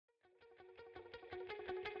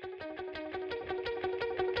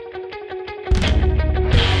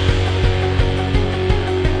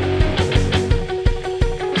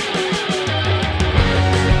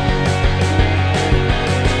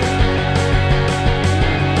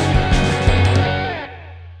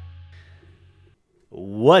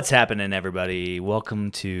What's happening, everybody?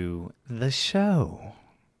 Welcome to the show.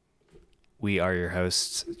 We are your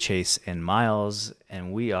hosts, Chase and Miles,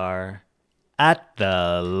 and we are at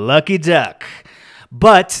the Lucky Duck.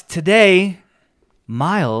 But today,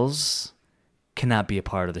 Miles cannot be a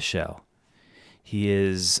part of the show. He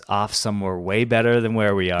is off somewhere way better than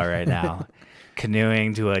where we are right now,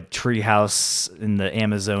 canoeing to a treehouse in the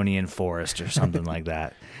Amazonian forest or something like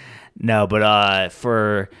that. No, but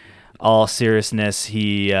for all seriousness,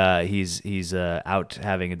 he's out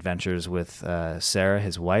having adventures with Sarah,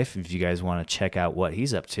 his wife. If you guys want to check out what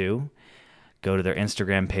he's up to, go to their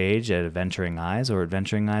Instagram page at Adventuring Eyes or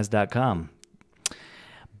adventuringeyes.com.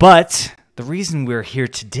 But the reason we're here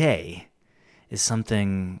today is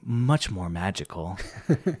something much more magical,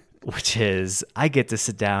 which is I get to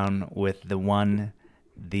sit down with the one,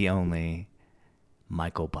 the only,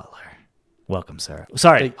 Michael Butler. Welcome, sir.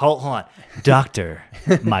 Sorry, hold on. Dr.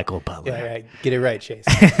 Michael Butler. Yeah, get it right, Chase.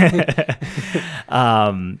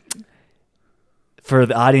 For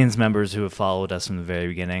the audience members who have followed us from the very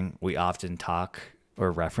beginning, we often talk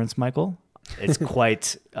or reference Michael. It's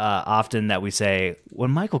quite often that we say,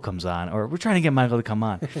 when Michael comes on, or we're trying to get Michael to come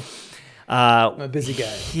on. I'm a busy guy.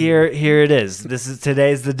 Here it is.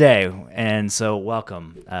 Today's the day. And so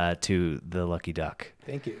welcome to the Lucky Duck.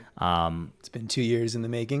 Thank you. It's been 2 years in the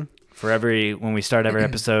making. When we start every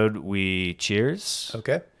episode, we cheers.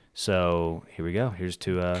 Okay. So here we go. Here's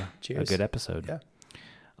to a good episode. Yeah.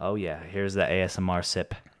 Oh yeah. Here's the ASMR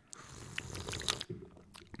sip.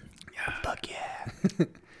 Yeah. Fuck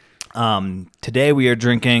yeah. Today we are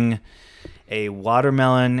drinking a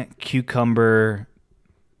watermelon cucumber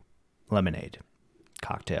lemonade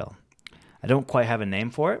cocktail. I don't quite have a name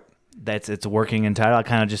for it. It's a working in title. I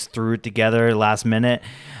kind of just threw it together last minute.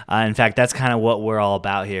 In fact, that's kind of what we're all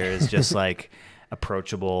about here, is just like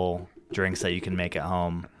approachable drinks that you can make at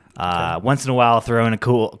home. Once in a while, throw in a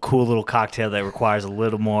cool little cocktail that requires a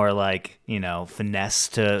little more finesse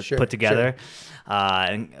to put together.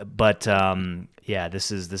 Sure. Yeah, this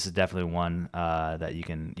is definitely one that you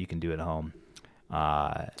can do at home.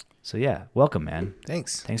 So yeah, welcome, man.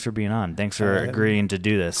 Thanks for being on. Thanks for agreeing to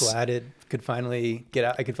do this. Glad it could finally get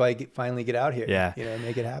out. I could finally get out here. Yeah,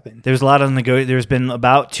 make it happen. There's a lot of There's been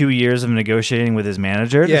about 2 years of negotiating with his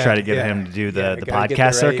manager to try to get him to do the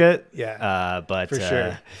podcast circuit. Yeah, but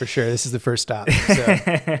for sure, this is the first stop. So.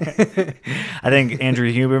 I think Andrew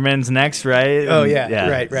Huberman's next, right? Oh yeah.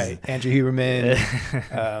 Right. Andrew Huberman,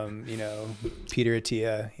 Peter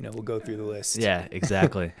Attia. We'll go through the list. Yeah,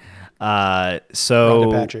 exactly.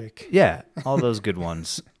 Rhonda Patrick. Yeah, all those good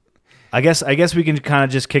ones. I guess we can kind of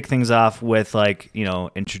just kick things off with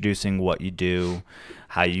introducing what you do,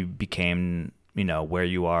 how you became, where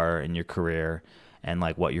you are in your career, and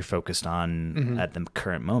like what you're focused on at the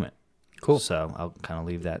current moment. Cool. So I'll kind of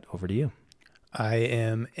leave that over to you. I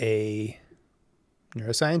am a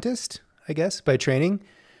neuroscientist, I guess, by training.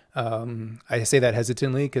 I say that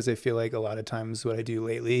hesitantly because I feel like a lot of times what I do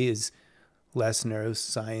lately is less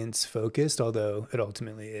neuroscience focused, although it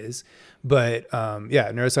ultimately is. But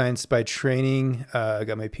neuroscience by training. I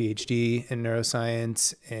got my PhD in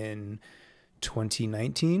neuroscience in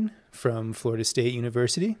 2019 from Florida State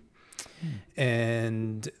University,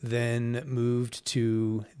 and then moved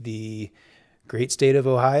to the great state of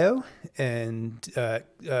Ohio and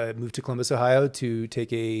moved to Columbus, Ohio to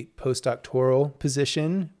take a postdoctoral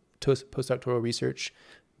research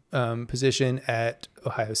position at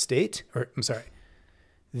Ohio State,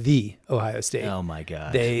 the Ohio State. Oh my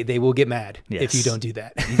God. They will get mad if you don't do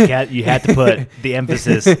that. You had to put the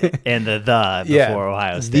emphasis in the before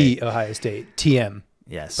Ohio State. The Ohio State. TM.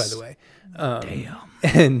 Yes. By the way. Damn.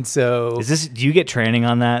 And so do you get training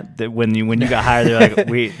on that when you got hired, they're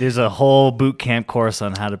like, there's a whole boot camp course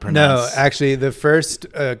on how to pronounce? No, actually the first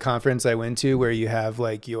conference I went to where you have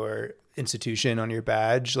like your institution on your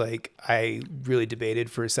badge, like I really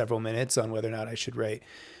debated for several minutes on whether or not I should write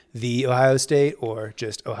the Ohio State or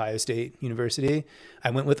just Ohio State University. I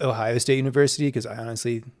went with Ohio State University because I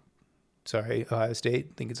honestly, Ohio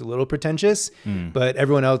State, think it's a little pretentious, but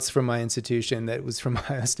everyone else from my institution that was from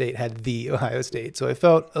Ohio State had the Ohio State. So I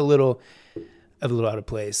felt a little out of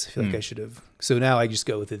place. I feel like I should have. So now I just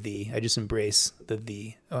go with I just embrace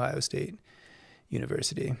the Ohio State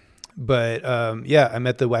University. But I'm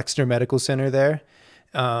at the Wexner Medical Center there,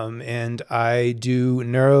 and I do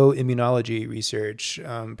neuroimmunology research,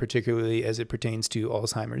 particularly as it pertains to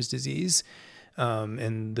Alzheimer's disease.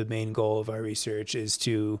 And the main goal of our research is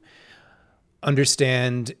to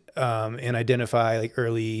understand and identify like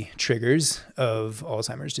early triggers of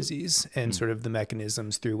Alzheimer's disease and sort of the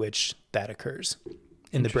mechanisms through which that occurs.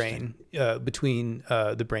 in the brain, between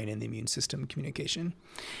the brain and the immune system communication.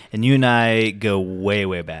 And you and I go way,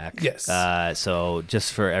 way back. Yes. So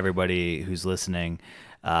just for everybody who's listening,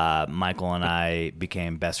 Michael and I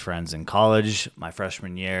became best friends in college. My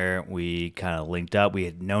freshman year, we kind of linked up. We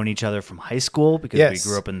had known each other from high school because we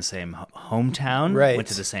grew up in the same hometown. Right. Went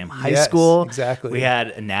to the same high school. Exactly. We had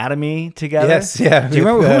anatomy together. Yes. Yeah. Do you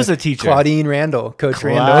remember who was the teacher? Claudine Randall, Coach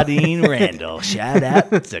Claudine Randall. Shout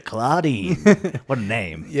out to Claudine. What a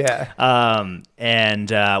name. Yeah.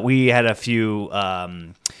 And we had a few.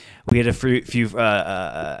 We had a few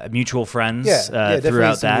mutual friends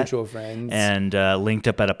throughout that, mutual friends, and linked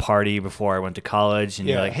up at a party before I went to college. And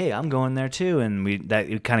you're like, "Hey, I'm going there too," and we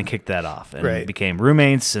kind of kicked that off and became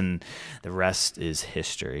roommates, and the rest is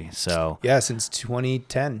history. So since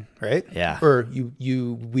 2010, right? Yeah. Or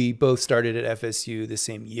we both started at FSU the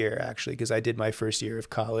same year actually, because I did my first year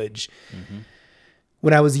of college. Mm-hmm.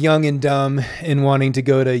 When I was young and dumb and wanting to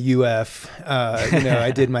go to UF, I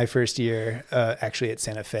did my first year actually at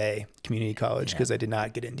Santa Fe Community College because I did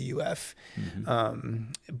not get into UF. Mm-hmm.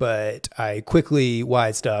 But I quickly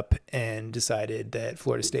wised up and decided that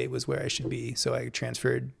Florida State was where I should be. So I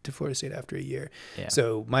transferred to Florida State after a year. Yeah.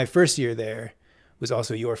 So my first year there was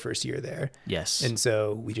also your first year there. Yes. And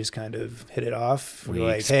so we just kind of hit it off. We were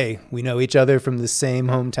like, hey, we know each other from the same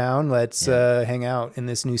hometown. Let's hang out in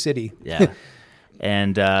this new city. Yeah.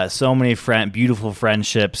 And so many beautiful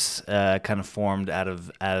friendships kind of formed out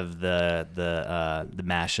of the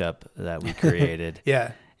mashup that we created.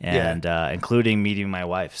 And including meeting my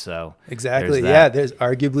wife. So exactly, there's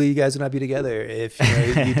arguably you guys would not be together if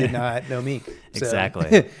you did not know me. So.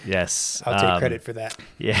 Exactly. Yes, I'll take credit for that.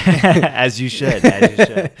 Yeah, as you should.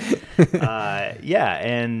 And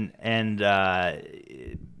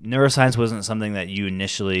neuroscience wasn't something that you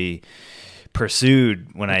initially pursued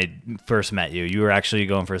when I first met you. You were actually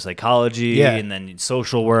going for psychology and then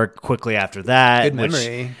social work quickly after that. Good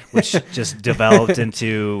memory. Which just developed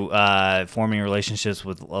into forming relationships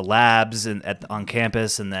with labs on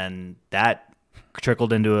campus, and then that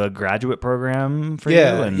trickled into a graduate program for you.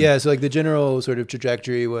 Yeah. So like the general sort of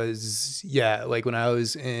trajectory was, like when I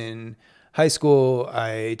was in high school,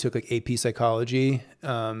 I took like AP psychology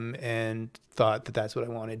and thought that that's what I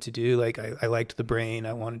wanted to do. Like I liked the brain.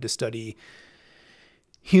 I wanted to study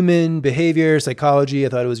human behavior, psychology. I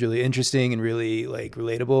thought it was really interesting and really like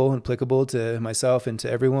relatable and applicable to myself and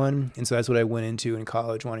to everyone. And so that's what I went into in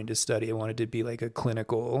college wanting to study. I wanted to be like a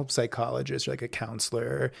clinical psychologist or like a counselor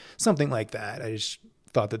or something like that. I just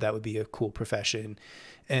thought that that would be a cool profession.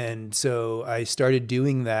 And so I started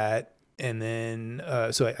doing that. And then,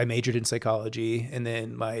 so I majored in psychology, and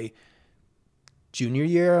then my junior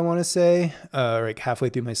year, I want to say, like halfway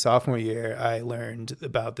through my sophomore year, I learned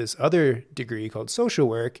about this other degree called social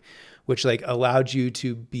work, which like allowed you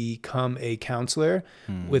to become a counselor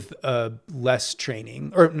with less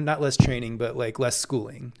training, or not less training, but like less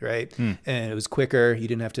schooling, right? And it was quicker. You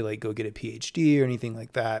didn't have to like go get a PhD or anything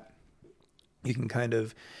like that. You can kind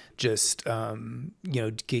of just,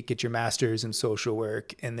 get your master's in social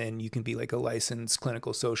work, and then you can be like a licensed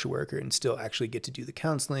clinical social worker and still actually get to do the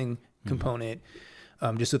counseling component,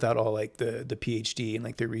 just without all like the PhD and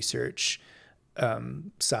like the research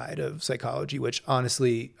side of psychology, which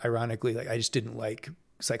honestly, ironically, like I just didn't like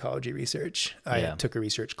psychology research. I took a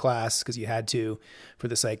research class because you had to for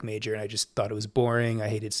the psych major, and I just thought it was boring. I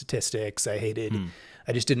hated statistics.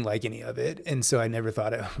 I just didn't like any of it. And so I never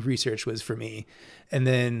thought research was for me. And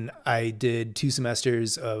then I did 2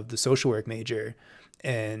 semesters of the social work major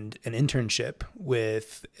and an internship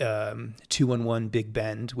with 211 Big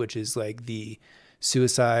Bend, which is like the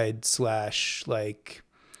suicide / like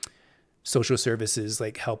social services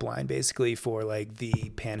like helpline basically for like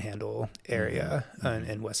the Panhandle area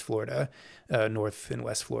in West Florida, North and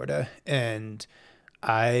West Florida. And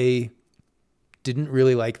I didn't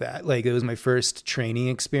really like that. Like it was my first training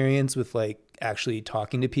experience with like actually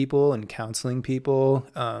talking to people and counseling people,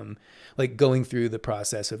 like going through the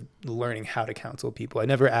process of learning how to counsel people. I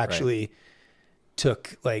never actually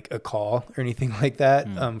took like a call or anything like that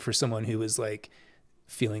for someone who was like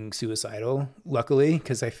feeling suicidal, luckily,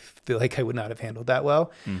 because I feel like I would not have handled that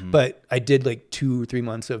well. But I did like 2 or 3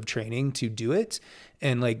 months of training to do it.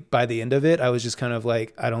 And like by the end of it, I was just kind of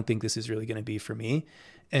like, I don't think this is really going to be for me.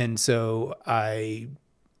 And so I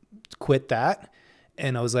quit that,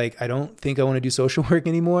 and I was like, I don't think I want to do social work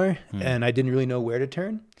anymore. And I didn't really know where to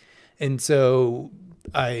turn. And so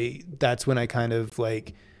that's when I kind of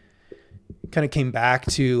came back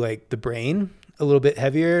to like the brain a little bit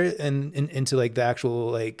heavier and into like the actual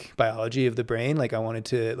like biology of the brain. Like I wanted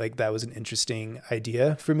to, like, that was an interesting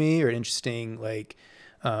idea for me, or an interesting like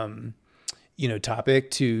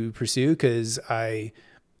topic to pursue, because I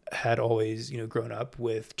had always, grown up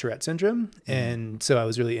with Tourette's syndrome. Mm-hmm. And so I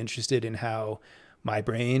was really interested in how my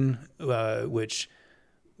brain, which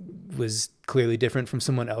was clearly different from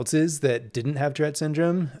someone else's that didn't have Tourette's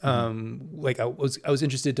syndrome. Like I was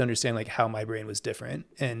interested to understand like how my brain was different.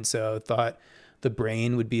 And so I thought the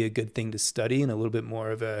brain would be a good thing to study in a little bit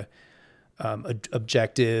more of a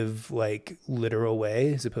objective, like literal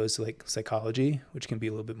way, as opposed to like psychology, which can be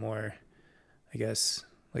a little bit more, I guess,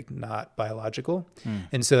 like not biological.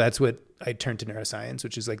 And so that's what I turned to neuroscience,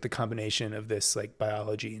 which is like the combination of this like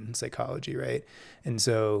biology and psychology. Right. And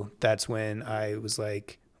so that's when I was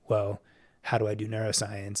like, well, how do I do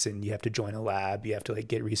neuroscience? And you have to join a lab, you have to like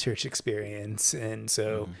get research experience. And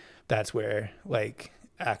so that's where like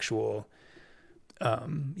actual,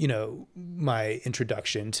 my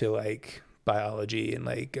introduction to like biology and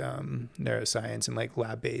like neuroscience and like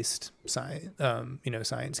lab-based science,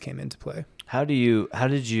 science came into play. How did you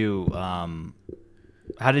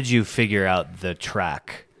figure out the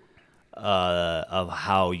track of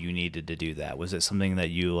how you needed to do that? Was it something that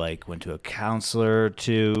you like went to a counselor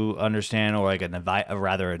to understand, or like an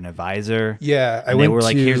advisor? Yeah, they were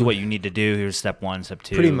like, here's what you need to do. Here's step 1, step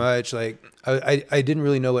 2. Pretty much. Like I didn't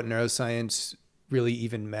really know what neuroscience really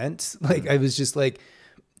even meant. Like I was just like,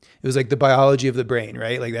 it was like the biology of the brain,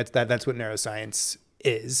 right? Like that's what neuroscience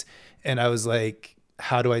is. And I was like,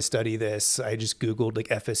 how do I study this? I just Googled like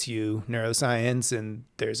FSU neuroscience, and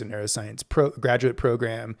there's a neuroscience graduate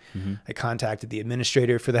program. I contacted the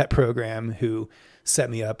administrator for that program, who set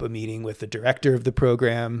me up a meeting with the director of the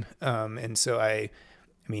program. And so I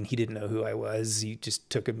mean, he didn't know who I was. He just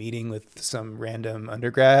took a meeting with some random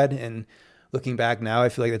undergrad. And looking back now, I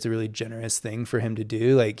feel like that's a really generous thing for him to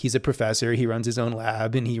do. Like he's a professor, he runs his own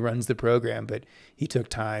lab and he runs the program, but he took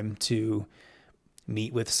time to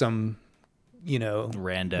meet with some,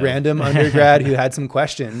 random undergrad who had some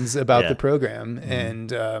questions about the program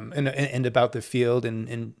and about the field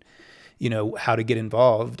and how to get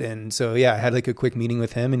involved. And so, I had like a quick meeting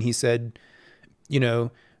with him, and he said,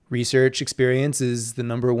 research experience is the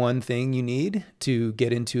number one thing you need to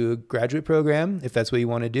get into a graduate program, if that's what you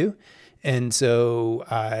want to do. And so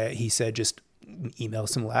he said, just email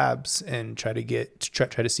some labs and try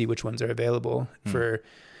to see which ones are available for,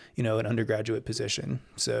 an undergraduate position.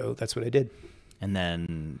 So that's what I did. And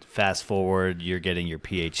then fast forward, you're getting your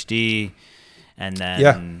PhD, and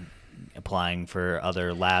then applying for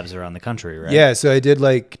other labs around the country, right? Yeah. So I did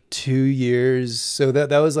like 2 years. So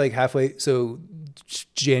that was like halfway. So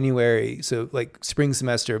January, so like spring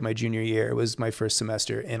semester of my junior year was my first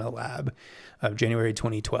semester in a lab of January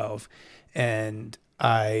 2012. And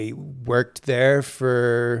I worked there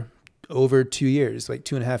for over 2 years, like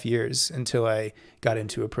 2.5 years, until I got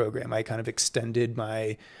into a program. I kind of extended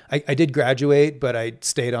I did graduate, but I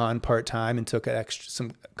stayed on part-time and took a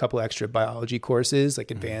couple extra biology courses,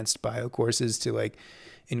 like advanced bio courses, to like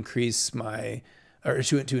increase to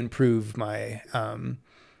improve my,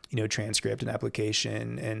 transcript and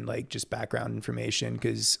application and like just background information,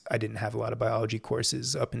 because I didn't have a lot of biology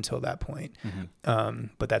courses up until that point.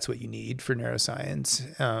 But that's what you need for neuroscience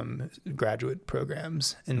graduate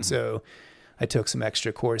programs. And so I took some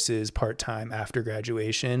extra courses part-time after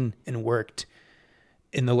graduation and worked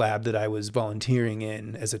in the lab that I was volunteering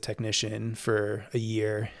in as a technician for a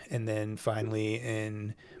year. And then finally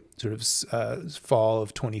in sort of fall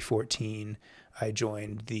of 2014, I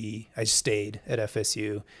stayed at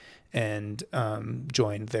FSU and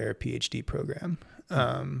joined their PhD program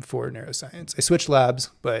for neuroscience. I switched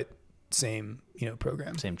labs, but same,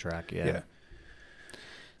 program. Same track, yeah.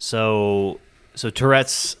 So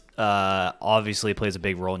Tourette's obviously plays a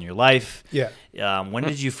big role in your life. Yeah. When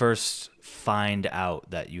did you first find out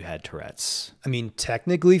that you had Tourette's? I mean,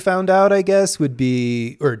 technically found out, I guess,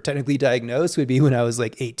 or technically diagnosed would be when I was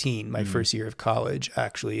like 18, my first year of college,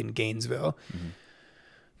 actually, in Gainesville.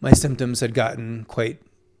 My symptoms had gotten quite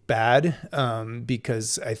bad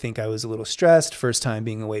because I think I was a little stressed, first time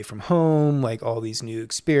being away from home, like all these new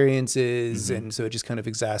experiences. And so it just kind of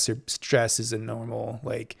stress is a normal,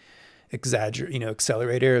 like,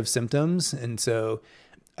 accelerator of symptoms. And so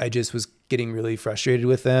I just was getting really frustrated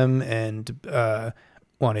with them and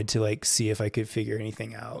wanted to like see if I could figure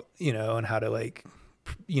anything out, and how to like,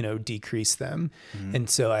 decrease them. And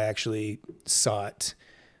so I actually sought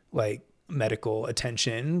like medical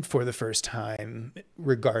attention for the first time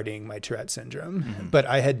regarding my Tourette's syndrome. But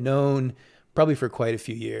I had known probably for quite a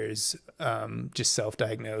few years, just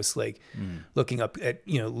self-diagnosed, like looking up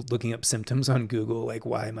symptoms on Google, like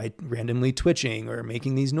why am I randomly twitching or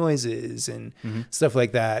making these noises and stuff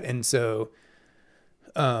like that. And so,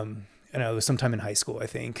 it was sometime in high school, I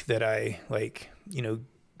think, that I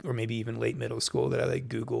or maybe even late middle school, that I like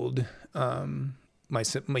Googled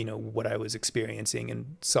what I was experiencing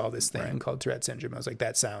and saw this thing called Tourette syndrome. I was like,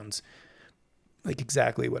 that sounds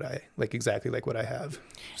exactly what I have.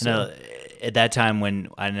 So, at that time when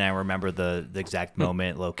I remember the exact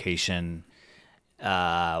moment, location,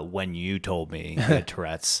 when you told me you had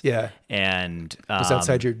Tourette's. Yeah. And it's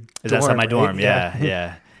outside your dorm. It's outside my dorm. Right?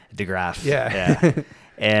 Yeah. DeGraff. Yeah. Yeah.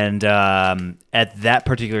 And at that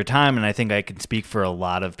particular time, and I think I can speak for a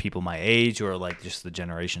lot of people my age or like just the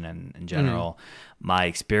generation in general, my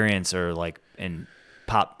experience or like even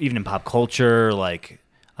in pop culture, like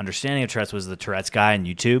understanding of Tourette's was the Tourette's guy on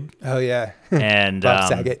YouTube. Oh yeah. And Bob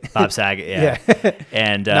Saget. Bob Saget, yeah.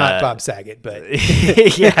 And not Bob Saget, but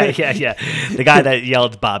yeah. The guy that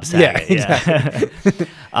yelled Bob Saget. Yeah, exactly.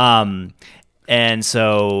 And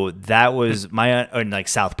so that was and like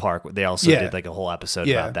South Park, they also did like a whole episode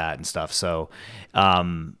about that and stuff. So,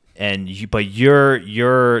 but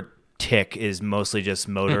your tick is mostly just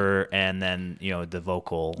motor and then, the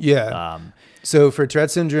vocal. Yeah. So for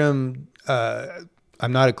Tourette syndrome,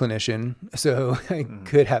 I'm not a clinician, so I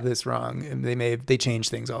could have this wrong. And they change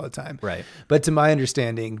things all the time. Right. But to my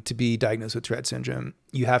understanding, to be diagnosed with Tourette syndrome,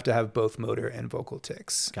 you have to have both motor and vocal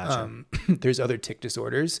tics. Gotcha. There's other tic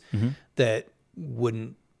disorders that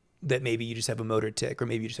maybe you just have a motor tic or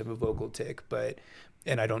maybe you just have a vocal tic,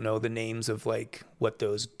 and I don't know the names of like what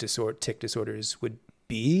those tic disorders would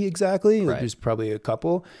be exactly. Right. There's probably a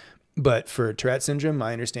couple, but for Tourette syndrome,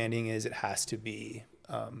 my understanding is it has to be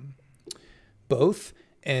both,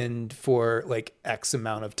 and for like X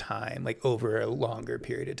amount of time, like over a longer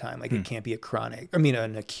period of time. Like it can't be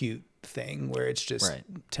an acute thing where it's just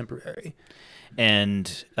temporary.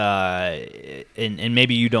 And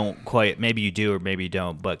maybe you don't quite, maybe you do or maybe you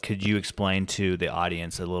don't, but could you explain to the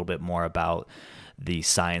audience a little bit more about the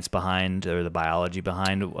science behind or the biology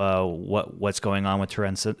behind what's going on with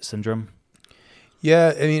Tourette's syndrome?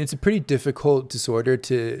 Yeah, I mean, it's a pretty difficult disorder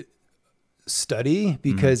to study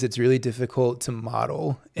because it's really difficult to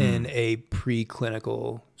model in a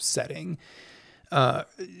preclinical setting.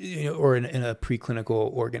 Or in a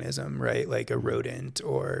preclinical organism, right? Like a rodent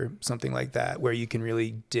or something like that, where you can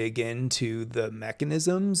really dig into the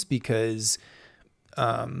mechanisms because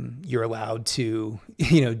you're allowed to,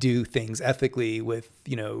 do things ethically with,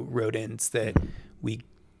 rodents that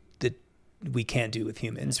we can't do with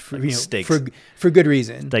humans for good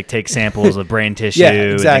reason. Like take samples of brain tissue. Yeah,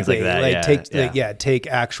 exactly. And things like that. Take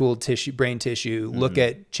actual brain tissue, look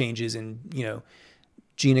at changes in,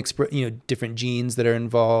 different genes that are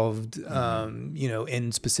involved,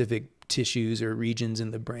 in specific tissues or regions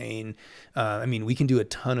in the brain. We can do a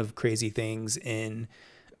ton of crazy things in,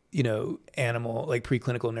 animal, like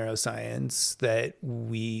preclinical neuroscience that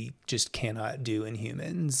we just cannot do in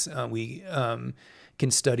humans. We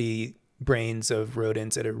can study brains of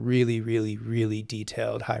rodents at a really, really, really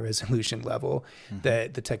detailed high resolution level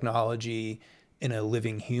that the technology in a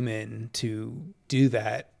living human to do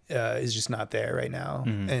that is just not there right now.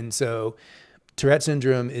 And so Tourette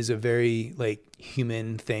syndrome is a very like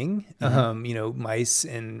human thing. Mice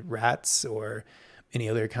and rats or any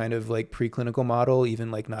other kind of like preclinical model,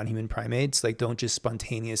 even like non-human primates, like don't just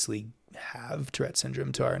spontaneously have Tourette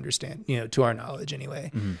syndrome to our knowledge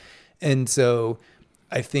anyway. And so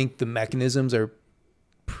I think the mechanisms are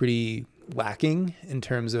pretty lacking in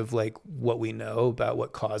terms of like what we know about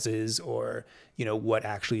what causes or, what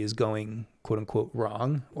actually is going quote unquote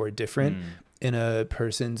wrong or different in a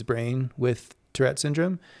person's brain with Tourette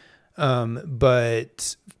syndrome.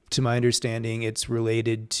 But to my understanding, it's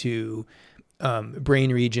related to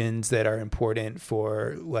brain regions that are important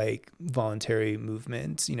for like voluntary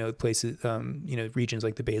movements, places, regions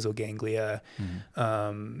like the basal ganglia,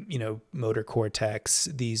 motor cortex.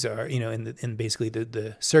 These are, in basically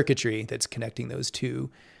the circuitry that's connecting those two,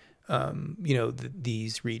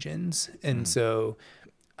 these regions. And so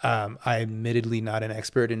I'm admittedly not an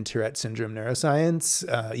expert in Tourette syndrome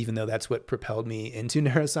neuroscience, even though that's what propelled me into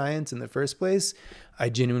neuroscience in the first place. I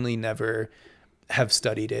genuinely never have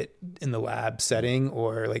studied it in the lab setting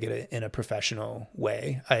or like in a professional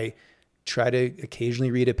way. I try to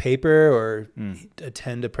occasionally read a paper or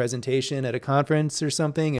attend a presentation at a conference or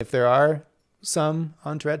something, if there are some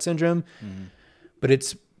on Tourette syndrome, but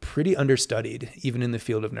it's pretty understudied even in the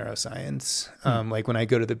field of neuroscience. Like when I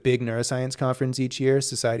go to the big neuroscience conference each year,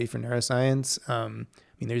 Society for Neuroscience,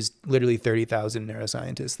 there's literally 30,000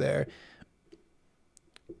 neuroscientists there,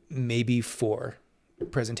 maybe 4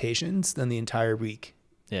 presentations then the entire week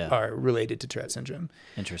are related to Tourette syndrome.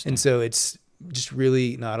 Interesting. And so it's just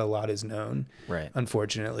really not a lot is known, Right.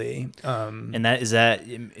 unfortunately. And that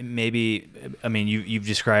maybe, I mean, you've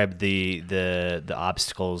described the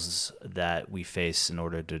obstacles that we face in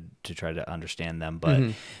order to try to understand them, but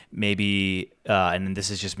maybe, and this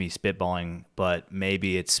is just me spitballing, but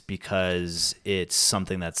maybe it's because it's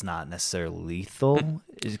something that's not necessarily lethal.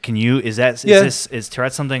 Is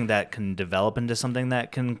Tourette's something that can develop into something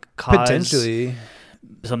that can cause Potentially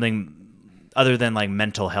something other than like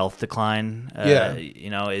mental health decline?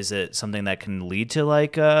 Is it something that can lead to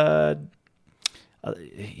like loss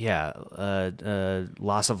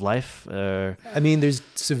of life? I mean, there's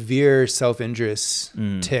severe self-injurious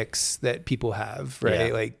tics that people have, right?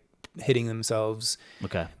 Yeah. Like hitting themselves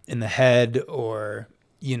Okay. in the head, or,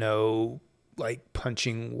 like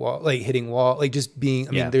punching wall, like hitting wall, like just being,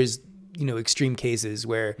 I mean, there's, extreme cases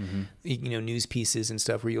where, news pieces and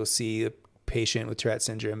stuff where you'll see a patient with Tourette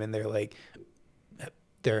syndrome and they're like,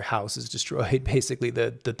 their house is destroyed, basically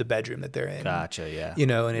the bedroom that they're in. Gotcha. Yeah.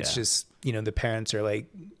 And it's just, the parents are like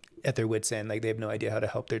at their wits' end, like they have no idea how to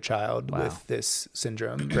help their child with this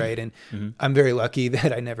syndrome. Right. And I'm very lucky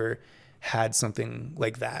that I never had something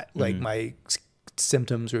like that. Like my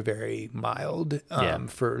symptoms were very mild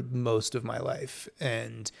for most of my life.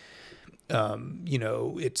 And,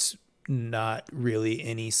 it's not really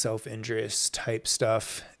any self-injurious type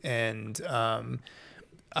stuff. And,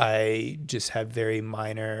 I just have very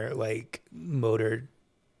minor like motor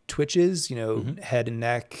twitches, head and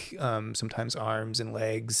neck, sometimes arms and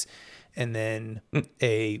legs, and then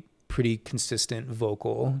a pretty consistent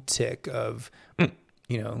vocal tic of,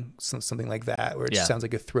 something like that, where it just sounds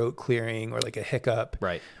like a throat clearing or like a hiccup.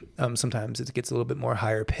 Right. Sometimes it gets a little bit more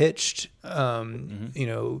higher pitched,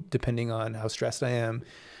 depending on how stressed I am.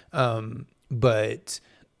 But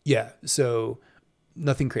yeah, so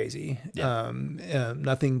nothing crazy.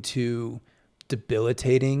 Nothing too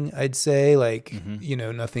debilitating, I'd say. Like,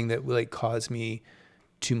 nothing that would like cause me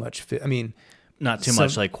too much. Not too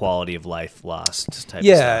much like quality of life lost type of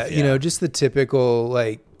stuff. Yeah. Just the typical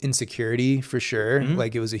like insecurity for sure.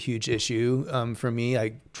 Like it was a huge issue for me.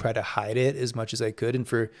 I tried to hide it as much as I could. And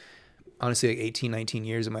for honestly, like 18, 19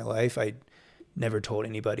 years of my life, I never told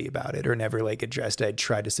anybody about it or never like addressed it. I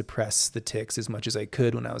tried to suppress the tics as much as I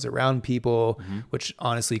could when I was around people, which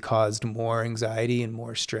honestly caused more anxiety and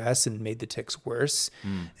more stress and made the tics worse.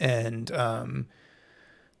 And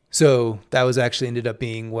so that was actually ended up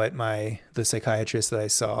being what the psychiatrist that I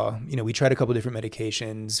saw, we tried a couple different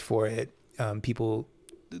medications for it.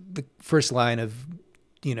 The first line of,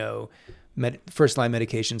 first line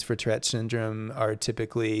medications for Tourette syndrome are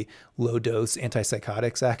typically low dose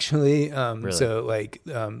antipsychotics, actually. Really? So like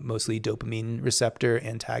mostly dopamine receptor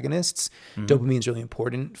antagonists. Dopamine is really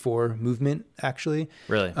important for movement, actually.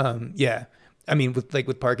 Really? Yeah. I mean,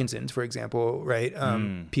 with Parkinson's, for example, right?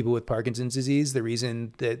 People with Parkinson's disease, the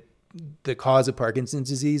reason that the cause of Parkinson's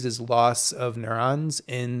disease is loss of neurons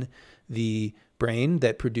in the brain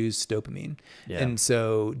that produce dopamine. And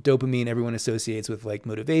so dopamine everyone associates with like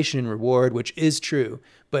motivation, reward, which is true,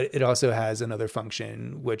 but it also has another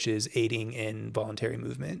function, which is aiding in voluntary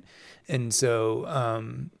movement. And so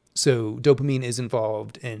so dopamine is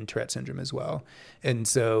involved in Tourette syndrome as well. And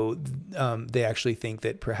so they actually think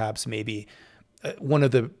that perhaps maybe one of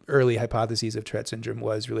the early hypotheses of Tourette syndrome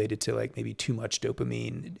was related to like maybe too much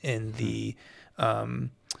dopamine in the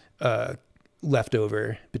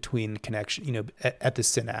leftover between connection, at the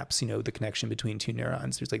synapse, the connection between two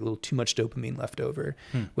neurons. There's like a little too much dopamine left over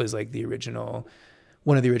was like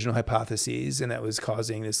one of the original hypotheses. And that was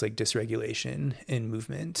causing this like dysregulation in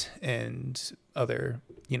movement and other,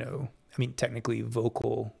 technically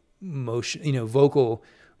vocal motion,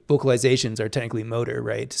 vocalizations are technically motor,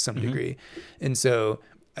 right, to some degree. And so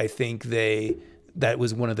I think that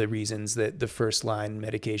was one of the reasons that the first line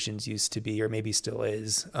medications used to be, or maybe still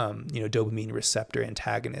is, dopamine receptor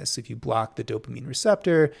antagonists. If you block the dopamine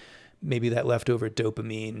receptor, maybe that leftover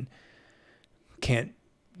dopamine can't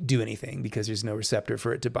do anything because there's no receptor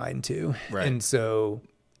for it to bind to. Right. And so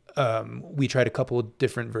we tried a couple of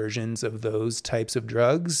different versions of those types of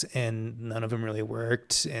drugs and none of them really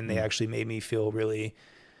worked. And they actually made me feel really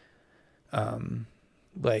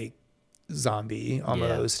like zombie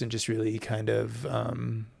almost, and just really kind of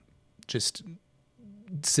just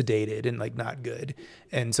sedated and like not good.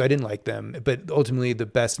 And so I didn't like them, but ultimately the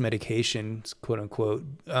best medication, quote unquote,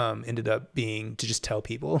 ended up being to just tell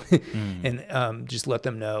people and just let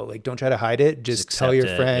them know, like, don't try to hide it. Just tell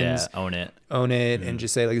your friends, own it, and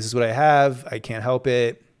just say like, this is what I have. I can't help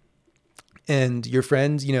it. And your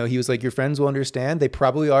friends, he was like, your friends will understand. They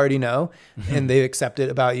probably already know and they accept it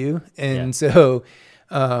about you. And so,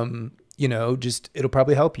 just, it'll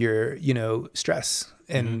probably help your, stress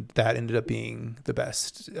and that ended up being the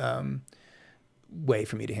best way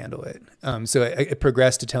for me to handle it. So I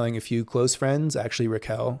progressed to telling a few close friends. Actually,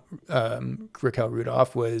 Raquel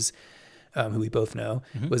Rudolph was, who we both know,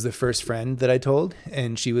 was the first friend that I told,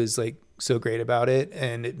 and she was like so great about it,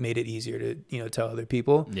 and it made it easier to, you know, tell other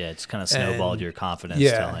people. Yeah, it's kind of snowballed your confidence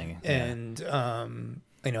telling. Yeah. And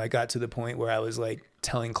you know, I got to the point where I was like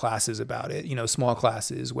telling classes about it, you know, small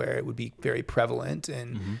classes where it would be very prevalent,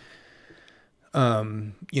 and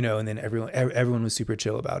you know, and then everyone was super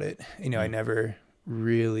chill about it. You know, I never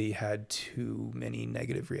really had too many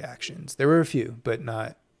negative reactions. There were a few, but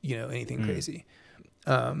not, you know, anything crazy.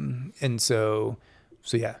 And so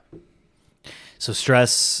yeah. So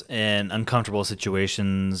stress and uncomfortable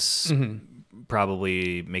situations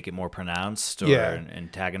probably make it more pronounced or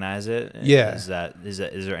antagonize it. Yeah. Is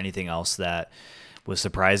there anything else that was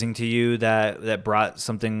surprising to you that brought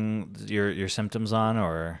something your symptoms on,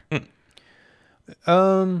 or?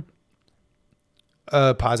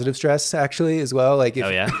 Positive stress actually as well. Like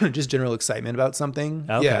if just general excitement about something.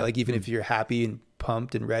 Okay. Yeah. Like even if you're happy and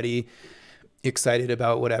pumped and ready, excited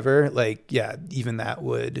about whatever, like, yeah, even that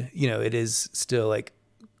would, you know, it is still like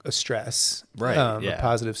a stress, right? A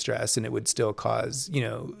positive stress, and it would still cause, you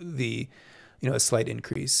know, a slight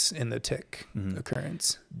increase in the tic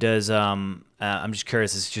occurrence. Does, I'm just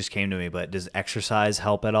curious, this just came to me, but does exercise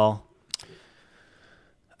help at all?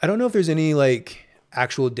 I don't know if there's any like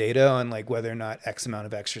actual data on like whether or not X amount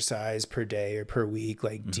of exercise per day or per week,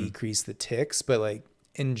 like decrease the tics, but like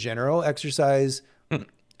in general, exercise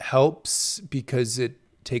helps because it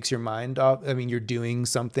takes your mind off. I mean, you're doing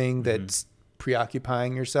something that's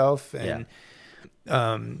preoccupying yourself, and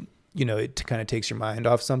you know, it kind of takes your mind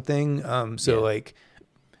off something. Like,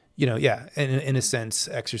 you know, in a sense,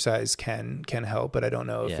 exercise can help, but I don't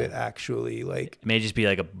know if it actually like, it may just be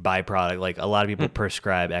like a byproduct. Like a lot of people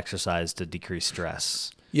prescribe exercise to decrease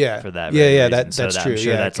stress. For that. That's true. I'm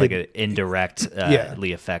sure that's like an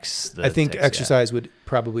indirectly affects the I think tics, exercise would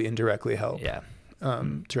probably indirectly help. Yeah.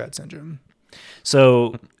 Tourette syndrome.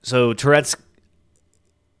 So Tourette's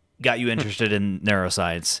got you interested in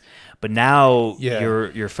neuroscience, but now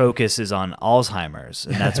your focus is on Alzheimer's,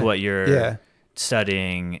 and that's what you're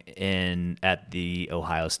studying at the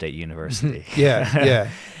Ohio State University.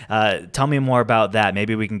 Tell me more about that.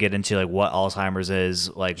 Maybe we can get into like what Alzheimer's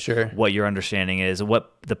is, like what your understanding is,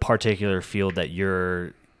 what the particular field that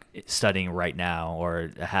you're studying right now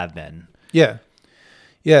or have been.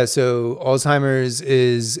 Yeah, so Alzheimer's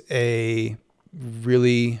is it's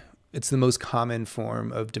the most common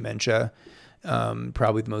form of dementia,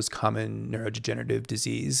 probably the most common neurodegenerative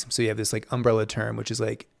disease. So you have this like umbrella term, which is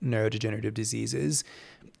like neurodegenerative diseases.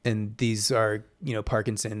 And these are, you know,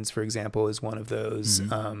 Parkinson's, for example, is one of those.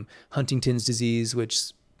 Huntington's disease,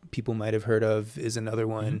 which people might have heard of, is another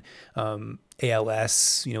one.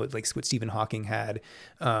 ALS, you know, like what Stephen Hawking had,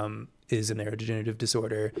 is a neurodegenerative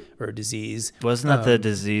disorder or a disease. Wasn't that the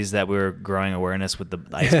disease that we were growing awareness with the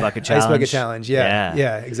ice bucket challenge? Ice bucket challenge,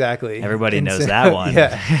 yeah, exactly. Everybody knows that one.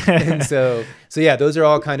 And so those are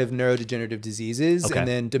all kind of neurodegenerative diseases. Okay. And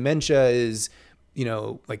then dementia is, you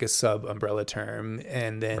know, like a sub umbrella term.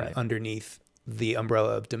 And then underneath the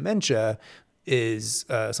umbrella of dementia is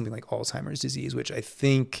something like Alzheimer's disease, which I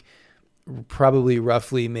think probably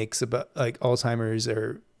roughly makes about like Alzheimer's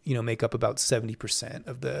or, you know, make up about 70%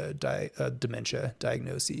 of the dementia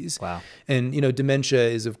diagnoses. Wow. And, you know, dementia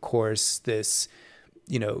is, of course, this,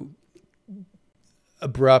 you know,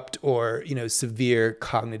 abrupt or, you know, severe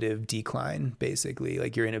cognitive decline, basically,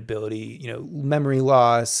 like your inability, you know, memory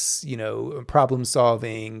loss, you know, problem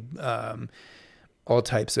solving, all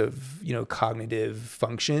types of, you know, cognitive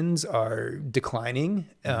functions are declining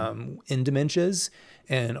in dementias.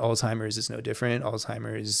 And Alzheimer's is no different.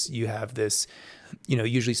 Alzheimer's, you have this, you know,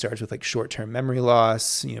 usually starts with like short-term memory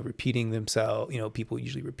loss, you know, repeating themselves, you know, people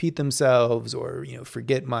usually repeat themselves or, you know,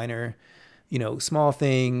 forget minor, you know, small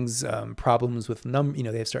things, problems with you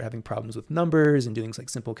know, they start having problems with numbers and doing like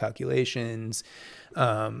simple calculations,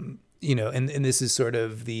 you know, and this is sort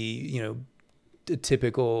of the, you know, the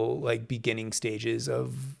typical like beginning stages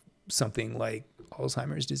of something like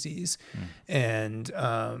Alzheimer's disease. And,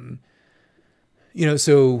 you know,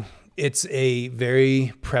 so it's a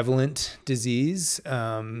very prevalent disease.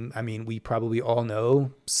 I mean, we probably all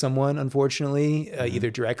know someone, unfortunately, either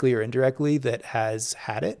directly or indirectly, that has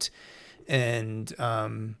had it. And,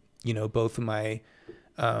 you know, both of my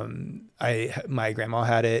grandma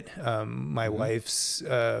had it. My wife's,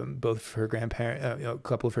 both of her grandparents, a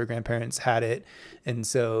couple of her grandparents had it. And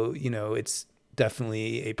so, you know, it's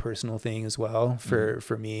definitely a personal thing as well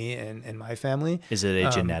for me and my family. Is it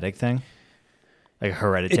a genetic thing? Like It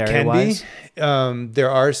hereditary can wise? be. There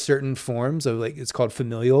are certain forms of like, it's called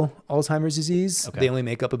familial Alzheimer's disease. Okay. They only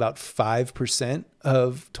make up about 5%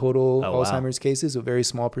 of total Oh, wow. Alzheimer's cases, a very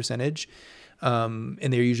small percentage. And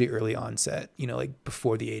they're usually early onset, like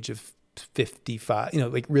before the age of 55,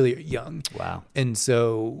 like really young. Wow. And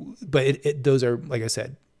so, but those are, like I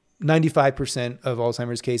said, 95% of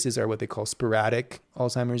Alzheimer's cases are what they call sporadic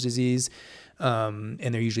Alzheimer's disease. And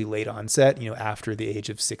they're usually late onset, after the age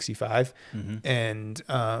of 65.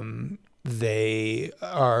 And they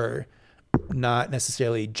are not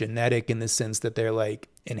necessarily genetic in the sense that they're like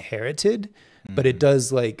inherited, but it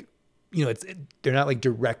does like, they're not like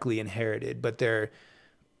directly inherited, but they're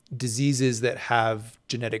diseases that have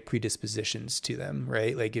genetic predispositions to them,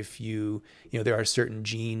 right? Like if there are certain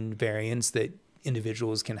gene variants that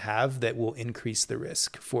individuals can have that will increase the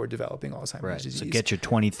risk for developing Alzheimer's disease. So get your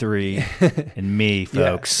 23 and me,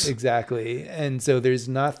 folks. Yeah, exactly. And so there's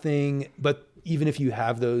nothing, but even if you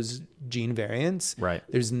have those gene variants, Right.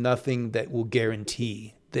 there's nothing that will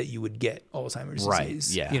guarantee that you would get Alzheimer's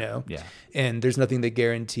disease. Yeah. Yeah. And there's nothing that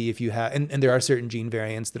guarantee if you have, and there are certain gene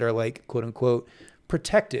variants that are like, quote unquote,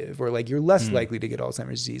 protective, or like you're less likely to get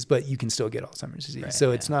Alzheimer's disease, but you can still get Alzheimer's disease. Right,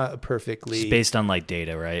 so it's not a perfectly It's based on like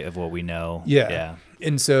data, right? Of what we know. Yeah.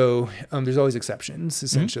 And so there's always exceptions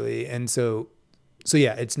essentially. And so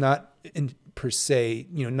yeah, it's not in per se,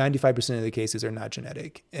 95% of the cases are not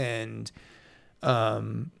genetic. And,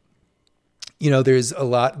 there's a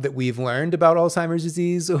lot that we've learned about Alzheimer's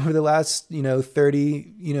disease over the last,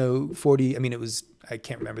 30, 40. I mean, I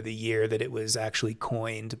can't remember the year that it was actually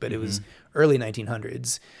coined, but it was early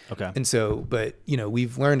 1900s. Okay. And so, but,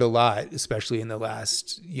 we've learned a lot, especially in the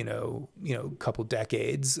last, couple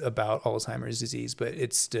decades about Alzheimer's disease, but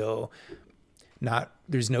it's still not,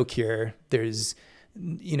 there's no cure. There's,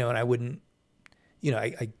 and I wouldn't,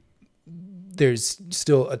 there's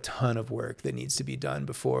still a ton of work that needs to be done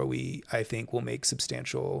before I think we'll make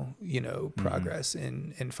substantial, progress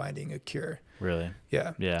in finding a cure. Really?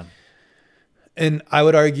 Yeah. Yeah. And I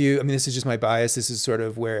would argue, I mean, this is just my bias. This is sort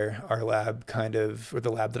of where our lab or the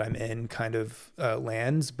lab that I'm in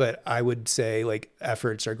lands. But I would say like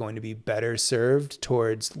efforts are going to be better served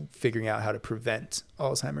towards figuring out how to prevent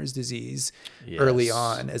Alzheimer's disease early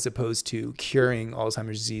on, as opposed to curing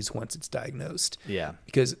Alzheimer's disease once it's diagnosed. Yeah.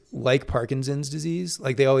 Because like Parkinson's disease,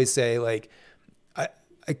 like they always say, like, I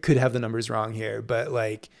could have the numbers wrong here, but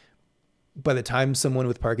like, by the time someone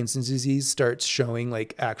with Parkinson's disease starts showing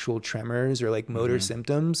like actual tremors or like motor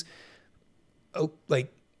symptoms,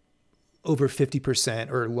 like over 50%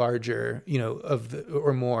 or larger,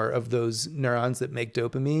 or more of those neurons that make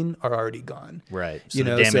dopamine are already gone. Right. So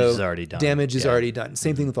the damage is already done. Damage is already done.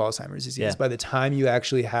 Same thing with Alzheimer's disease. Yeah. By the time you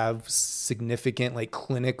actually have significant like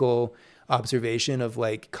clinical observation of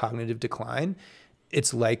like cognitive decline,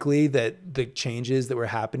 it's likely that the changes that were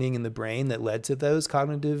happening in the brain that led to those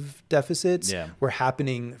cognitive deficits were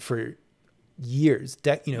happening for years,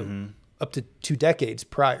 up to 2 decades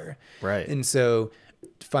prior. Right. And so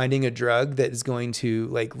finding a drug that is going to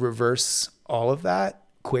like reverse all of that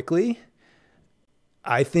quickly,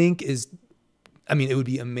 I think it would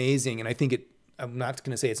be amazing. And I think I'm not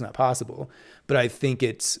going to say it's not possible, but I think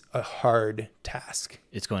it's a hard task.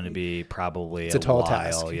 It's going to be probably a tall while,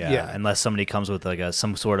 task. Yeah. Unless somebody comes with like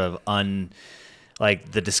some sort of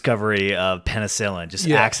like the discovery of penicillin just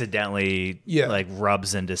accidentally like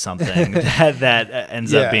rubs into something that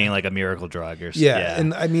ends up being like a miracle drug or something. Yeah.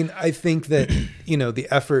 And I mean, I think that, the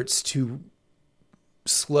efforts to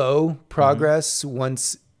slow progress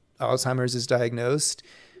once Alzheimer's is diagnosed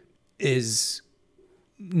is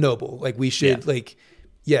noble. Like we should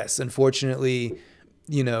yes, unfortunately,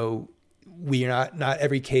 we are not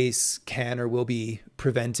every case can or will be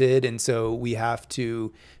prevented. And so we have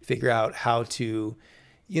to figure out how to,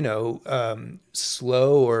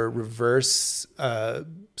 slow or reverse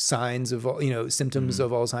signs of, symptoms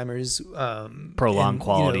of Alzheimer's. Prolonged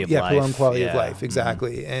quality of life. Prolonged quality of life.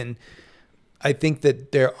 Exactly. And I think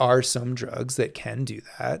that there are some drugs that can do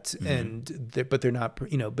that, but they're not,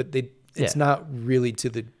 it's not really to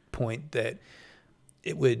the point that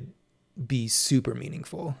it would be super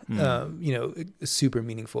meanable, a super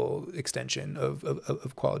meaningful extension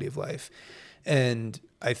of quality of life. And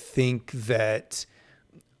I think that,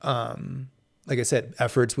 like I said,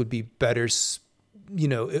 efforts would be better,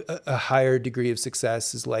 a higher degree of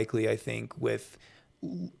success is likely, I think, with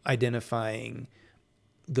identifying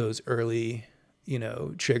those early,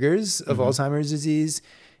 triggers of Alzheimer's disease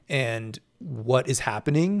and what is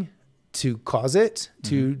happening to cause it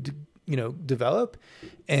to, develop,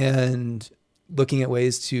 and looking at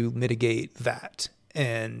ways to mitigate that.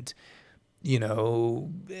 And,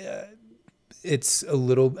 it's a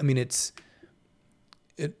little,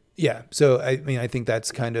 Yeah. So I mean, I think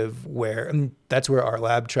that's kind of where that's where our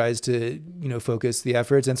lab tries to, focus the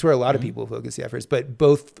efforts. And it's where a lot of people focus the efforts, but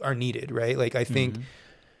both are needed, right? Like I think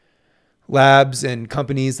labs and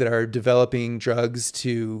companies that are developing drugs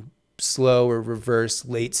to slow or reverse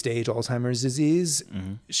late stage Alzheimer's disease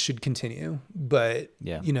should continue, but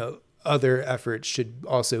other efforts should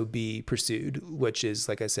also be pursued, which is,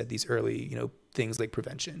 like I said, these early, things like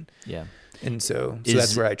prevention. Yeah. And so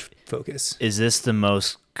that's where I focus. Is this the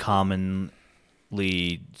most commonly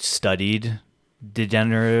studied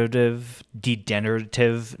degenerative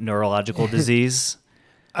neurological disease?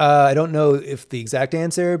 I don't know if the exact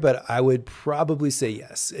answer, but I would probably say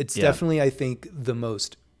yes. It's definitely, I think, the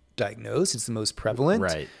most diagnosed. It's the most prevalent.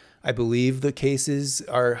 Right. I believe the cases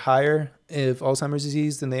are higher of Alzheimer's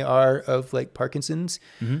disease than they are of like Parkinson's.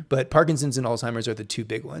 But Parkinson's and Alzheimer's are the two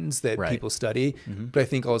big ones that people study. But I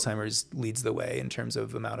think Alzheimer's leads the way in terms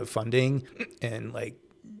of amount of funding and like,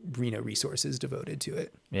 resources devoted to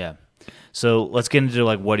it. Yeah. So let's get into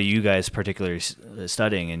like, what are you guys particularly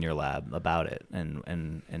studying in your lab about it?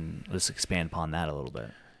 And let's expand upon that a little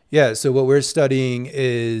bit. Yeah. So what we're studying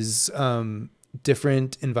is,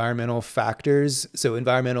 different environmental factors. So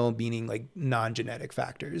environmental meaning like non-genetic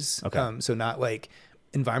factors. Okay. So not like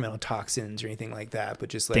environmental toxins or anything like that, but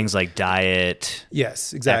just like things like diet.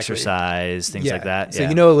 Yes, exactly. Exercise, things like that. So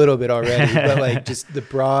you know a little bit already, but like just the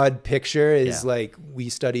broad picture is like we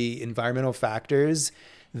study environmental factors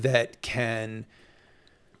that can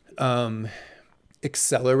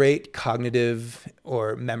accelerate cognitive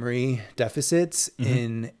or memory deficits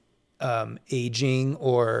in aging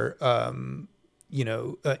or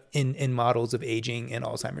in models of aging and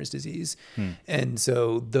Alzheimer's disease. And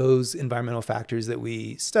so those environmental factors that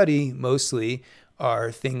we study mostly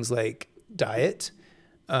are things like diet,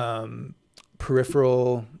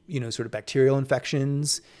 peripheral, sort of bacterial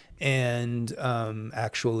infections, and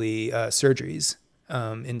actually surgeries.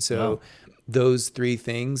 And so those three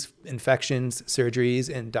things, infections,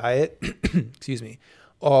 surgeries, and diet, excuse me,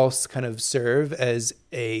 all kind of serve as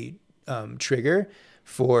a trigger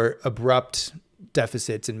for abrupt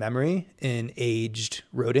deficits in memory in aged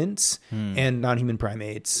rodents and non-human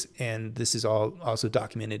primates. And this is all also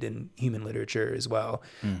documented in human literature as well,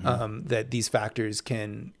 that these factors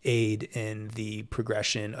can aid in the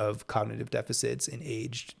progression of cognitive deficits in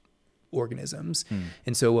aged organisms.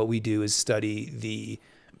 And so what we do is study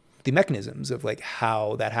the mechanisms of like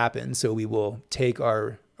how that happens. So we will take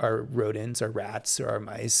our rodents, our rats or our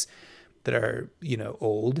mice that are,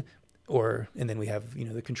 old, and then we have,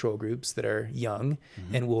 the control groups that are young,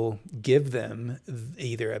 and we'll give them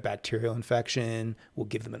either a bacterial infection, we'll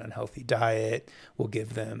give them an unhealthy diet, we'll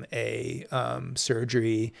give them a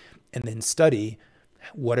surgery, and then study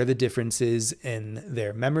what are the differences in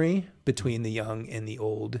their memory between the young and the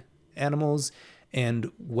old animals,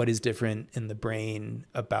 and what is different in the brain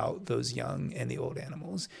about those young and the old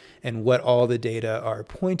animals. And what all the data are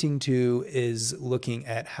pointing to is looking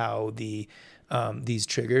at how these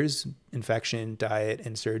triggers, infection, diet,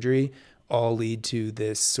 and surgery, all lead to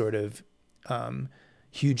this sort of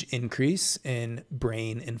huge increase in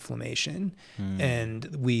brain inflammation.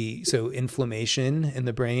 And so inflammation in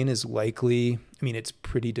the brain is likely, it's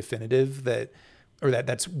pretty definitive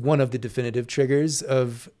that's one of the definitive triggers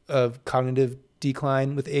of cognitive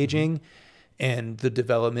decline with aging and the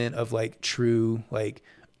development of like true, like,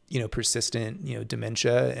 persistent,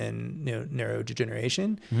 dementia and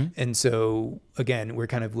neurodegeneration. And so again, we're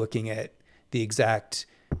kind of looking at the exact,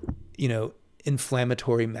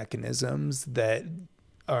 inflammatory mechanisms that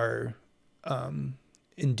are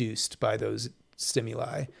induced by those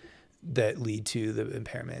stimuli that lead to the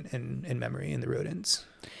impairment in memory in the rodents.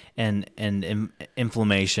 And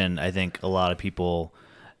inflammation, I think a lot of people,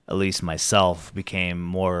 at least myself, became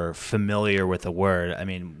more familiar with the word.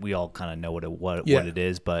 We all kind of know what it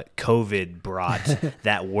is, but COVID brought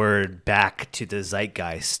that word back to the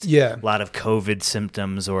zeitgeist. Yeah. A lot of COVID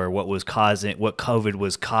symptoms or what COVID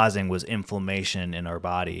was causing was inflammation in our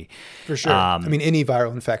body. For sure. Any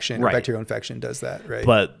viral infection or bacterial infection does that, right?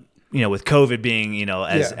 But with COVID being,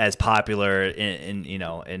 as popular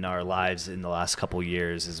in our lives in the last couple of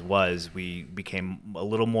years as we became a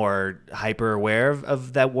little more hyper aware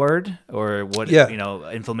of that word or what,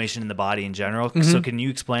 inflammation in the body in general. So can you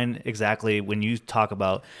explain exactly when you talk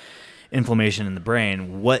about inflammation in the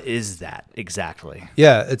brain, what is that exactly?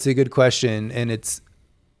 Yeah, it's a good question. And it's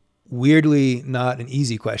weirdly not an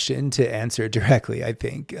easy question to answer directly, I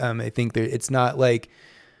think. I think it's not like,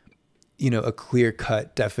 a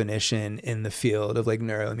clear-cut definition in the field of like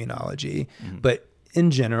neuroimmunology. But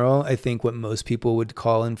in general, I think what most people would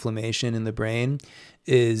call inflammation in the brain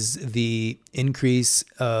is the increase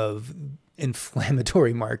of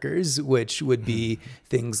inflammatory markers, which would be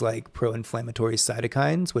things like pro-inflammatory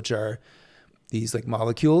cytokines, which are these like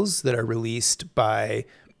molecules that are released by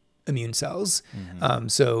immune cells.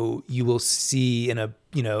 So you will see in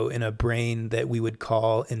a brain that we would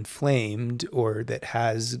call inflamed or that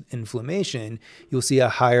has inflammation, you'll see a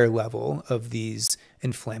higher level of these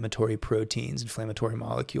inflammatory proteins, inflammatory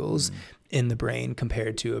molecules in the brain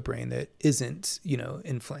compared to a brain that isn't,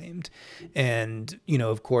 inflamed. And,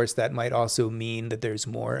 of course, that might also mean that there's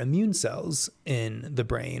more immune cells in the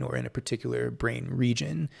brain or in a particular brain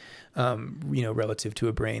region, relative to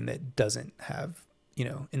a brain that doesn't have,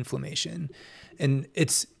 inflammation. And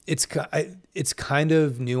it's kind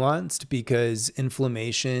of nuanced because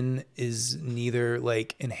inflammation is neither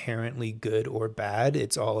like inherently good or bad.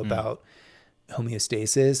 It's all about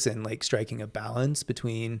homeostasis and like striking a balance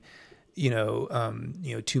between,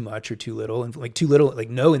 too much or too little, and like too little, like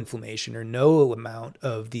no inflammation or no amount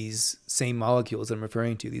of these same molecules that I'm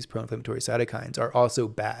referring to, these pro-inflammatory cytokines, are also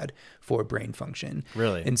bad for brain function.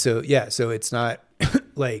 Really? And so, so it's not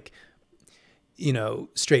like,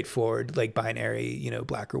 straightforward, like binary,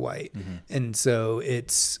 black or white. And so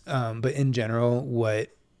it's, but in general, what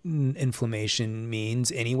inflammation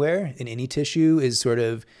means anywhere in any tissue is sort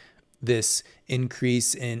of this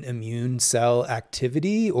increase in immune cell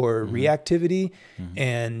activity or reactivity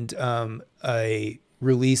and a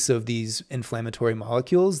release of these inflammatory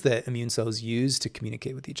molecules that immune cells use to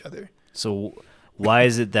communicate with each other. So why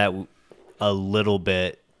is it that a little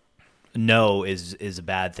bit is a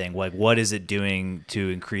bad thing? Like, what is it doing to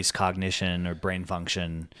increase cognition or brain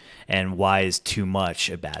function, and why is too much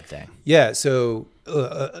a bad thing? Yeah. So,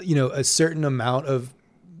 a certain amount of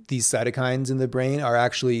these cytokines in the brain are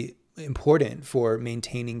actually important for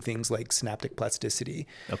maintaining things like synaptic plasticity.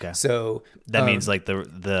 Okay. So that means like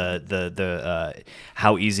the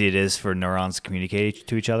how easy it is for neurons to communicate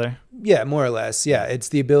to each other? Yeah, more or less. Yeah. It's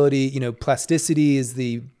the ability, plasticity is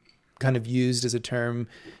the kind of used as a term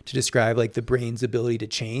to describe like the brain's ability to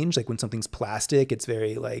change. Like when something's plastic, it's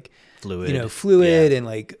very like fluid and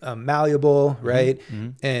like malleable, right?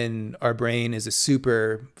 And our brain is a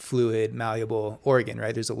super fluid, malleable organ,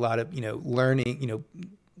 right? There's a lot of, learning,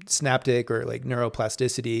 synaptic or like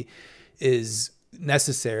neuroplasticity is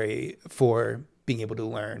necessary for being able to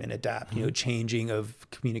learn and adapt, changing of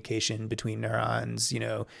communication between neurons,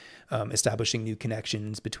 establishing new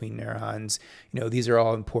connections between neurons, these are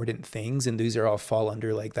all important things. And these are all fall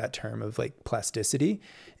under like that term of like plasticity.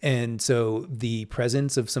 And so the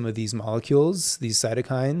presence of some of these molecules, these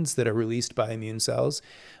cytokines that are released by immune cells,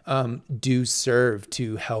 do serve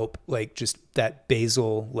to help like just that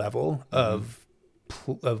basal level of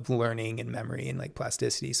learning and memory and like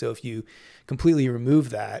plasticity. So if you completely remove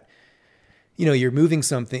that, you're removing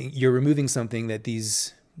something that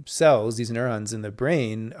these cells, these neurons in the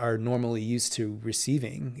brain are normally used to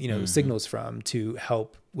receiving, signals from to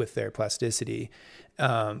help with their plasticity,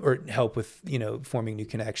 or help with, forming new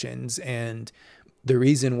connections. And the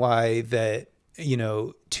reason why that,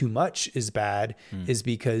 too much is bad is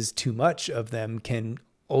because too much of them can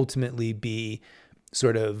ultimately be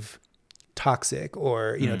sort of toxic,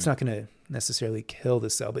 or it's not going to necessarily kill the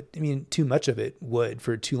cell, but too much of it would,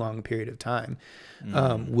 for too long a period of time,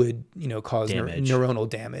 would cause neuronal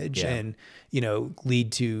damage and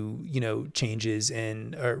lead to changes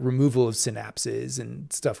in removal of synapses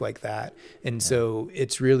and stuff like that. And so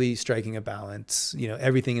it's really striking a balance.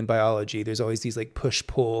 Everything in biology, there's always these like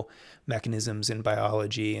push-pull mechanisms in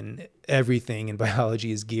biology, and everything in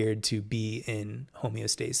biology is geared to be in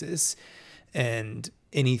homeostasis. And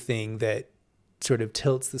anything that sort of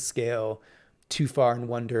tilts the scale too far in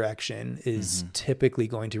one direction is typically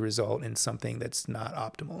going to result in something that's not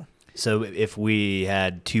optimal. So if we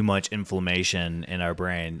had too much inflammation in our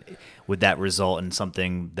brain, would that result in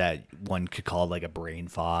something that one could call like a brain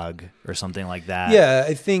fog or something like that? Yeah,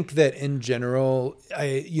 I think that in general,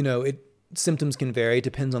 symptoms can vary. It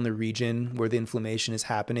depends on the region where the inflammation is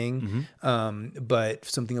happening. But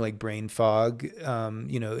something like brain fog,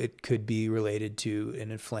 it could be related to an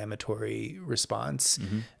inflammatory response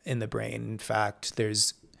in the brain. In fact,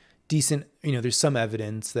 there's there's some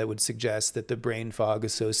evidence that would suggest that the brain fog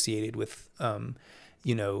associated with, long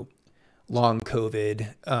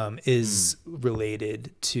COVID is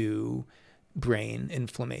related to brain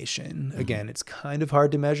inflammation. Again, it's kind of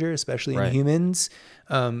hard to measure, especially in humans.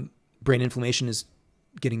 Brain inflammation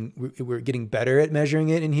we're getting better at measuring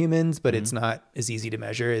it in humans, but it's not as easy to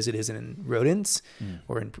measure as it is in rodents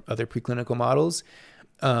or in other preclinical models.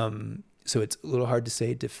 So it's a little hard to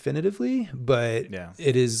say definitively, but Yeah.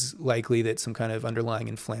 it is likely that some kind of underlying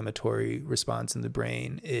inflammatory response in the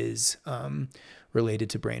brain is related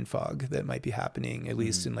to brain fog that might be happening, at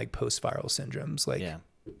least in like post-viral syndromes like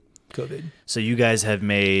COVID. So you guys have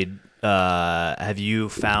made, have you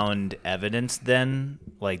found evidence then,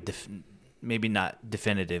 like maybe not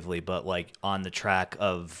definitively, but like on the track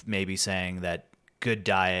of maybe saying that good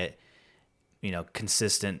diet,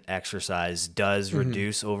 consistent exercise does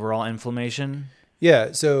reduce overall inflammation?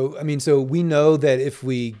 Yeah. So, I mean, so we know that if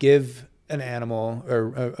we give an animal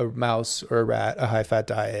or a mouse or a rat a high-fat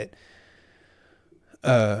diet,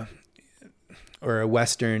 or a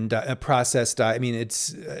Western a processed diet. I mean, it's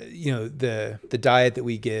the diet that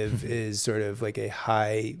we give is sort of like a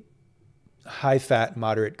high fat,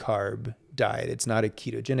 moderate carb diet. It's not a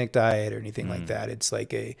ketogenic diet or anything like that. It's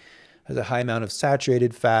like has a high amount of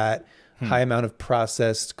saturated fat, high amount of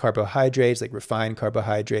processed carbohydrates, like refined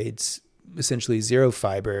carbohydrates, essentially zero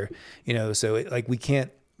fiber. So we can't.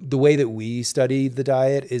 The way that we study the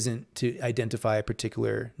diet isn't to identify a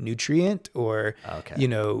particular nutrient or,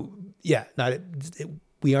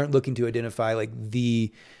 we aren't looking to identify like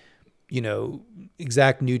the,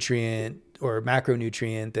 exact nutrient or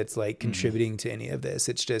macronutrient that's like contributing to any of this.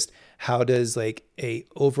 It's just how does like a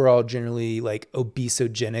overall generally like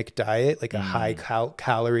obesogenic diet, like a high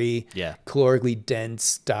calorie, calorically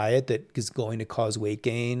dense diet that is going to cause weight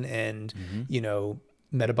gain and,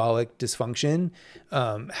 metabolic dysfunction,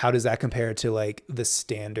 how does that compare to like the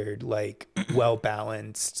standard like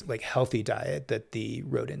well-balanced like healthy diet that the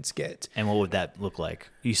rodents get? And what would that look like?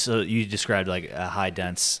 You described like a high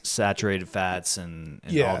dense saturated fats and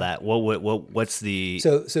all that. What's the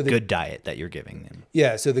good diet that you're giving them?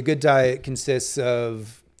 Yeah, so the good diet consists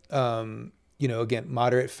of again,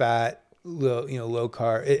 moderate fat, low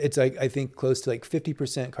carb. It's like I think close to like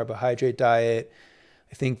 50% carbohydrate diet.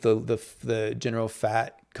 I think the general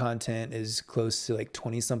fat content is close to like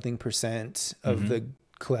 20-something% of the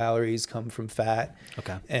calories come from fat.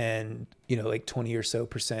 Okay. And, like 20 or so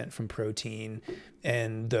 % from protein.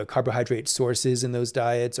 And the carbohydrate sources in those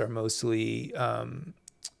diets are mostly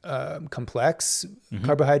complex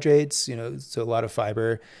carbohydrates, so a lot of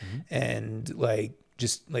fiber and like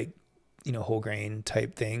just like, whole grain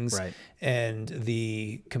type things. Right. And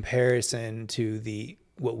the comparison to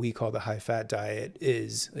what we call the high fat diet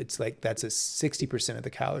it's like that's 60% of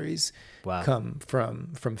the calories come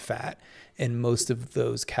from fat, and most of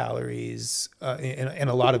those calories and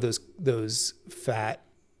a lot of those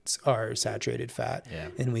fats are saturated fat.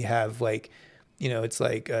 And we have like it's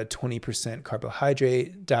like a 20%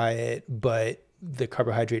 carbohydrate diet, but the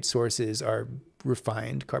carbohydrate sources are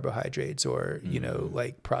refined carbohydrates or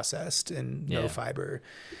like processed and no fiber,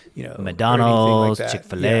 McDonald's, like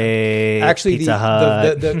Chick-fil-A, actually Pizza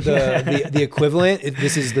Hut. the equivalent,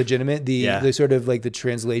 this is legitimate, the sort of like the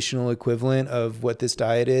translational equivalent of what this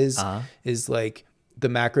diet is like the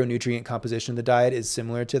macronutrient composition of the diet is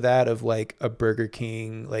similar to that of like a Burger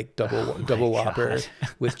King like double Whopper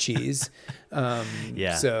with cheese.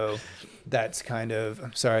 So that's kind of,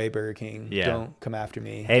 I'm sorry, Burger King, don't come after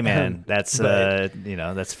me. Hey man, that's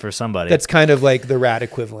that's for somebody. That's kind of like the rat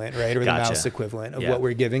equivalent, right? Or the mouse equivalent of what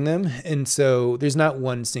we're giving them. And so there's not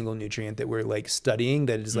one single nutrient that we're like studying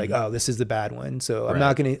that is like, oh, this is the bad one. So I'm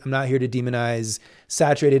not here to demonize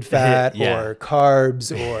saturated fat or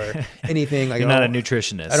carbs or anything. Like, you're not a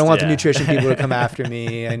nutritionist. I don't want the nutrition people to come after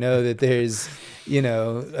me. I know that there's,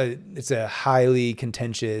 it's a highly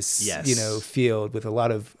contentious, field with a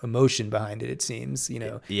lot of emotion behind it. It seems,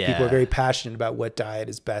 people are very passionate about what diet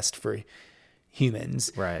is best for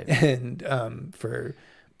humans, right? And for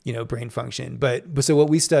brain function. But so what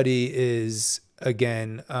we study is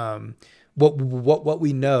again, what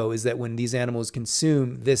we know is that when these animals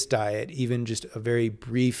consume this diet, even just a very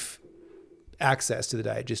brief access to the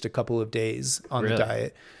diet, just a couple of days on the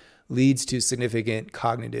diet, leads to significant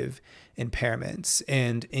cognitive impairments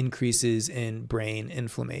and increases in brain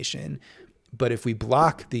inflammation. But if we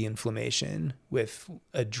block the inflammation with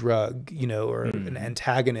a drug, or an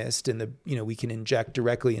antagonist, and we can inject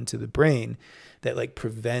directly into the brain that like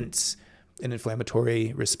prevents an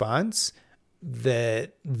inflammatory response,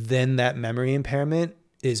 then that memory impairment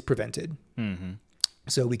is prevented.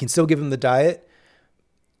 So we can still give them the diet,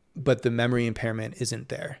 but the memory impairment isn't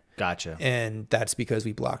there. Gotcha. And that's because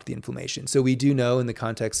we blocked the inflammation. So we do know in the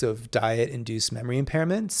context of diet-induced memory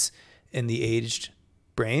impairments in the aged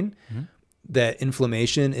brain that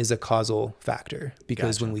inflammation is a causal factor,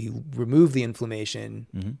 because when we remove the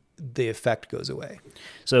inflammation, the effect goes away.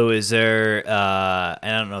 So is there, and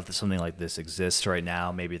I don't know if something like this exists right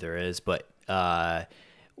now, maybe there is, but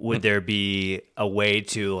would there be a way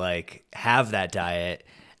to like have that diet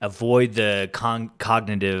avoid the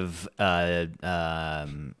cognitive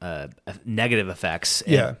negative effects.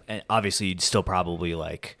 And obviously you'd still probably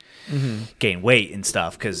like gain weight and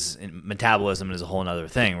stuff because metabolism is a whole nother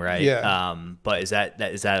thing, right? Yeah. But is that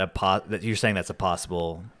that you're saying that's a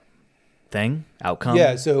possible thing, outcome?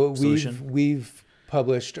 Yeah. So solution? we've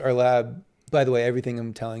published, our lab, by the way, everything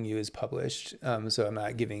I'm telling you is published. So I'm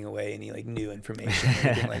not giving away any like new information or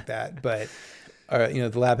anything like that. But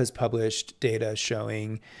the lab has published data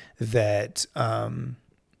showing that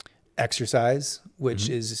exercise, which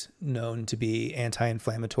is known to be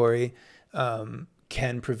anti-inflammatory,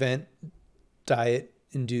 can prevent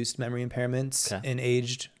diet-induced memory impairments in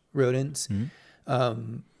aged rodents.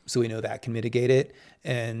 So we know that can mitigate it.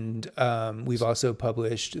 And we've also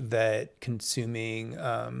published that consuming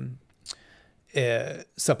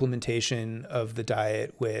supplementation of the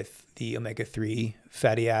diet with the omega-3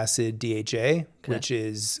 fatty acid DHA, which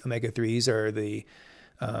is omega-3s are the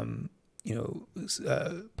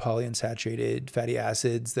polyunsaturated fatty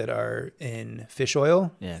acids that are in fish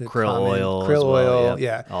oil. Yeah, krill oil.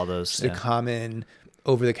 Yep. All those. It's a common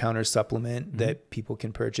over-the-counter supplement that people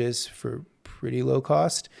can purchase for pretty low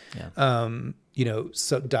cost. So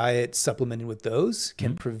diet supplemented with those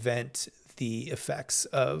can prevent the effects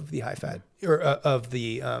of the high fat or of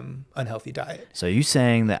the unhealthy diet. So you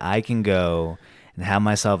saying that I can go and have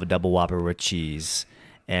myself a double Whopper with cheese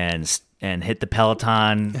and hit the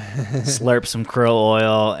Peloton, slurp some krill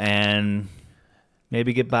oil, and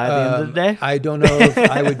maybe get by at the end of the day? I don't know if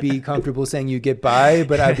I would be comfortable saying you get by,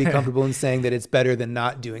 but I'd be comfortable in saying that it's better than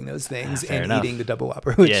not doing those things eating the double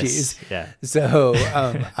Whopper with cheese. Yeah. So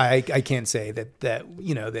I can't say that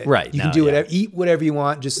you can do whatever, eat whatever you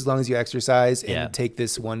want, just as long as you exercise and take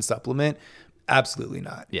this one supplement. Absolutely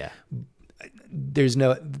not. Yeah. There's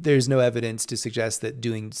no evidence to suggest that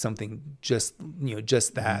doing something just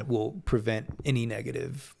that will prevent any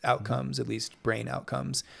negative outcomes, at least brain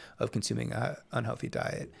outcomes, of consuming an unhealthy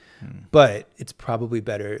diet. But it's probably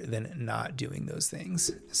better than not doing those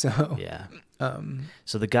things. So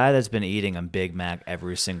so the guy that's been eating a Big Mac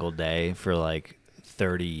every single day for like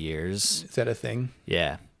 30 years. Is that a thing?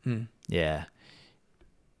 Yeah. Yeah.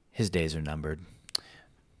 His days are numbered.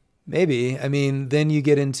 Maybe. I mean, then you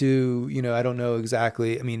get into, I don't know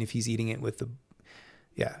exactly. I mean, if he's eating it with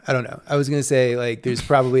I don't know. I was going to say like, there's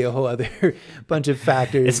probably a whole other bunch of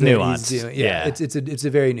factors. It's nuanced. It's a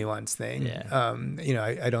very nuanced thing. Yeah.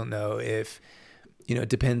 I don't know if, it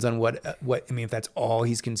depends on what, if that's all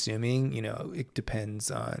he's consuming, it depends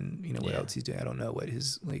on, what else he's doing. I don't know what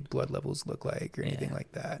his like blood levels look like or anything like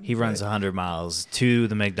that. He runs 100 miles to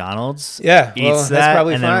the McDonald's. Yeah. Eats that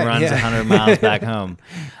probably and then runs 100 miles back home.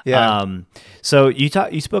 So you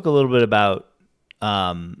spoke a little bit about,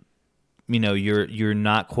 you're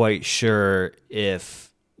not quite sure if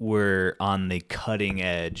we're on the cutting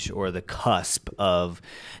edge or the cusp of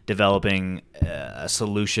developing a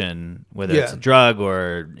solution, whether it's a drug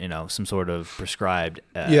or some sort of prescribed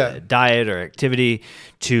diet or activity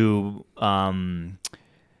to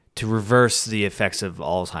reverse the effects of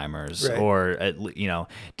Alzheimer's, or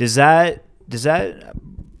is that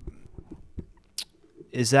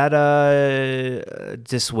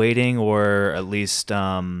dissuading, or at least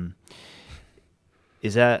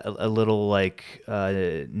is that a little like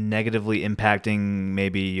negatively impacting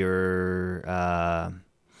maybe your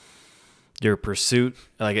pursuit?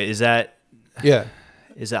 Like, is that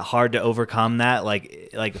hard to overcome that?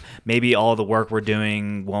 Like maybe all the work we're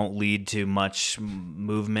doing won't lead to much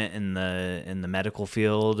movement in the medical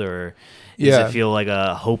field, or does it feel like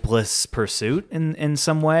a hopeless pursuit in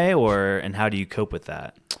some way, and how do you cope with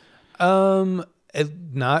that?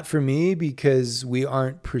 Not for me, because we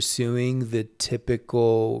aren't pursuing the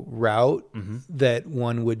typical route that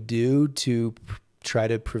one would do to try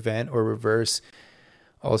to prevent or reverse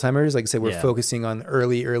Alzheimer's. Like I said, we're focusing on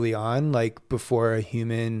early on, like before a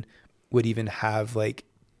human would even have like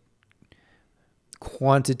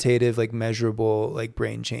quantitative, like measurable, like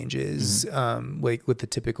brain changes, like with the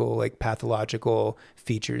typical like pathological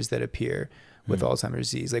features that appear with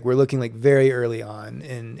Alzheimer's disease. Like we're looking like very early on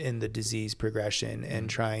in the disease progression and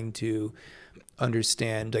trying to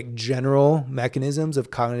understand like general mechanisms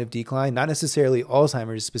of cognitive decline, not necessarily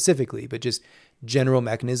Alzheimer's specifically, but just general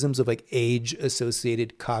mechanisms of like age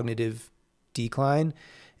associated cognitive decline.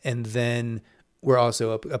 And then we're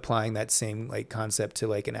also applying that same like concept to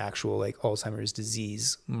like an actual like Alzheimer's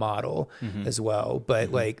disease model as well.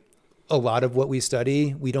 But like a lot of what we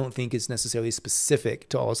study, we don't think is necessarily specific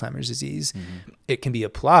to Alzheimer's disease. It can be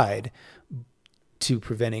applied to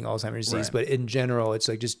preventing Alzheimer's disease, but in general, it's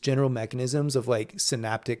like just general mechanisms of like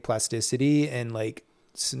synaptic plasticity and like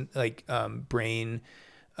brain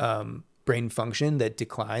brain function that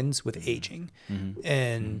declines with aging. Mm-hmm.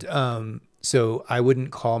 And so I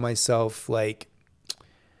wouldn't call myself like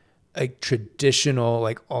a traditional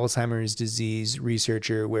like Alzheimer's disease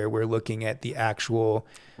researcher where we're looking at the actual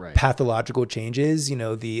pathological changes, you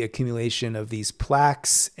know, the accumulation of these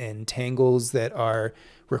plaques and tangles that are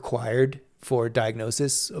required for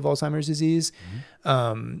diagnosis of Alzheimer's disease.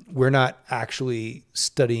 We're not actually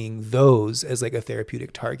studying those as like a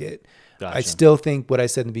therapeutic target. Gotcha. I still think what I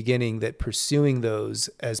said in the beginning, that pursuing those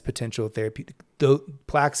as potential therapeutic,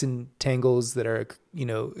 plaques and tangles that are, you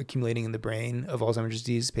know, accumulating in the brain of Alzheimer's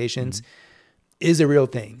disease patients is a real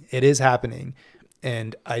thing. It is happening.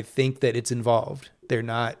 And I think that it's involved. They're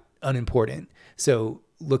not unimportant. So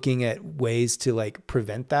looking at ways to like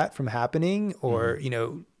prevent that from happening, or, you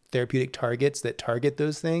know, therapeutic targets that target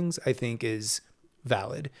those things, I think is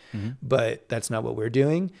valid, but that's not what we're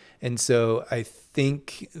doing. And so I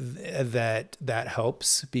think that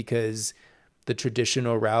helps, because the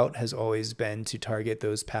traditional route has always been to target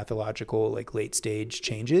those pathological, like late stage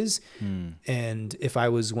changes. And if I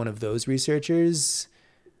was one of those researchers,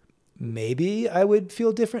 maybe I would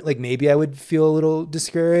feel different. Like maybe I would feel a little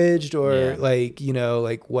discouraged, or like, you know,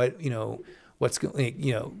 like what, you know, what's going,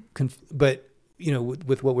 you know, but you know,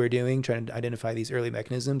 with what we're doing, trying to identify these early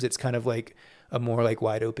mechanisms, it's kind of like a more like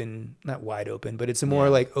not wide open, but it's a more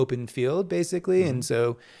like open field basically. And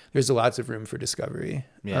so there's lots of room for discovery.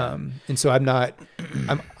 And so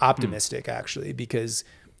I'm optimistic actually, because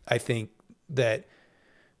I think that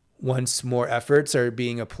once more efforts are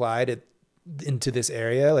being applied into this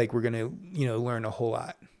area, like we're going to, you know, learn a whole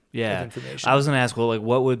lot of information. I was going to ask, well, like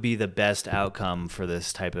what would be the best outcome for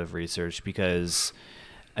this type of research? Because,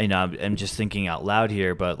 you know, I'm just thinking out loud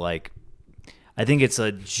here, but like, I think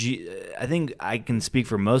I think I can speak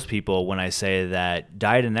for most people when I say that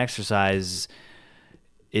diet and exercise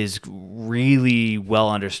is really well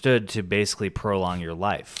understood to basically prolong your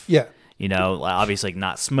life. Yeah. You know, obviously like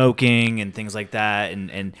not smoking and things like that.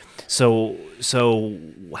 And so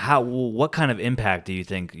what kind of impact do you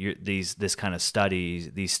think these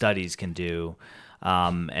studies can do?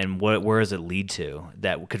 And where does it lead to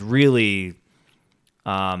that could really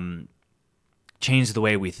change the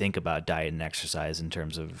way we think about diet and exercise in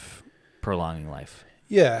terms of prolonging life?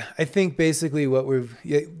 Yeah, I think basically what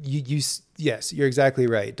yes, you're exactly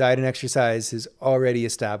right. Diet and exercise is already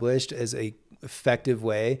established as a effective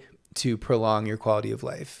way to prolong your quality of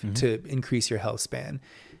life, to increase your health span.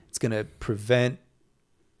 It's going to prevent,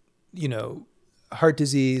 you know, heart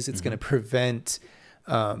disease. It's going to prevent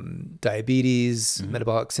diabetes,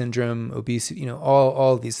 metabolic syndrome, obesity, you know,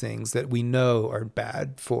 all of these things that we know are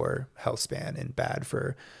bad for health span and bad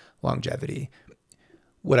for longevity.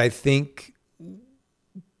 What I think,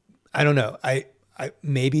 I don't know, I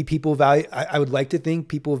maybe people value, I would like to think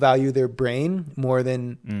people value their brain more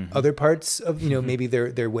than other parts of, you know, maybe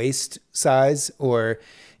their waist size, or,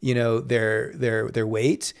 you know, their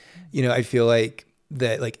weight. You know, I feel like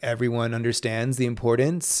that like everyone understands the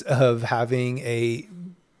importance of having a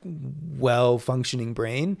well-functioning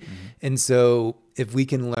brain. And so if we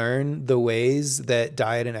can learn the ways that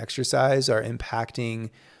diet and exercise are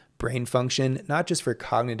impacting brain function, not just for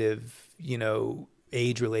cognitive, you know,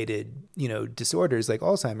 age-related, you know, disorders like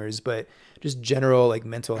Alzheimer's, but just general like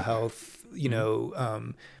mental health, you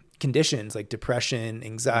know, conditions like depression,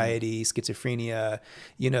 anxiety, schizophrenia,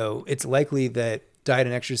 you know, it's likely that diet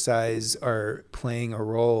and exercise are playing a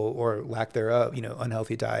role, or lack thereof, you know,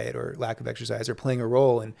 unhealthy diet or lack of exercise are playing a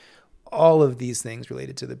role in all of these things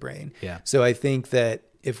related to the brain. Yeah. So I think that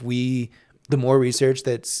the more research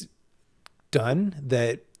that's done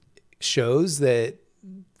that shows that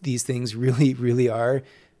these things really, really are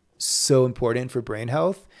so important for brain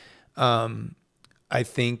health, I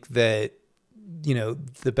think that, you know,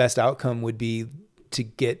 the best outcome would be to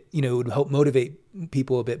get, you know, it would help motivate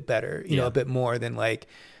people a bit better, you know, a bit more than like,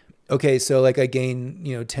 okay, so like I gain,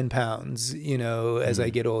 you know, 10 pounds, you know, as I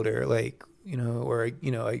get older, like, you know, or,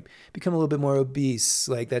 you know, I become a little bit more obese.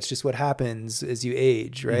 Like that's just what happens as you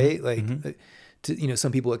age, right? Like, you know,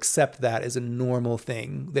 some people accept that as a normal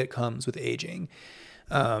thing that comes with aging.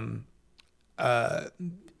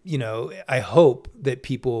 You know, I hope that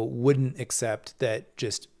people wouldn't accept that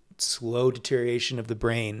just slow deterioration of the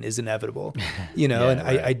brain is inevitable, you know, and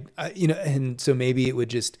I, you know, and so maybe it would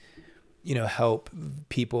just, you know, help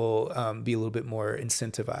people be a little bit more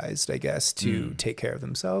incentivized, I guess, to take care of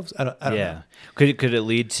themselves. I don't know. Could it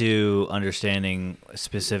lead to understanding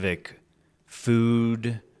specific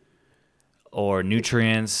food or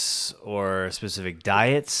nutrients or specific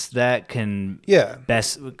diets that can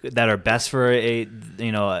that are best for a,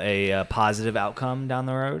 you know, a positive outcome down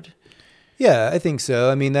the road? Yeah, I think so.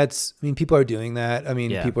 I mean, people are doing that. I mean,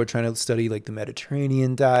 Yeah. people are trying to study like the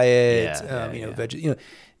Mediterranean diet,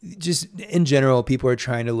 just in general, people are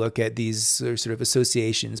trying to look at these sort of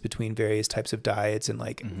associations between various types of diets and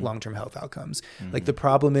like long-term health outcomes. Like the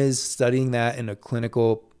problem is studying that in a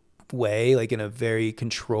clinical way, like in a very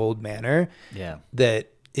controlled manner. Yeah. That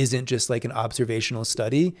isn't just like an observational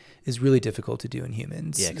study is really difficult to do in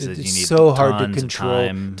humans. Yeah, because it's you need so hard to tons of control,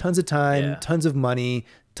 time. tons of time, Yeah. tons of money,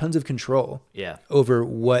 tons of control. Yeah. Over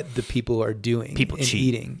what the people are doing. People and cheat.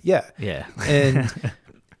 eating. Yeah. Yeah. And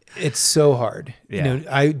it's so hard. Yeah.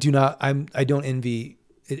 You know, I don't envy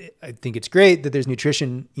it. I think it's great that there's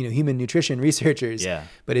nutrition, you know, human nutrition researchers. Yeah.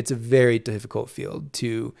 But it's a very difficult field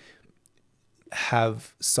to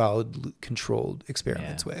have solid controlled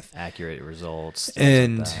experiments with accurate results.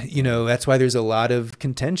 And like that. you know, that's why there's a lot of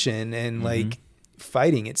contention and like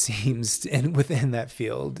fighting, it seems, and within that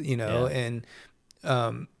field, you know, and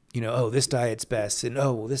you know, oh, this diet's best, and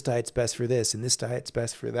oh, well, this diet's best for this, and this diet's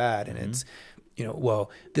best for that, and it's, you know, well,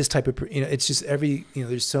 this type of, you know, it's just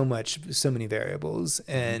there's so many variables,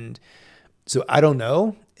 and so I don't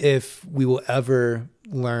know if we will ever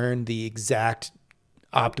learn the exact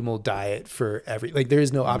optimal diet for like there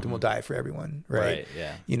is no optimal diet for everyone, right?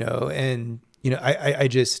 Yeah. You know, and you know, I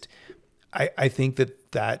think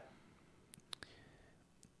that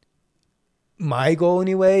my goal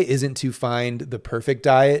anyway isn't to find the perfect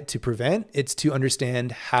diet to prevent. It's to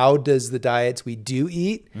understand how does the diets we do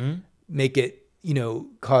eat make it, you know,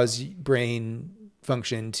 cause brain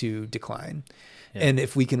function to decline. Yeah. And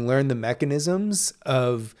if we can learn the mechanisms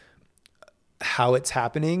of how it's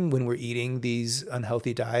happening when we're eating these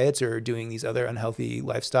unhealthy diets or doing these other unhealthy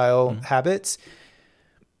lifestyle habits,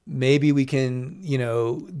 maybe we can, you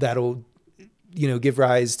know, that'll, you know, give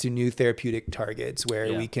rise to new therapeutic targets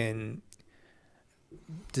where we can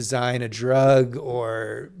design a drug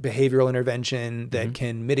or behavioral intervention that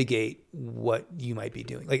can mitigate what you might be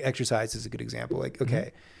doing. Like exercise is a good example. Like,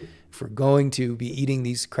 okay, if we're going to be eating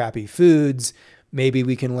these crappy foods, maybe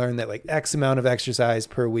we can learn that like X amount of exercise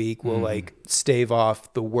per week will like stave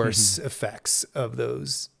off the worst effects of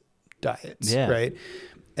those diets. Yeah. Right.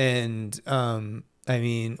 And, I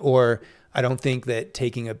mean, or I don't think that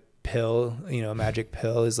taking a pill, you know, a magic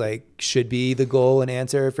pill is like, should be the goal and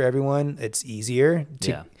answer for everyone. It's easier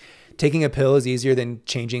taking a pill is easier than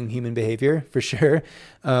changing human behavior for sure.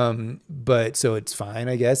 But so it's fine,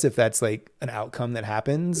 I guess, if that's like an outcome that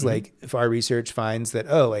happens, like if our research finds that,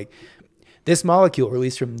 oh, like this molecule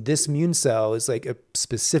released from this immune cell is like a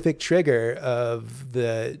specific trigger of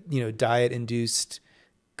the, you know, diet induced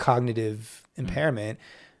cognitive impairment.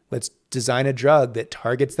 Let's design a drug that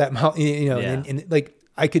targets that, you know, and like,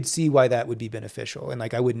 I could see why that would be beneficial, and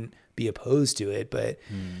like I wouldn't be opposed to it, but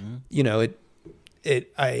you know,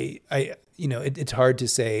 it's hard to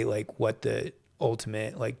say like what the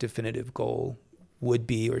ultimate like definitive goal would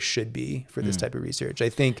be or should be for this type of research. I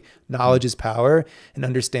think knowledge is power, and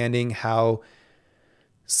understanding how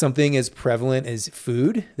something as prevalent as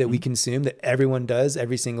food that we consume, that everyone does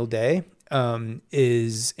every single day,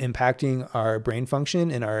 is impacting our brain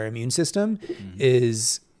function and our immune system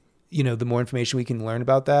is, you know, the more information we can learn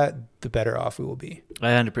about that, the better off we will be.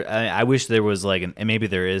 I wish there was like, and maybe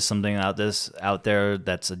there is something out there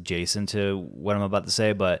that's adjacent to what I'm about to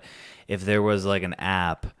say, but if there was like an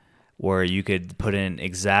app where you could put in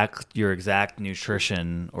your exact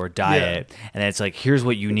nutrition or diet, and it's like, here's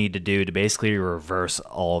what you need to do to basically reverse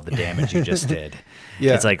all of the damage you just did.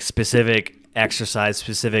 It's like specific exercise,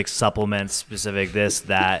 specific supplements, specific this,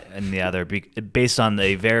 that, and the other, based on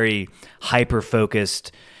a very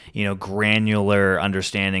hyper-focused, you know, granular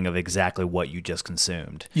understanding of exactly what you just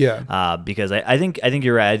consumed. Because I think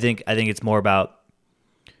you're right. I think it's more about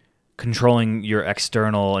controlling your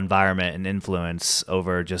external environment and influence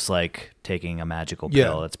over just like taking a magical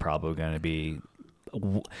pill. It's probably going to be,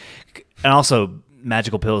 and also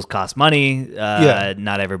magical pills cost money.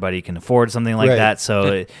 Not everybody can afford something like that.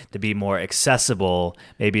 So to be more accessible,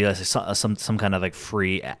 maybe some kind of like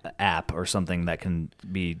free app or something that can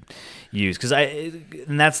be used.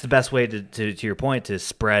 And that's the best way to your point, to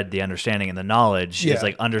spread the understanding and the knowledge is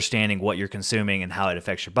like understanding what you're consuming and how it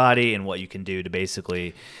affects your body and what you can do to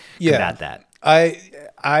basically combat that.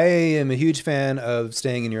 I am a huge fan of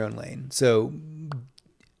staying in your own lane. So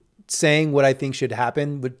saying what I think should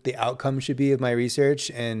happen, what the outcome should be of my research,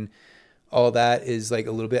 and all that is like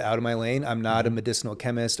a little bit out of my lane. I'm not a medicinal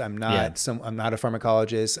chemist. I'm not I'm not a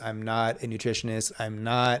pharmacologist. I'm not a nutritionist. I'm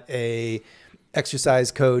not a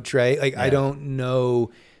exercise coach, right? Like I don't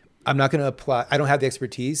know. I'm not going to apply. I don't have the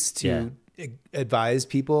expertise to advise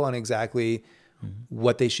people on exactly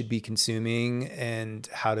what they should be consuming and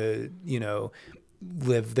how to, you know,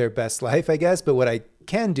 live their best life, I guess. But what I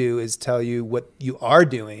can do is tell you what you are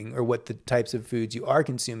doing or what the types of foods you are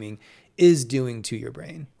consuming is doing to your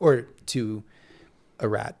brain or to a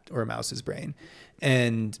rat or a mouse's brain.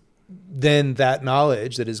 And then that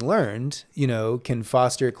knowledge that is learned, can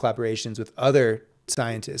foster collaborations with other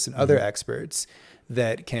scientists and other experts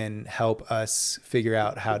that can help us figure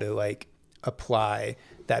out how to like apply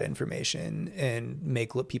that information and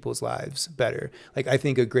make people's lives better. Like, I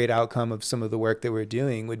think a great outcome of some of the work that we're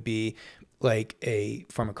doing would be like a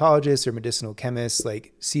pharmacologist or medicinal chemist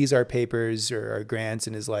like sees our papers or our grants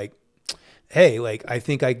and is like, hey, like, I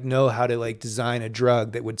think I know how to like design a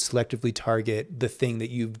drug that would selectively target the thing that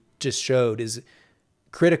you've just showed is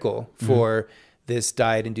critical for this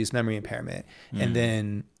diet-induced memory impairment. And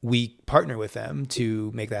then we partner with them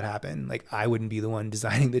to make that happen. Like, I wouldn't be the one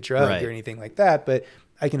designing the drug or anything like that, but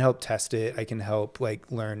I can help test it. I can help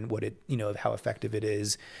like learn what it, how effective it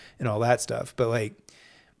is and all that stuff. But like,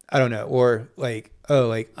 I don't know. Or like, oh,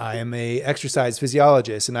 like I am a exercise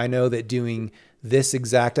physiologist and I know that doing this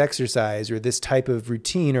exact exercise or this type of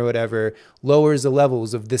routine or whatever lowers the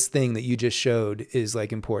levels of this thing that you just showed is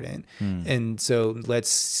like important. And so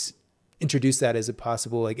let's introduce that as a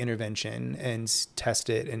possible like intervention and test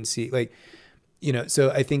it and see like,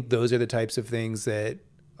 so I think those are the types of things that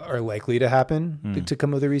are likely to happen to come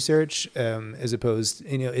with the research, as opposed,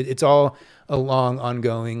 it's all a long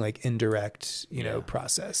ongoing, like indirect,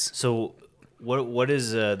 process. So what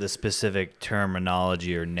is the specific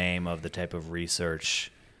terminology or name of the type of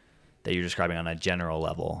research that you're describing on a general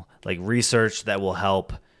level? Like research that will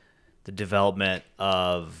help the development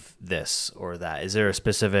of this or that. Is there a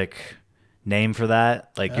specific name for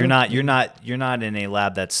that? Like you're not in a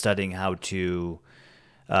lab that's studying how to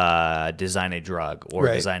design a drug or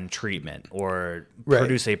design treatment or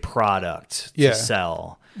produce a product to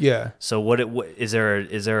sell. Yeah. So what is there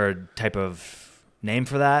a type of name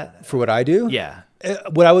for that? For what I do? Yeah.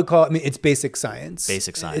 What I would call, it's basic science.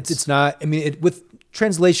 Basic science. It's not, with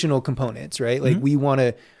translational components, right? Like we want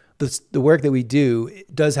to, the work that we do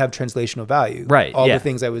does have translational value. Right. All the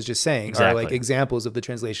things I was just saying are like examples of the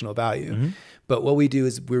translational value. But what we do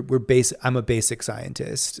is I'm a basic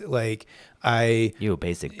scientist. Like you a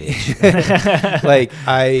basic bitch. like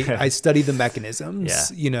I study the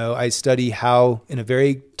mechanisms, I study how in a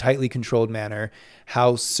very tightly controlled manner,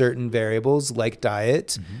 how certain variables like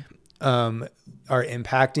diet, are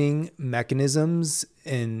impacting mechanisms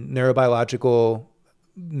and neurobiological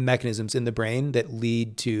mechanisms in the brain that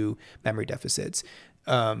lead to memory deficits.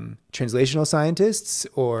 Translational scientists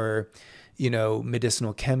or,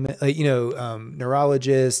 medicinal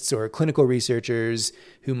neurologists or clinical researchers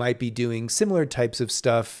who might be doing similar types of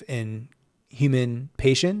stuff in human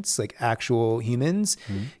patients, like actual humans,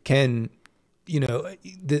 can,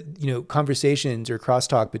 conversations or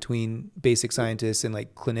crosstalk between basic scientists and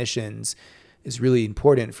like clinicians is really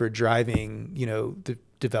important for driving, the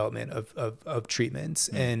development of treatments.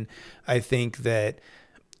 And I think that,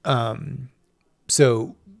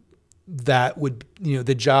 so that would,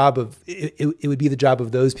 the job of, it would be the job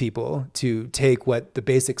of those people to take what the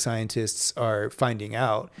basic scientists are finding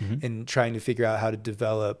out and trying to figure out how to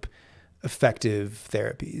develop effective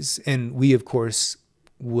therapies. And we, of course,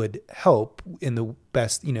 would help in the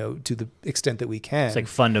best, to the extent that we can. It's like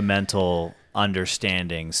fundamental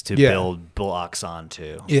understandings to build blocks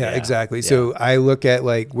onto. Yeah, exactly. Yeah. So I look at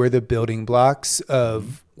like we're the building blocks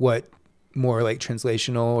of what more like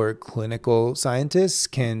translational or clinical scientists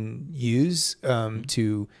can use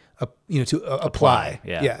to apply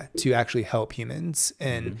to actually help humans.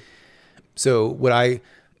 And so what I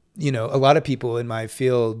a lot of people in my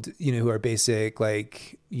field who are basic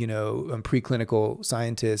like preclinical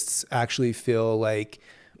scientists actually feel like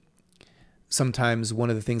sometimes one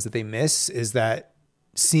of the things that they miss is that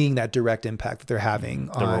seeing that direct impact that they're having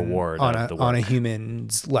on a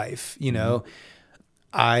human's life.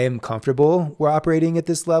 I am comfortable we're operating at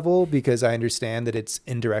this level because I understand that it's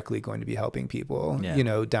indirectly going to be helping people,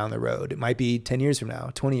 down the road. It might be 10 years from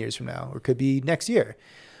now, 20 years from now, or it could be next year.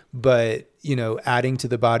 But, adding to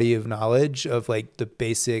the body of knowledge of like the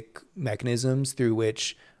basic mechanisms through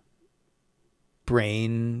which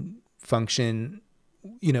brain function,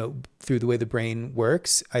 through the way the brain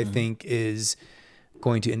works, I think is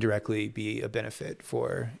going to indirectly be a benefit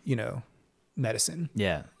for, medicine.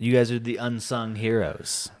 Yeah. You guys are the unsung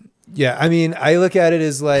heroes. Yeah. I look at it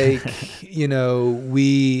as like,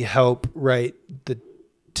 we help write the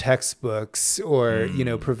textbooks or,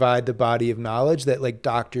 provide the body of knowledge that like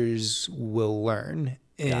doctors will learn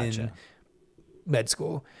in med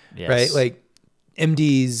school, right? Like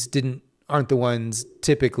MDs aren't the ones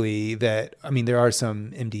typically that, there are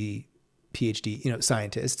some MD PhD,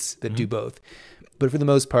 scientists that do both. But for the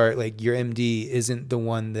most part, like your MD isn't the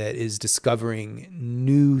one that is discovering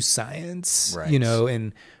new science, Right.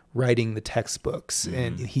 and writing the textbooks,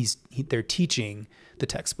 and they're teaching the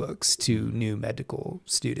textbooks to new medical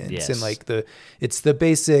students. Yes. And like it's the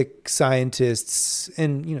basic scientists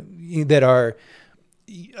and, that are,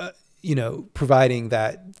 providing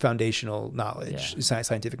that foundational knowledge,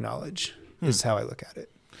 scientific knowledge is how I look at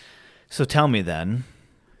it. So tell me then,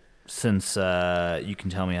 since you can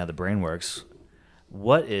tell me how the brain works,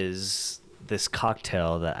 what is this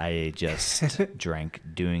cocktail that I just drank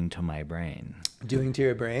doing to my brain? Doing to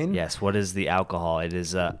your brain? Yes. What is the alcohol? It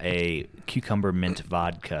is a cucumber mint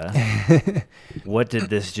vodka. What did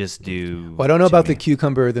this just do? Well, I don't know about the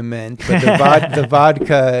cucumber or the mint, but the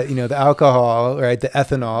vodka, the alcohol, right? The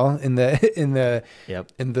ethanol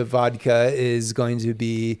in the vodka is going to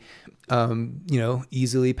be,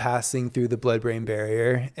 easily passing through the blood-brain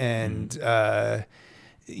barrier and,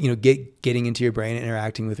 getting into your brain and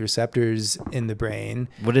interacting with receptors in the brain.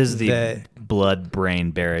 What is the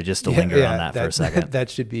blood-brain barrier? Just to linger on that for a second. That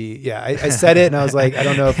should be, I said it and I was like, I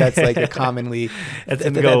don't know if that's like a commonly,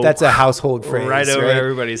 that's a household phrase. Right over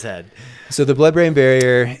everybody's head. So the blood-brain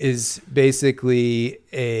barrier is basically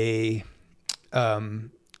to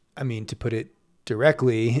put it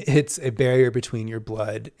directly, it's a barrier between your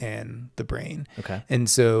blood and the brain. Okay. And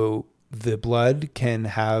so the blood can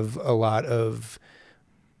have a lot of,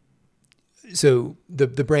 so the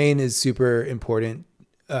brain is super important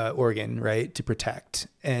organ, right, to protect.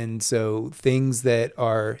 And so things that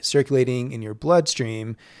are circulating in your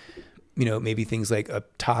bloodstream, maybe things like a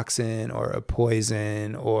toxin or a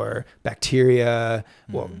poison or bacteria.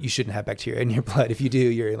 Well, you shouldn't have bacteria in your blood. If you do,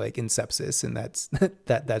 you're like in sepsis, and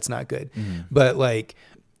that's not good. But like,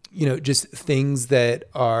 just things that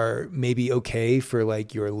are maybe okay for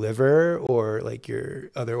like your liver or like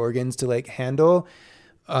your other organs to like handle.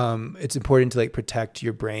 It's important to like protect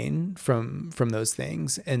your brain from those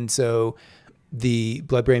things. And so the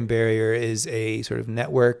blood-brain barrier is a sort of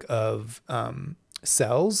network of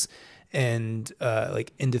cells and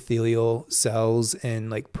like endothelial cells and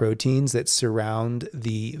like proteins that surround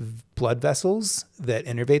the blood vessels that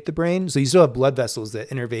innervate the brain. So you still have blood vessels that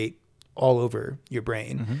innervate all over your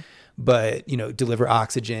brain, but, deliver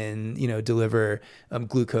oxygen, deliver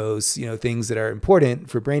glucose, things that are important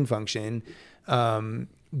for brain function.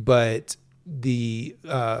 But the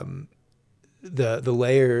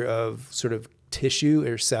layer of sort of tissue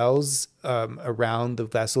or cells around the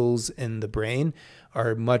vessels in the brain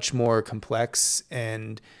are much more complex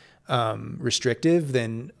and restrictive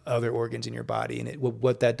than other organs in your body. And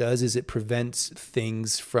what that does is it prevents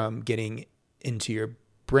things from getting into your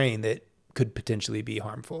brain that could potentially be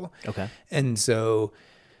harmful. Okay. And so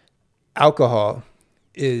alcohol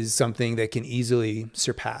is something that can easily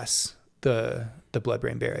surpass the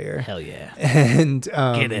blood-brain barrier. Hell yeah. And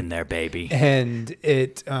get in there, baby. And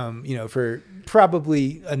it for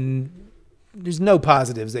probably there's no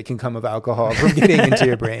positives that can come of alcohol from getting into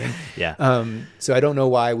your brain. Yeah. So I don't know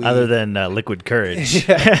why other than liquid courage.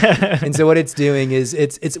 Yeah. And so what it's doing is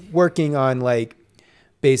it's working on like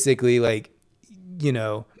basically like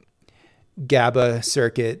GABA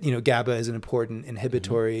circuit. GABA is an important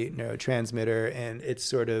inhibitory neurotransmitter, and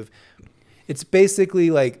it's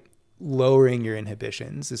basically like lowering your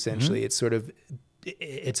inhibitions. Essentially, it's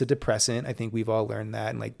a depressant. I think we've all learned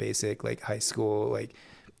that in like basic like high school like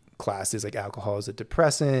classes. Like alcohol is a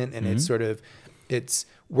depressant, and it's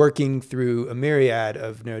working through a myriad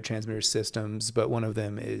of neurotransmitter systems, but one of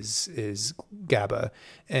them is GABA,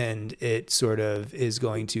 and it sort of is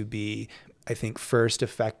going to be, I think, first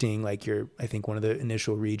affecting like I think one of the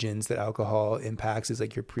initial regions that alcohol impacts is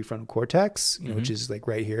like your prefrontal cortex, which is like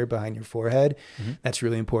right here behind your forehead. That's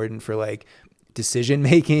really important for like decision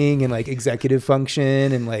making and like executive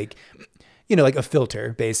function and like, like a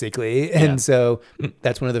filter basically. Yeah. And so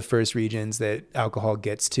that's one of the first regions that alcohol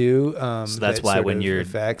gets to. So that's why when you're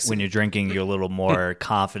drinking, you're a little more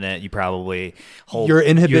confident. You probably your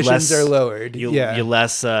inhibitions are lowered. You're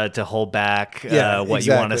less to hold back what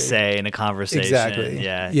you want to say in a conversation. Exactly.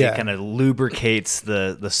 Yeah. It kind of lubricates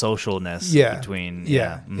the socialness between.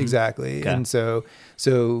 Exactly. Okay. And so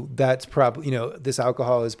that's probably, this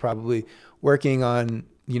alcohol is probably working on,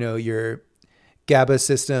 your GABA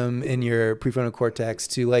system in your prefrontal cortex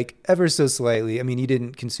to like ever so slightly. I mean, you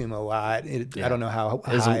didn't consume a lot. I don't know how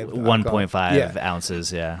high. It was 1.5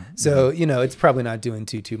 ounces. Yeah. So, it's probably not doing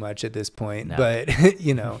too much at this point, but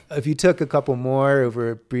if you took a couple more over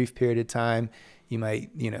a brief period of time, you might,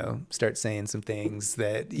 start saying some things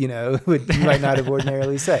that, you might not have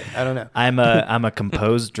ordinarily said. I don't know. I'm a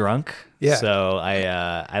composed drunk. Yeah. So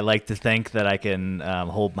I like to think that I can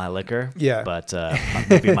hold my liquor. Yeah. But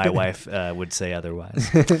maybe my wife would say otherwise.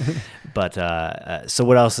 But so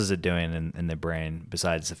what else is it doing in the brain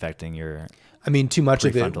besides affecting your? I mean, too much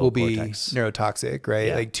of it prefrontal will be cortex? neurotoxic, right?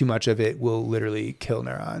 Yeah. Like too much of it will literally kill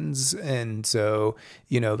neurons. And so,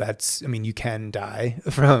 you can die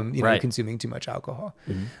from, Right. consuming too much alcohol.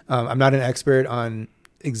 Mm-hmm. I'm not an expert on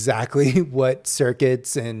exactly what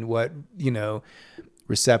circuits and what,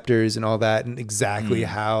 receptors and all that and exactly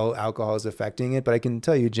how alcohol is affecting it. But I can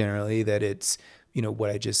tell you generally that it's, what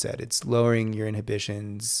I just said. It's lowering your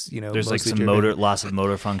inhibitions, There's like mostly some driven- loss of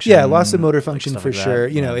motor function. Yeah, loss of motor function stuff for like that. sure.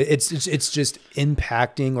 Yeah. It's just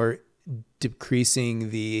impacting or decreasing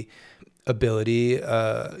the ability,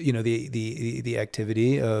 the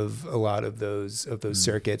activity of a lot of those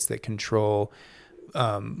circuits that control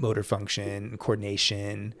motor function,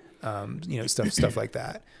 coordination, stuff like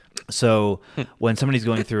that. So when somebody's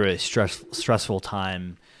going through a stressful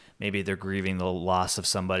time, maybe they're grieving the loss of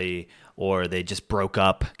somebody, or they just broke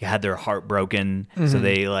up, had their heart broken, so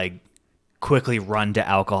they like quickly run to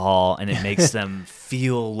alcohol, and it makes them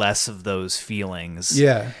feel less of those feelings.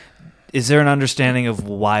 Yeah. Is there an understanding of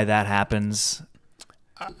why that happens?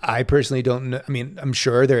 I personally don't know. I mean, I'm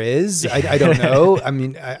sure there is. I don't know. I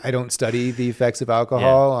mean, I don't study the effects of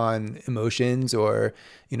alcohol on emotions or,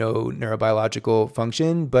 neurobiological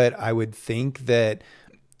function, but I would think that,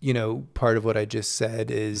 part of what I just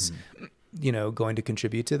said is, going to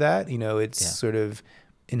contribute to that. It's sort of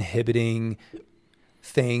inhibiting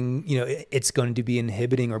it's going to be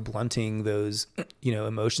inhibiting or blunting those,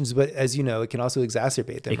 emotions. But as you know, it can also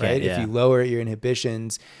exacerbate them, right? Yeah. If you lower your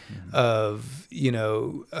inhibitions of,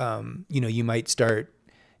 you might start,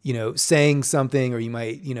 saying something, or you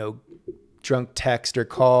might, drunk text or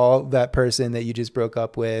call that person that you just broke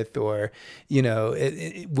up with, or,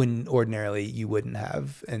 when ordinarily you wouldn't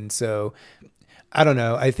have. And so I don't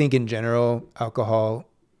know. I think in general, alcohol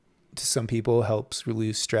to some people helps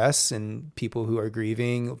relieve stress, and people who are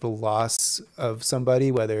grieving the loss of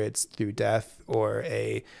somebody, whether it's through death or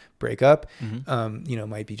a breakup,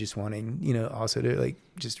 might be just wanting, also to like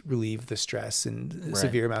just relieve the stress and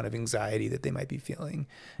severe amount of anxiety that they might be feeling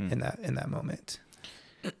in that moment.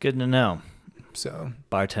 Good to know. So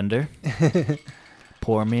Bartender,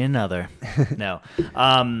 pour me another. No.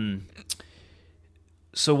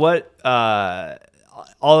 So what,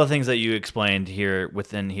 all the things that you explained here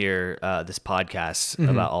within this podcast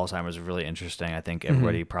about Alzheimer's are really interesting. I think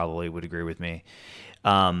everybody probably would agree with me.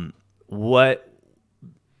 That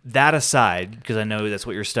aside, because I know that's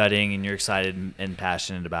what you're studying and you're excited and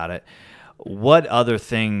passionate about it, what other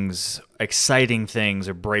things, exciting things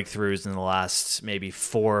or breakthroughs in the last maybe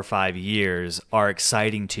 4 or 5 years are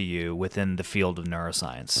exciting to you within the field of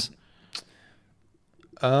neuroscience?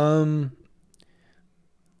 I'm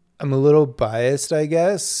a little biased, I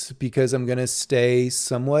guess, because I'm going to stay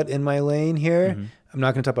somewhat in my lane here. I'm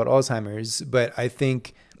not going to talk about Alzheimer's, but I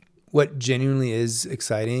think what genuinely is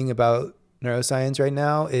exciting about neuroscience right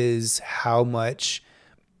now is how much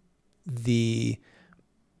the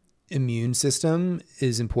immune system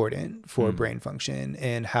is important for brain function,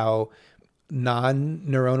 and how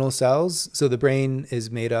non-neuronal cells, so the brain is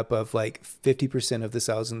made up of like 50% of the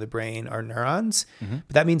cells in the brain are neurons,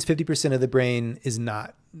 but that means 50% of the brain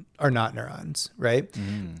are not neurons, right?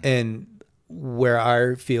 And where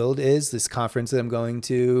our field is, this conference that I'm going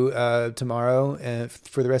to tomorrow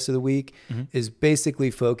for the rest of the week, is basically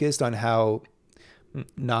focused on how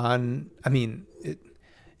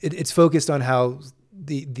it's focused on how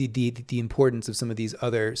the importance of some of these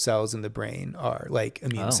other cells in the brain are, like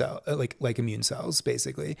immune immune cells,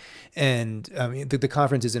 basically. And the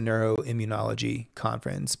conference is a neuroimmunology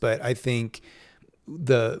conference, but I think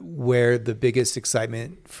where the biggest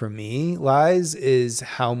excitement for me lies is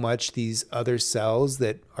how much these other cells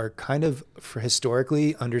that are kind of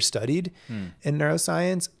historically understudied in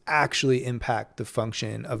neuroscience actually impact the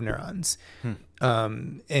function of neurons.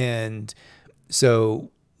 And so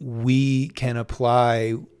we can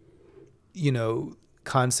apply,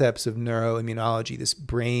 concepts of neuroimmunology, this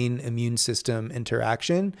brain immune system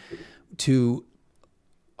interaction, to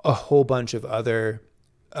a whole bunch of other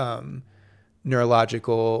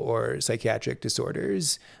neurological or psychiatric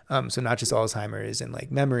disorders. So not just Alzheimer's and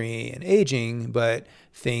like memory and aging, but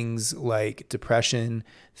things like depression,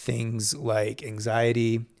 things like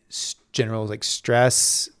anxiety, general like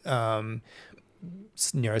stress,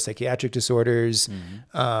 neuropsychiatric disorders,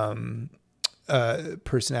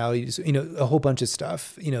 personality, a whole bunch of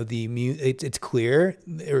stuff. It's clear,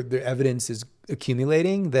 or the evidence is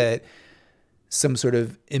accumulating that some sort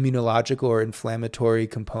of immunological or inflammatory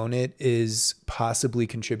component is possibly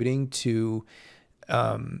contributing to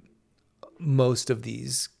most of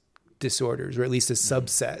these disorders, or at least a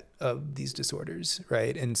subset of these disorders,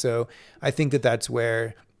 right? And so I think that that's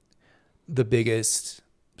where the biggest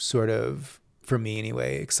sort of, for me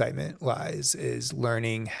anyway, excitement lies, is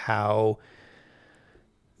learning how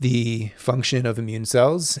the function of immune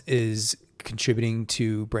cells is contributing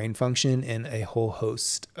to brain function in a whole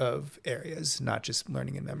host of areas, not just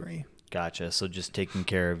learning and memory. Gotcha. So just taking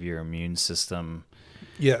care of your immune system.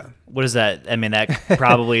 Yeah. What is that? I mean, that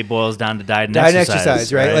probably boils down to diet and diet exercise. And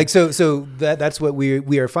exercise, right? Like, so that's what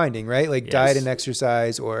we are finding, right? Like Yes. diet and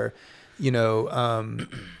exercise, or, you know,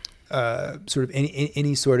 sort of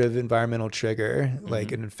any sort of environmental trigger,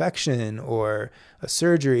 like an infection or a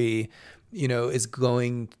surgery, you know, is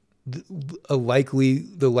going, the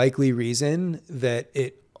likely reason that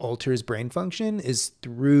it alters brain function is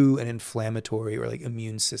through an inflammatory or like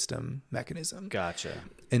immune system mechanism. Gotcha.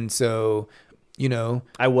 And so, you know,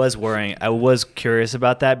 I was curious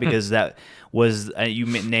about that, because that was, you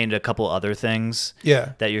named a couple other things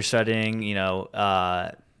yeah, that you're studying,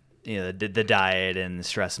 the diet and the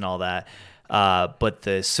stress and all that. But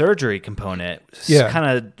the surgery component kind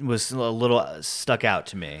of was a little stuck out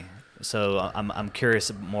to me. So I'm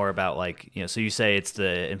curious more about, like, so you say it's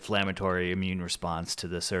the inflammatory immune response to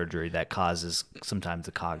the surgery that causes sometimes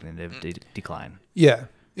the cognitive decline. Yeah,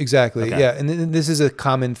 exactly. Okay. Yeah. And this is a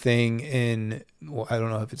common thing in, well, I don't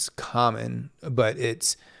know if it's common, but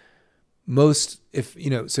it's most, if,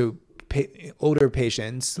 so older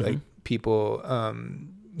patients, like people,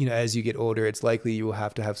 as you get older, it's likely you will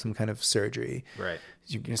have to have some kind of surgery. Right.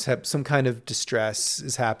 You just have some kind of distress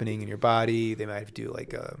is happening in your body. They might have to do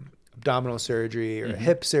like abdominal surgery or a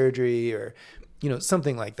hip surgery, or,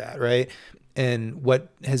 something like that. Right. And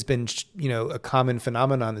what has been, a common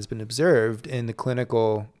phenomenon that's been observed in the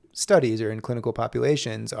clinical studies or in clinical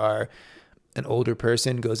populations are an older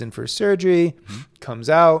person goes in for surgery, comes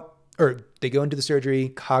out, or they go into the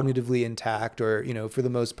surgery cognitively intact, or, for the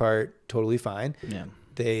most part, totally fine. Yeah.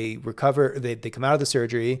 They recover, they come out of the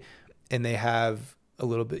surgery and they have a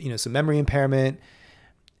little bit, some memory impairment.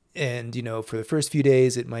 And, for the first few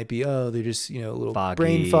days, it might be, they're just, a little foggy,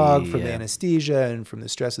 brain fog from the anesthesia and from the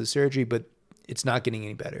stress of the surgery, but it's not getting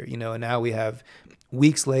any better, and now we have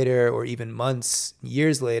weeks later, or even months,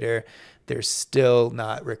 years later, they're still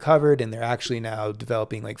not recovered, and they're actually now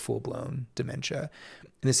developing like full-blown dementia.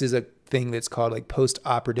 And this is a thing that's called like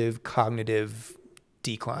post-operative cognitive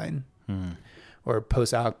decline. Or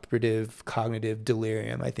post-operative cognitive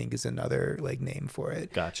delirium, I think is another like name for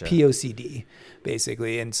it. Gotcha. POCD,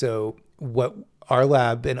 basically. And so what our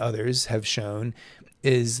lab and others have shown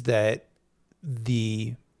is that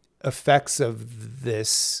the effects of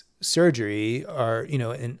this surgery are,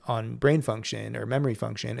 on brain function or memory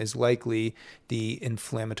function is likely the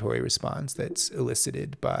inflammatory response that's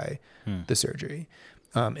elicited by the surgery.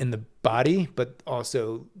 In the body, but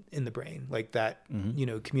also in the brain, like that,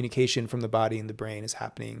 communication from the body and the brain is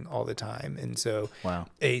happening all the time. And so a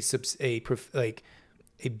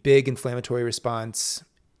big inflammatory response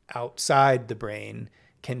outside the brain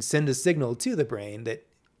can send a signal to the brain that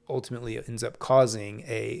ultimately ends up causing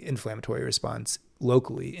a inflammatory response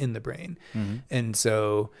locally in the brain. And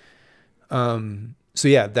so,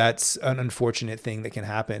 yeah, that's an unfortunate thing that can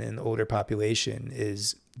happen in the older population,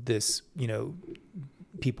 is this,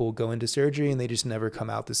 people go into surgery and they just never come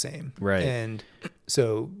out the same. Right. And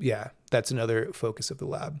so, yeah, that's another focus of the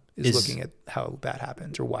lab is looking at how that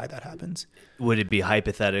happens or why that happens. Would it be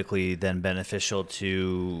hypothetically then beneficial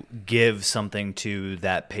to give something to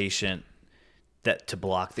that patient to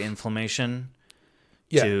block the inflammation?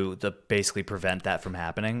 Yeah. To basically prevent that from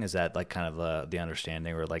happening? Is that like kind of the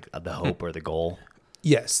understanding, or like the hope or the goal?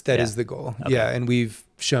 Yes, that is the goal. Okay. Yeah. And we've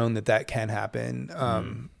shown that can happen.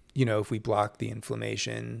 If we block the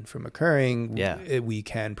inflammation from occurring, we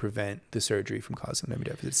can prevent the surgery from causing memory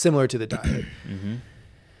deficit. Similar to the diet.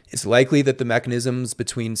 It's likely that the mechanisms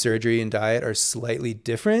between surgery and diet are slightly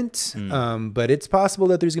different, but it's possible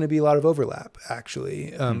that there's going to be a lot of overlap,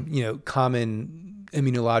 actually. Common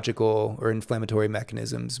immunological or inflammatory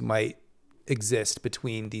mechanisms might exist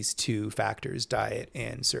between these two factors, diet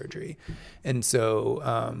and surgery. And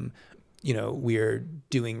so, we're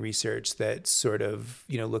doing research that's sort of,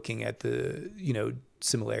 looking at the,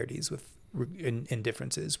 similarities with and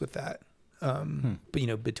differences with that,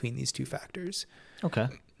 but, between these two factors. Okay.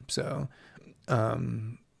 So,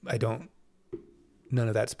 none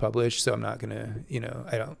of that's published. So I'm not going to,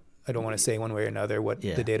 I don't want to say one way or another what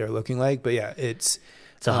the data are looking like, but yeah, it's,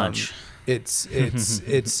 It's a hunch.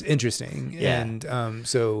 It's interesting. Yeah. And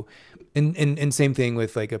so and same thing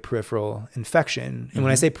with like a peripheral infection. And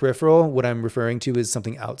when I say peripheral, what I'm referring to is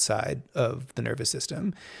something outside of the nervous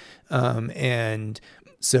system. And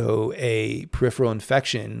so a peripheral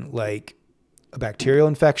infection, like a bacterial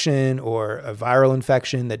infection or a viral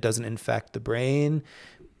infection that doesn't infect the brain,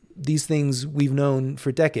 these things we've known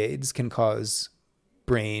for decades can cause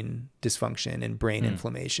brain dysfunction and brain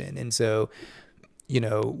inflammation. And so,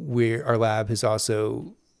 our lab has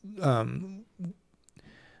also, a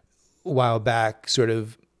while back, sort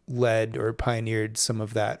of led or pioneered some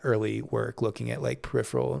of that early work looking at like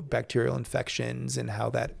peripheral bacterial infections and how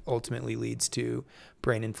that ultimately leads to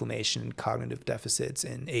brain inflammation and cognitive deficits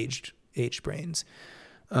in aged brains.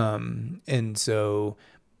 And so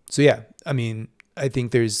yeah, I mean, I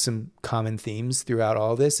think there's some common themes throughout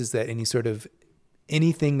all this, is that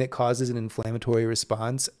anything that causes an inflammatory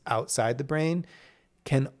response outside the brain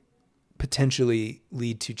can potentially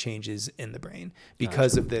lead to changes in the brain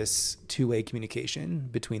because of this two-way communication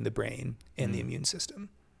between the brain and the immune system.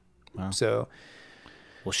 Wow. So,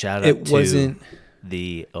 well, shout out to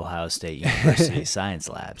the Ohio State University Science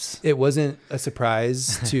Labs. It wasn't a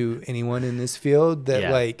surprise to anyone in this field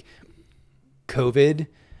that like COVID,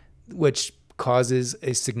 which causes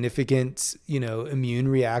a significant, immune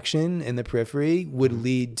reaction in the periphery, would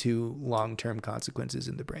lead to long-term consequences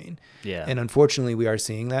in the brain. Yeah. And unfortunately, we are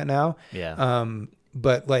seeing that now. Yeah.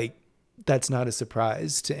 But like, that's not a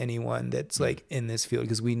surprise to anyone that's like in this field,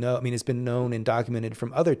 because we know, I mean, it's been known and documented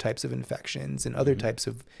from other types of infections and other types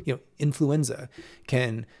of, influenza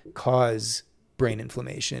can cause brain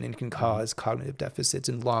inflammation and can cause cognitive deficits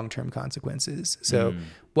and long-term consequences. So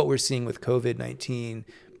what we're seeing with COVID-19,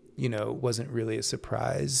 wasn't really a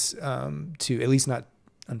surprise, to, at least not,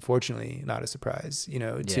 unfortunately, not a surprise,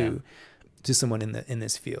 to someone in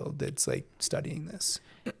this field that's like studying this.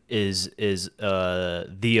 Is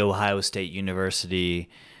the Ohio State University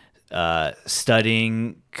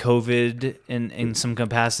studying COVID in some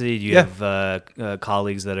capacity? Do you have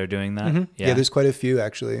colleagues that are doing that? Yeah, there's quite a few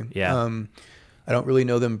actually. Yeah. I don't really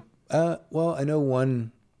know them. Well, I know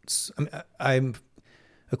one. I'm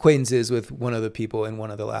acquaintances with one of the people in one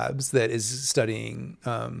of the labs that is studying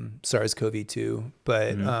SARS-CoV-2,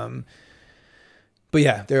 but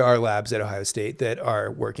yeah, there are labs at Ohio State that are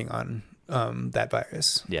working on that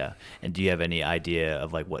virus. Yeah. And do you have any idea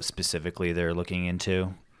of like what specifically they're looking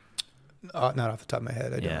into? Not off the top of my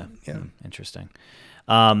head. I don't. Yeah. Interesting.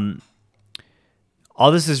 All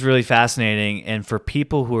this is really fascinating. And for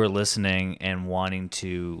people who are listening and wanting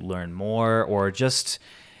to learn more or just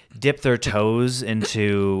dip their toes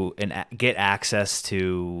into and get access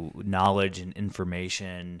to knowledge and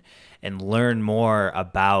information and learn more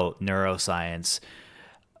about neuroscience,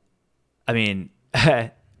 I mean,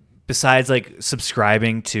 besides like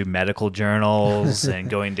subscribing to medical journals and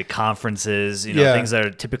going to conferences, things that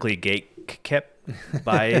are typically kept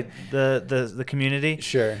by the community.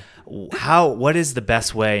 Sure. What is the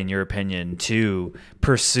best way, in your opinion, to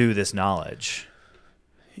pursue this knowledge?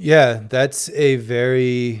 Yeah, that's a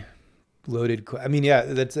very loaded I mean, yeah,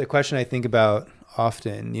 that's a question I think about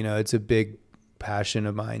often. It's a big passion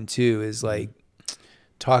of mine too, is like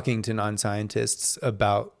talking to non-scientists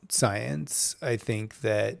about science. I think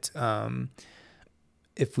that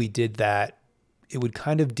if we did that, it would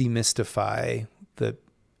kind of demystify the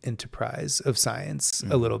enterprise of science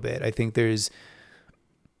a little bit. I think it's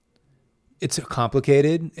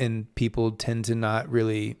complicated and people tend to not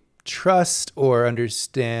really trust or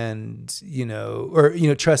understand,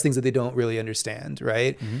 trust things that they don't really understand.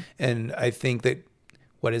 Right. And I think that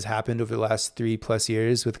what has happened over the last 3+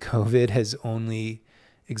 years with COVID has only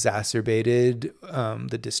exacerbated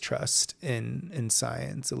the distrust in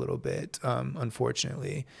science a little bit,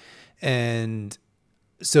 unfortunately. And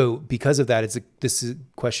so because of that, this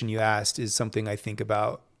question you asked is something I think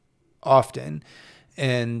about often.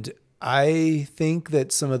 And I think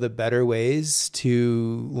that some of the better ways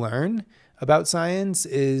to learn about science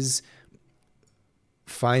is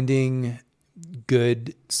finding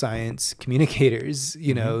good science communicators,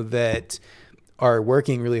 that are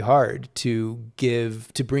working really hard to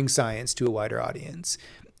bring science to a wider audience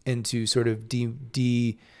and to sort of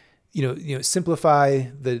simplify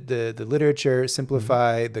the literature,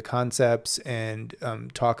 simplify the concepts, and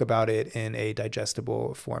talk about it in a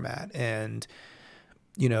digestible format. And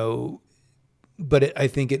but I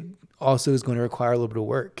think it also is going to require a little bit of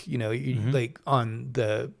work, like on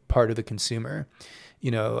the part of the consumer.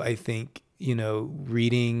 I think,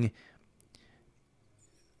 reading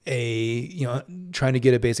trying to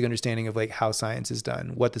get a basic understanding of like how science is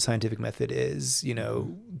done, what the scientific method is,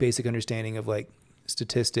 basic understanding of like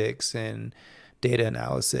statistics and data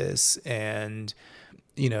analysis and,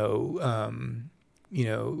 all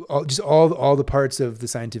the parts of the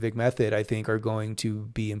scientific method, I think, are going to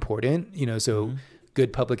be important, so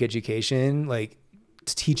good public education, like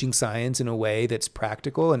teaching science in a way that's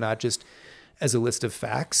practical and not just as a list of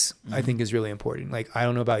facts, I think is really important. Like, I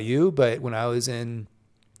don't know about you, but when I was in,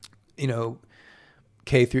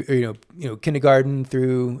 K through, kindergarten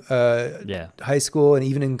through high school and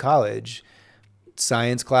even in college,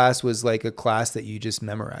 science class was like a class that you just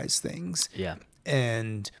memorize things. Yeah.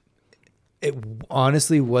 And it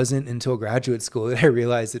honestly wasn't until graduate school that I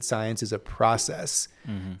realized that science is a process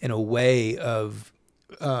and a way of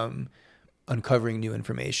uncovering new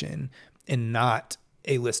information and not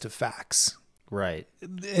a list of facts. Right.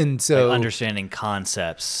 And so like understanding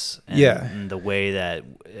concepts and, and the way that,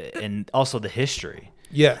 and also the history.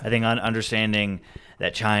 Yeah. I think understanding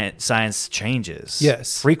that science changes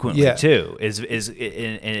frequently too is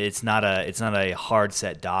it's not a hard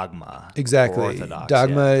set dogma. Exactly. Orthodox,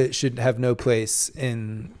 dogma should have no place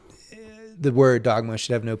in the word dogma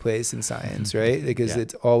should have no place in science, right? Because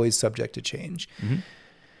it's always subject to change.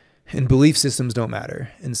 And belief systems don't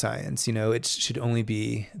matter in science. It should only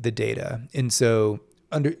be the data. And so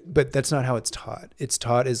but that's not how it's taught. It's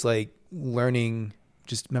taught as like learning,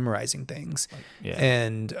 just memorizing things.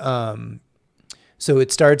 And so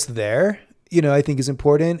it starts there, I think is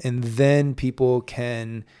important. And then people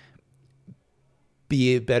can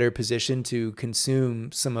be a better position to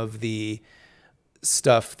consume some of the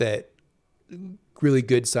stuff that really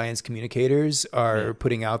good science communicators are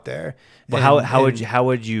putting out there. Well, how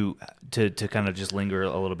would you to kind of just linger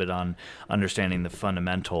a little bit on understanding the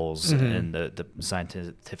fundamentals and the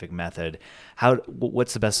scientific method?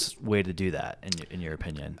 What's the best way to do that in your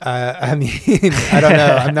opinion? I mean, I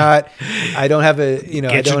don't know. I don't have a,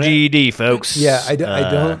 get your GED, folks. Yeah, I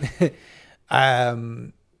don't.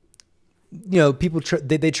 People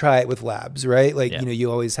they try it with labs, right? Like,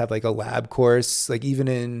 you always have like a lab course, like even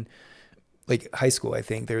in like high school, I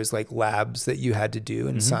think there was like labs that you had to do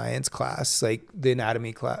in science class, like the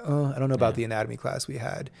anatomy class. Oh, I don't know about the anatomy class we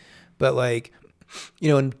had, but like,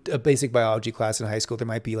 in a basic biology class in high school, there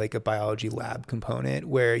might be like a biology lab component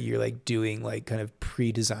where you're like doing like kind of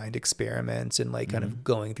pre-designed experiments and like kind of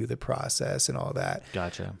going through the process and all that.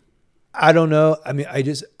 Gotcha. I don't know. I mean,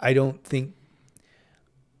 I don't think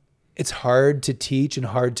it's hard to teach and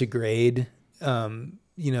hard to grade.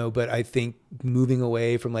 But I think moving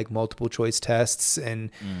away from like multiple choice tests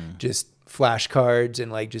and just flashcards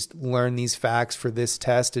and like just learn these facts for this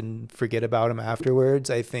test and forget about them afterwards,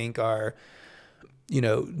 I think are,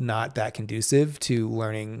 not that conducive to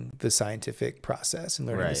learning the scientific process and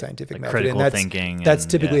learning the scientific method. Critical and thinking. That's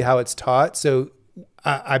typically how it's taught. So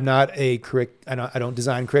I'm not I don't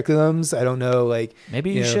design curriculums. I don't know, like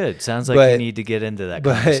maybe you should. Sounds like you need to get into that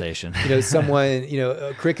conversation. Someone,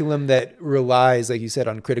 a curriculum that relies, like you said,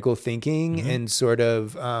 on critical thinking and sort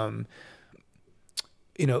of,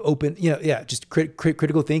 open, just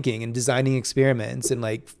critical thinking and designing experiments and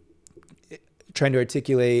like trying to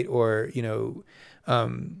articulate or,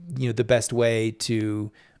 the best way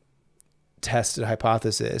to test a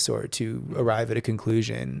hypothesis or to arrive at a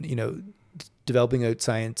conclusion, developing a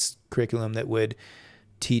science curriculum that would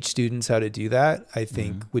teach students how to do that, I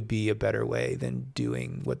think would be a better way than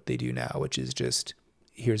doing what they do now, which is just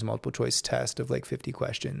here's a multiple choice test of like 50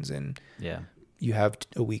 questions and you have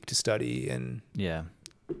a week to study and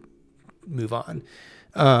move on.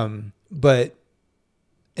 But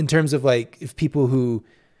in terms of like, if people who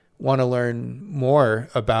want to learn more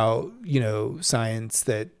about, science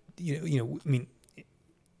that, I mean,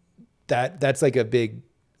 that's like a big,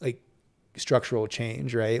 structural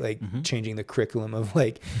change, right? Like changing the curriculum of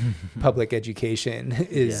like public education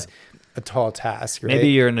is a tall task, right? Maybe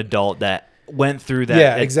you're an adult that went through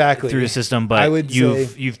that through the system, but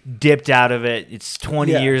you've dipped out of it. It's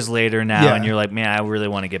 20 years later now and you're like, man, I really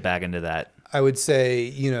want to get back into that. I would say,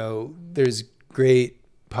 there's great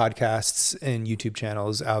podcasts and YouTube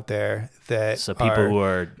channels out there that people who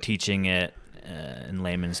are teaching it in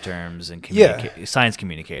layman's terms and science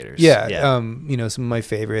communicators. Some of my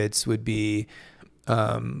favorites would be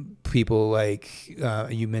people like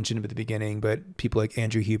you mentioned at the beginning, but people like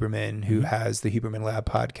Andrew Huberman, who has the Huberman Lab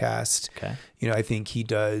podcast. I think he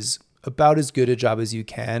does about as good a job as you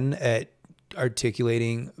can at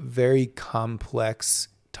articulating very complex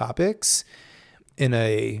topics in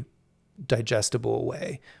a digestible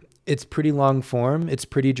way. It's pretty long form. It's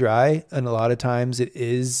pretty dry. And a lot of times it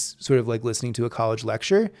is sort of like listening to a college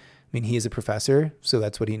lecture. I mean, he is a professor, so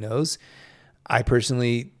that's what he knows. I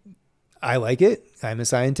personally, I like it. I'm a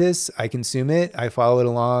scientist. I consume it. I follow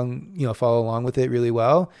along with it really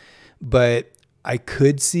well. But I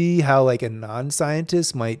could see how like a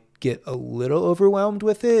non-scientist might get a little overwhelmed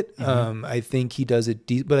with it. I think he does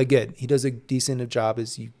but again, he does a decent a job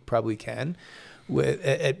as you probably can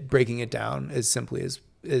at breaking it down as simply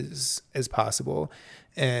as possible.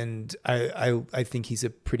 And I think he's a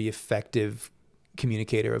pretty effective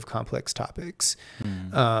communicator of complex topics.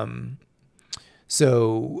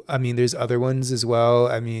 So, I mean, there's other ones as well.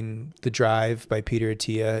 I mean, The Drive by Peter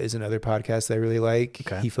Attia is another podcast that I really like.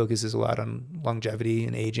 Okay. He focuses a lot on longevity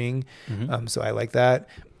and aging. So I like that.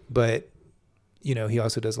 But, you know, he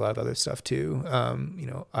also does a lot of other stuff too. You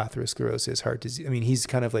know, atherosclerosis, heart disease. I mean, he's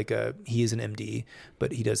kind of like he is an MD,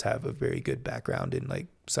 but he does have a very good background in like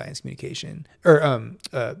science communication or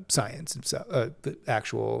science himself, the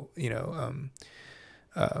actual, you know,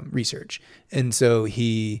 research. And so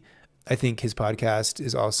I think his podcast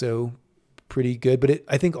is also pretty good, but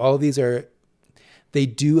I think all of these they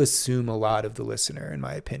do assume a lot of the listener, in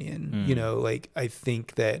my opinion. You know, like I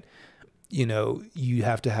think that, you know, you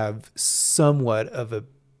have to have somewhat of a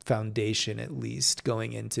foundation at least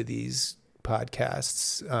going into these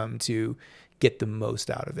podcasts to get the most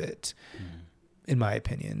out of it, in my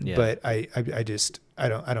opinion. Yeah. But I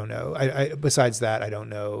don't know. I besides that, I don't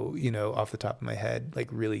know, you know, off the top of my head, like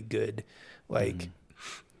really good, like,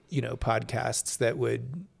 you know, podcasts that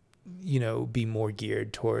would, you know, be more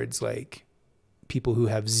geared towards like people who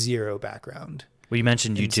have zero background. Well, you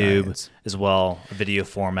mentioned YouTube science as well, a video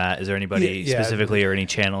format. Is there anybody specifically or any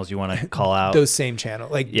channels you want to call out? Those same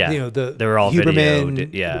channels, like, you know, they're all Huberman,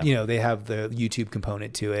 video. You know, they have the YouTube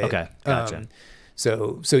component to it. Okay, gotcha.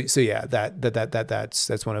 So yeah,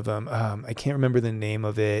 that's one of them. I can't remember the name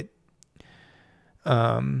of it.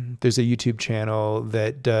 There's a YouTube channel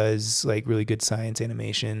that does like really good science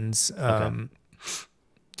animations.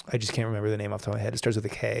 I just can't remember the name off the top of my head. It starts with a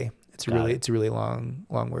K. It's a really long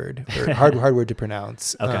word or hard word to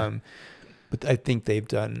pronounce. But I think they've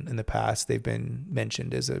been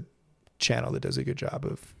mentioned as a channel that does a good job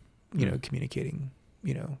of, you know, communicating,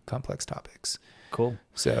 you know, complex topics. Cool.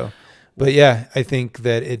 So, but yeah, I think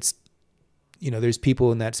that it's, you know, there's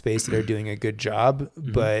people in that space that are doing a good job,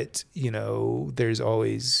 but, you know, there's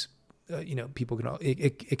always, you know,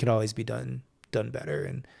 it can always be done better.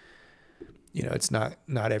 And, you know, it's not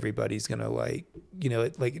everybody's going to like, you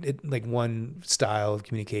know, like one style of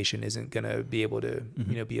communication isn't going to be able to,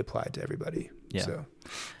 you know, be applied to everybody. Yeah. So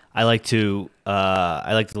I like to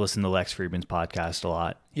listen to Lex Friedman's podcast a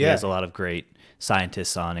lot. He has a lot of great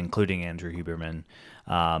scientists on, including Andrew Huberman.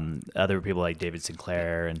 Other people like David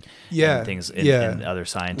Sinclair and things and other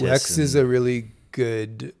scientists. Lex is a really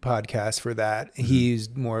good podcast for that.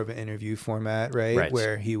 He's more of an interview format, right?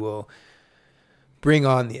 Where he will bring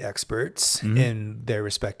on the experts in their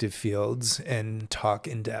respective fields and talk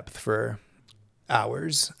in depth for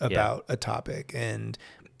hours about a topic. And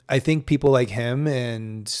I think people like him,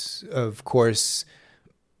 and of course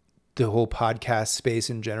the whole podcast space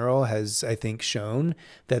in general, has, I think, shown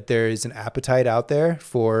that there is an appetite out there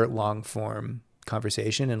for long form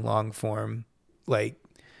conversation and long form, like,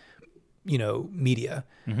 you know, media,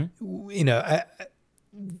 you know,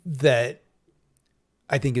 that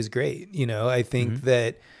I think is great. You know, I think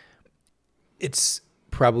that it's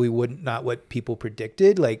probably not what people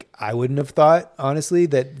predicted. Like, I wouldn't have thought, honestly,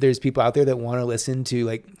 that there's people out there that want to listen to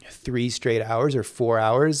like 3 straight hours or 4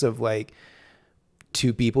 hours of like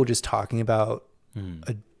 2 people just talking about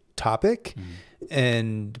a topic.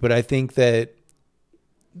 But I think that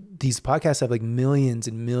these podcasts have like millions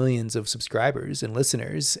and millions of subscribers and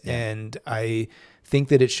listeners. And I think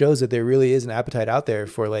that it shows that there really is an appetite out there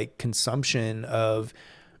for like consumption of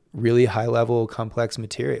really high level complex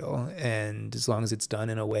material. And as long as it's done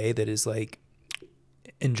in a way that is like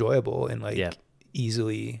enjoyable and like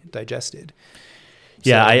easily digested.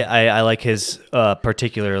 Yeah, so, I like his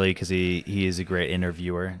particularly because he is a great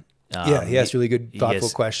interviewer. He has really good, thoughtful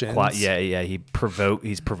questions.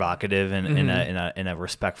 He's provocative in a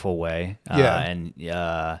respectful way. And you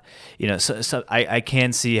know, so I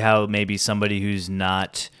can see how maybe somebody who's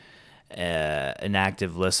not an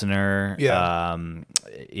active listener,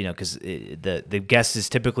 you know, because the guest is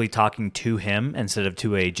typically talking to him instead of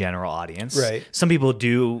to a general audience. Right. Some people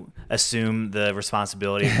do assume the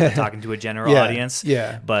responsibility of talking to a general audience.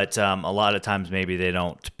 Yeah. But a lot of times maybe they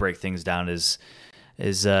don't break things down as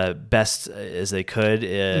best as they could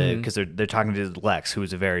because they're talking to Lex, who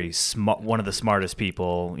is a very smart, one of the smartest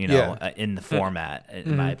people, you know, in the format,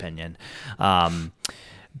 in my opinion.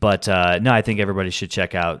 But no, I think everybody should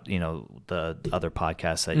check out, you know, the other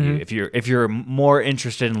podcasts that if you're more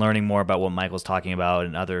interested in learning more about what Michael's talking about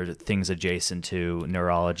and other things adjacent to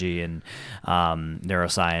neurology and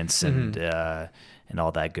neuroscience and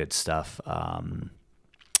all that good stuff.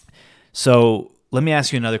 So let me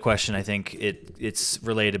ask you another question. I think it's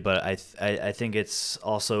related, but I think it's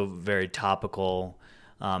also very topical,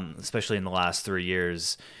 especially in the last 3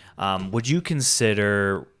 years. Would you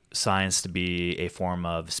consider science to be a form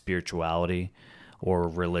of spirituality or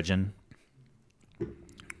religion?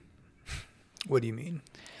 What do you mean?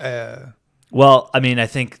 Well, I mean, I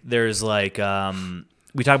think there's like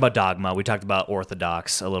we talked about dogma, we talked about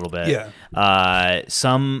orthodox a little bit. Yeah.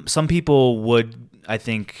 Some people would, I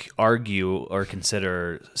think, argue or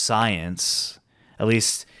consider science, at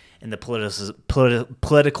least in the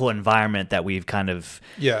political environment that we've kind of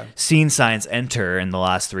seen science enter in the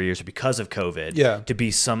last 3 years because of COVID, to be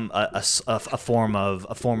a form of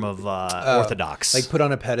orthodox, like put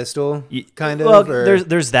on a pedestal, kind well, of. Or?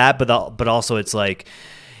 There's that, but also it's like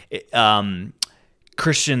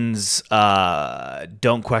Christians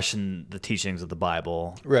don't question the teachings of the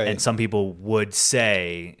Bible, right? And some people would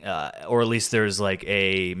say, or at least there's like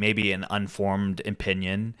maybe an unformed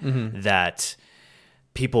opinion that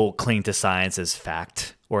people cling to science as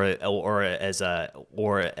fact, or as a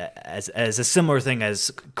similar thing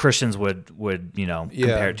as Christians would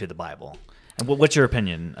compare it to the Bible. And what's your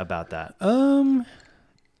opinion about that?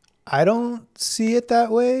 I don't see it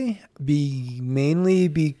that way. Mainly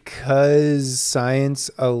because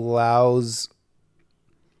science allows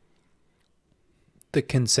the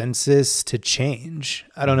consensus to change.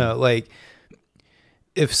 I don't know, like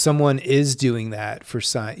if someone is doing that for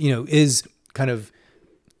science, is kind of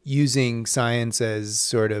using science as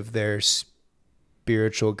sort of their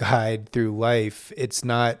spiritual guide through life, it's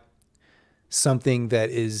not something that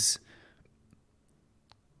is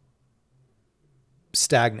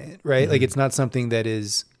stagnant, right? Like it's not something that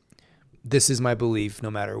is, this is my belief no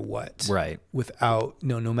matter what, right? Without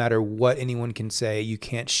no matter what anyone can say, you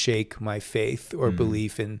can't shake my faith or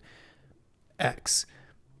belief in X.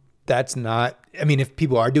 That's not, I mean, if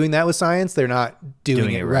people are doing that with science, they're not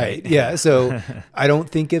doing it right. Yeah. So I don't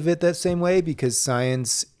think of it that same way, because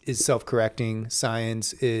science is self-correcting.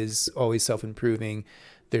 Science is always self-improving.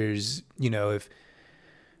 There's, if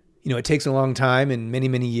it takes a long time and many,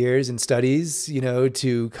 many years and studies,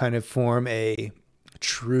 to kind of form a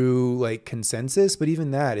true like consensus. But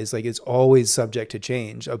even that is like, it's always subject to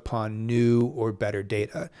change upon new or better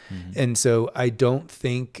data. And so I don't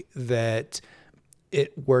think that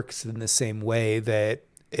it works in the same way that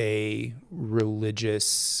a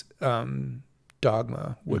religious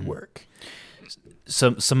dogma would work.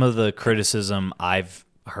 Some of the criticism I've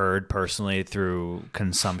heard personally through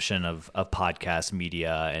consumption of podcast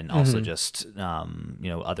media, and also just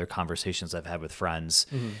other conversations I've had with friends,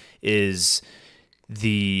 is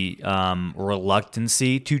the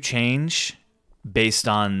reluctancy to change based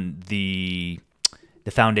on the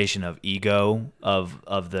foundation of ego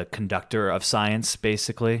of the conductor of science,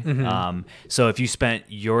 basically. So if you spent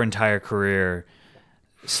your entire career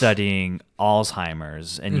studying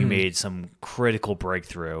Alzheimer's and you made some critical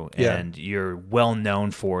breakthrough and you're well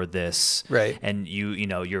known for this, right? And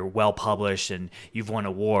you're well published and you've won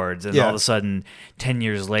awards, and all of a sudden 10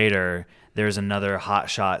 years later there's another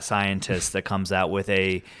hotshot scientist that comes out with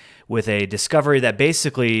a discovery that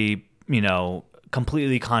basically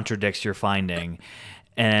completely contradicts your finding,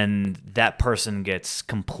 and that person gets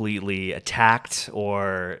completely attacked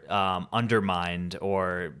or undermined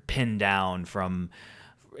or pinned down from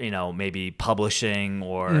maybe publishing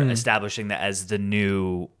or establishing that as the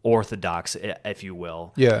new orthodox, if you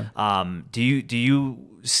will. Do you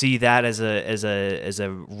see that as a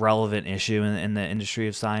relevant issue in the industry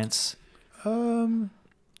of science?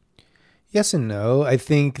 Yes and no. I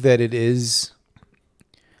think that it is.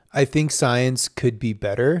 I think science could be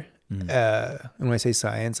better. And when I say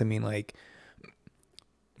science, I mean like,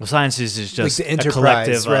 well, science is just like the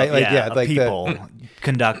enterprise, a collective right? of like people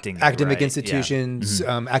conducting academic right? institutions,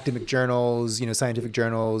 academic journals, scientific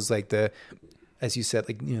journals, like as you said,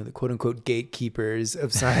 like, the quote unquote gatekeepers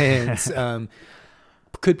of science,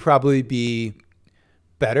 could probably be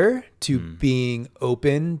better to being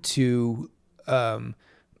open to,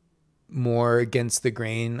 more against the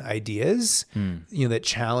grain ideas, that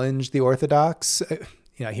challenge the orthodox.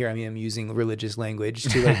 Here I am using religious language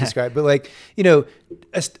to like describe, but like,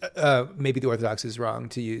 maybe the orthodox is wrong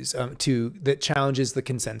to use, that challenges the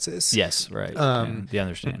consensus. Yes. Right. The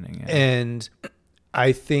understanding. Yeah. And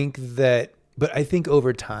I think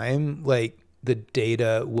over time, like the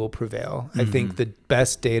data will prevail. I think the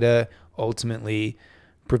best data ultimately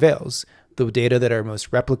prevails. The data that are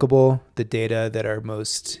most replicable, the data that are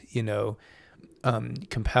most,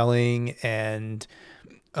 compelling and,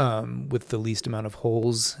 with the least amount of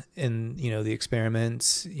holes in, the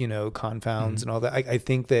experiments, confounds and all that. I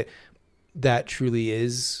think that truly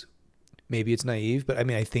is Maybe it's naive, but I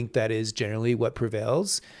mean, I think that is generally what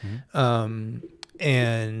prevails.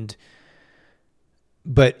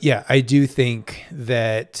 But yeah, I do think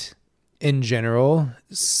that in general,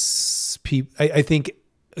 I think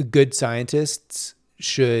good scientists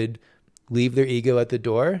should leave their ego at the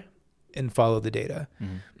door and follow the data.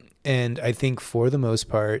 And I think for the most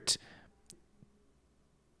part,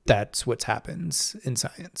 that's what happens in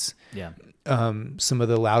science. Yeah. Some of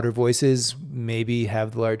the louder voices maybe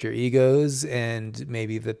have the larger egos, and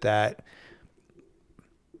maybe that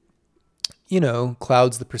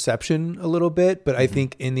clouds the perception a little bit. But I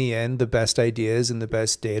think in the end, the best ideas and the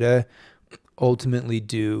best data ultimately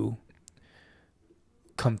do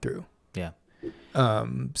come through. Yeah.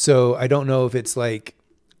 So I don't know if it's like,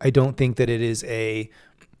 I don't think that it is a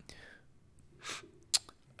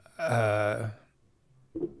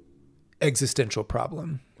existential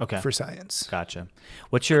problem for science. Gotcha.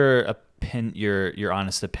 What's your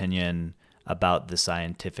honest opinion about the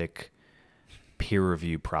scientific peer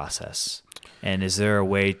review process? And is there a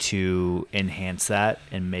way to enhance that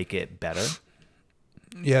and make it better?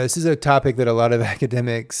 Yeah, this is a topic that a lot of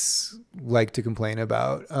academics like to complain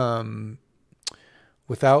about. But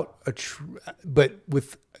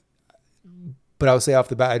I'll say off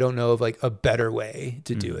the bat, I don't know of like a better way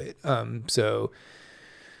to do it. So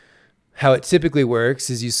how it typically works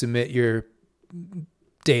is you submit your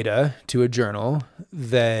data to a journal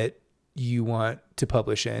that you want to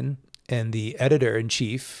publish in, and the editor in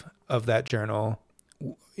chief of that journal,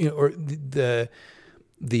 or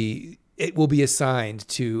it will be assigned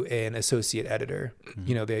to an associate editor.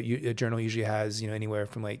 A journal usually has, anywhere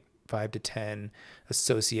from like 5 to 10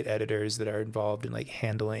 associate editors that are involved in like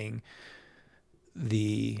handling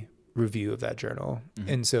the review of that journal.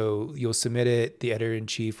 And so you'll submit it, the editor in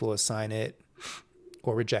chief will assign it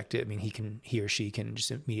or reject it. I mean, he or she can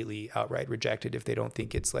just immediately outright reject it if they don't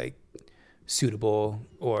think it's like suitable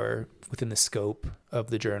or within the scope of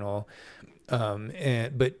the journal.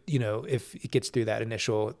 But if it gets through that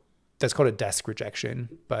initial, that's called a desk rejection,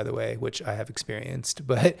 by the way, which I have experienced.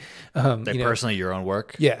 But personally, your own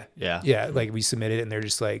work. Yeah. Like we submit it, and they're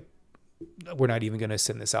just like, we're not even going to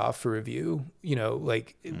send this off for review.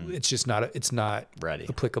 It's just not, it's not ready,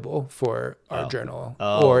 applicable for our journal,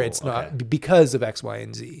 or it's not because of X, Y,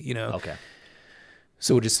 and Z, Okay.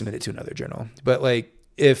 So we'll just submit it to another journal. But like,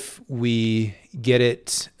 if we get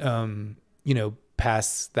it,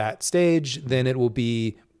 past that stage, then it will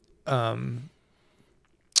be, then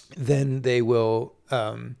they will,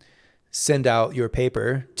 send out your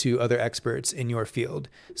paper to other experts in your field.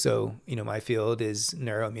 So, my field is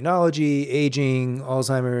neuroimmunology, aging,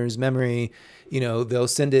 Alzheimer's, memory. They'll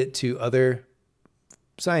send it to other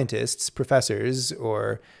scientists, professors,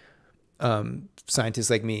 or scientists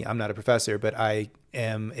like me. I'm not a professor, but I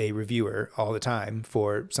am a reviewer all the time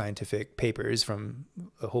for scientific papers from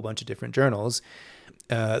a whole bunch of different journals.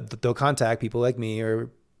 They'll contact people like me, or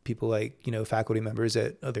people like, faculty members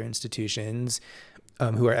at other institutions,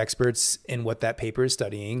 who are experts in what that paper is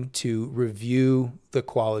studying, to review the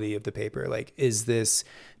quality of the paper. Like,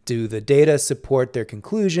 do the data support their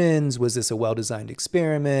conclusions? Was this a well-designed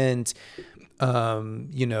experiment? What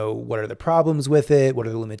are the problems with it? What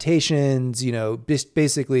are the limitations?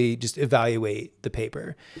 Basically just evaluate the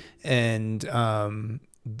paper. And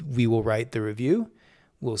we will write the review.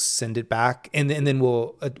 We'll send it back, and then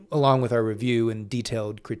we'll, along with our review and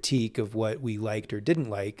detailed critique of what we liked or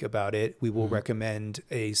didn't like about it, we will recommend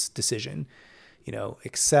a decision,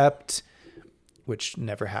 accept, which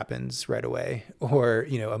never happens right away, or,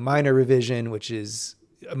 a minor revision, which is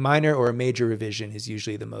a minor, or a major revision is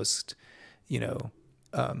usually the most,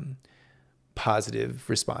 positive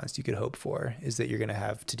response you could hope for, is that you're going to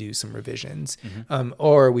have to do some revisions,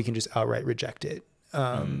 or we can just outright reject it.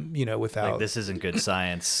 Without, like, this isn't good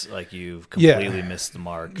science, like you've completely missed the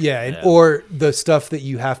mark. Or the stuff that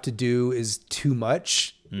you have to do is too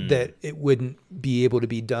much, that it wouldn't be able to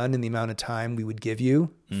be done in the amount of time we would give you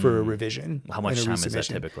for a revision. How much time is that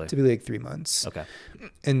typically? Typically like 3 months. Okay.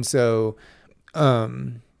 And so I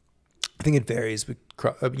think it varies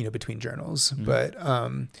between journals, but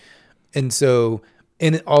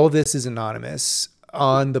and all of this is anonymous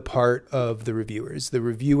on the part of the reviewers. The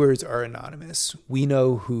reviewers are anonymous. We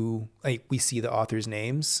know we see the authors'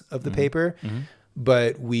 names of the paper,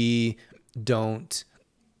 but we don't,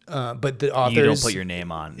 but the authors... You don't put your name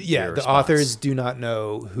on your response. Authors do not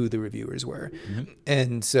know who the reviewers were.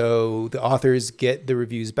 And so the authors get the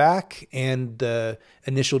reviews back and the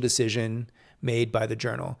initial decision made by the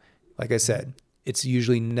journal. Like I said, it's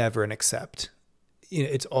usually never an accept.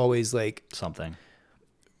 It's always like... something.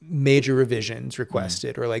 major revisions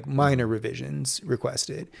requested or like minor revisions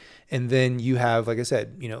requested. And then you have, like I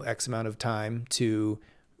said, X amount of time to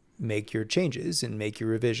make your changes and make your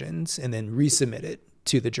revisions and then resubmit it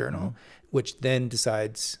to the journal, which then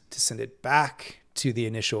decides to send it back to the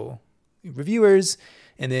initial reviewers.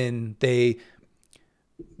 And then they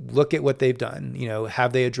look at what they've done.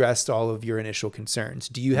 Have they addressed all of your initial concerns?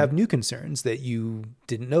 Do you have new concerns that you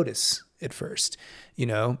didn't notice at first?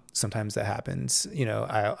 Sometimes that happens.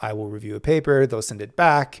 I will review a paper, they'll send it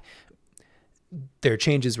back. Their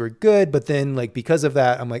changes were good, but then like because of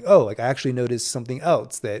that, I'm like, oh, like I actually noticed something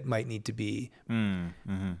else that might need to be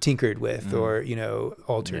tinkered with or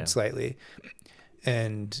altered slightly.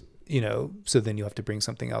 And so then you have to bring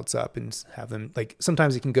something else up and have them, like,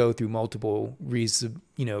 sometimes it can go through multiple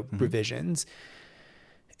revisions.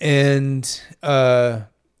 And,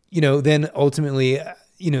 then ultimately,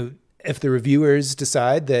 if the reviewers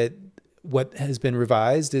decide that what has been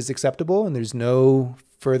revised is acceptable and there's no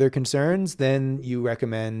further concerns, then you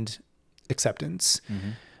recommend acceptance.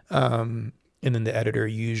 And then the editor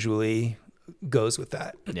usually goes with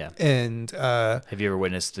that. Yeah. And, have you ever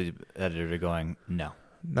witnessed the editor going, no?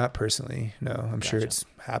 Not personally, no. I'm sure it's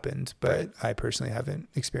happened, but I personally haven't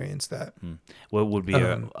experienced that. What would be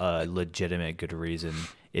a legitimate good reason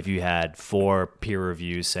if you had 4 peer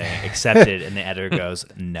reviews saying accepted and the editor goes,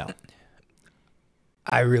 no?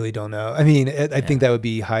 I really don't know. I mean, I think that would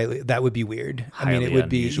be weird. Highly I mean, it would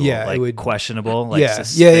unusual, be, like it would, questionable, like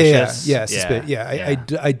suspicious. Yeah.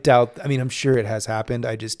 I doubt, I mean, I'm sure it has happened.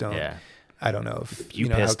 I just don't, I don't know if you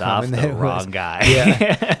pissed off the wrong guy.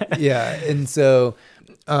 Yeah. And so,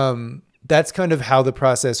 that's kind of how the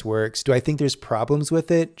process works. Do I think there's problems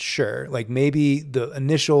with it? Sure. Like maybe the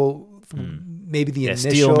initial,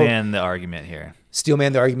 steelman the argument here.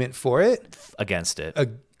 Steelman the argument for it? Against it.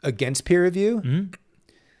 Against peer review?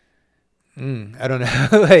 I don't know.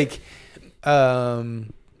 Like, I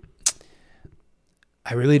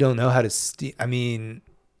really don't know how to I mean,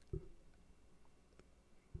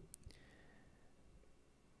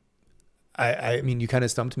 I mean, you kind of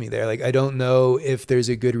stumped me there. Like, I don't know if there's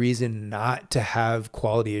a good reason not to have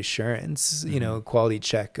quality assurance, quality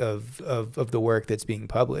check of the work that's being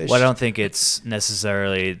published. Well, I don't think it's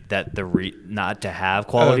necessarily that not to have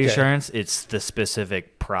quality assurance. It's the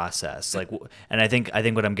specific process. Like, and I think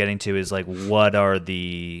what I'm getting to is like, what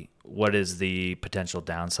is the potential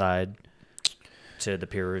downside to the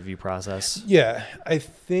peer review process? Yeah, I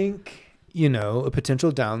think, a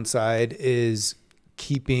potential downside is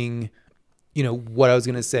keeping, what I was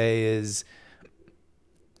going to say is,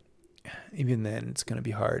 even then it's going to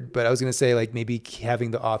be hard, but I was going to say like maybe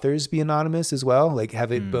having the authors be anonymous as well. Like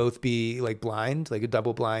have it both be like blind, like a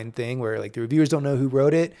double blind thing where like the reviewers don't know who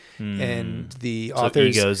wrote it and the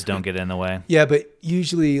authors. So egos don't get in the way. Yeah. But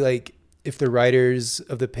usually like if the writers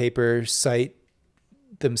of the paper cite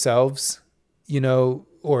themselves,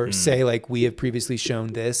 or say like we have previously shown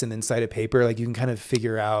this and then cite a paper, like you can kind of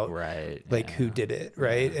figure out who did it.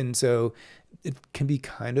 Right. And so it can be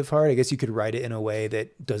kind of hard. I guess you could write it in a way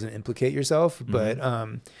that doesn't implicate yourself, but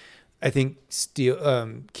I think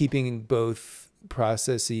keeping both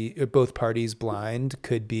parties blind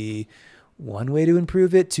could be one way to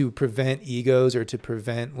improve it, to prevent egos or to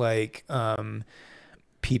prevent like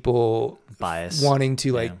people bias wanting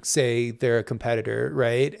to like say they're a competitor,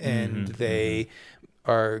 right? And they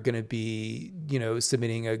are going to be,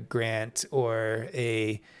 submitting a grant or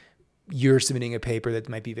you're submitting a paper that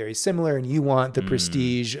might be very similar and you want the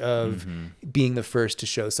prestige of being the first to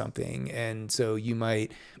show something. And so you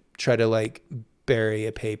might try to like bury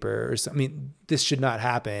a paper or something. I mean, this should not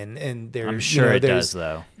happen. And I'm sure it does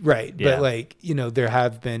though. Right. Yeah. But like, there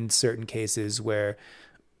have been certain cases where,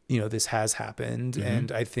 this has happened.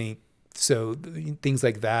 And I think so things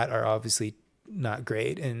like that are obviously not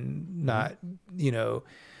great and not,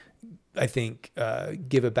 I think,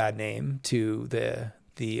 give a bad name to the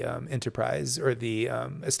enterprise or the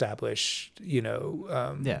established,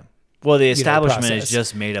 Well, the establishment is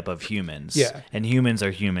just made up of humans. Yeah. And humans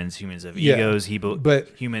are humans. Humans have egos. But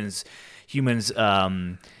humans,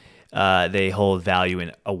 they hold value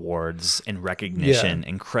in awards and recognition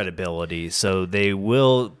and credibility. So they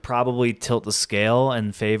will probably tilt the scale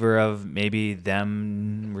in favor of maybe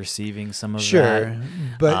them receiving some of that. Sure.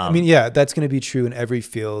 But I mean, that's going to be true in every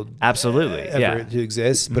field. Absolutely. Ever to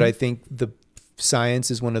exist. But I think the science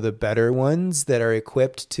is one of the better ones that are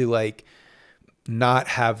equipped to like not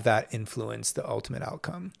have that influence the ultimate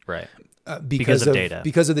outcome. Right. Because of data,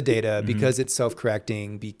 because it's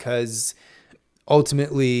self-correcting, because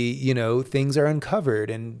ultimately, things are uncovered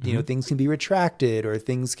and, things can be retracted or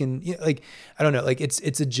things can, like, I don't know, like it's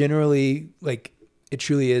a generally like, it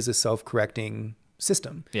truly is a self-correcting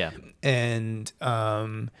system. Yeah. And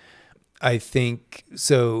I think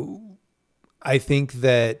so. I think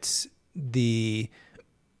that the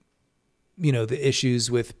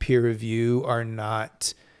issues with peer review are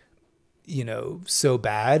not, so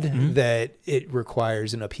bad that it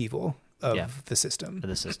requires an upheaval of the system.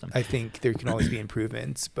 I think there can always be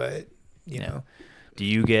improvements, but do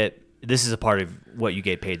you get, this is a part of what you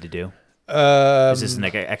get paid to do? Is this an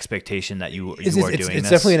expectation that you are doing this? It's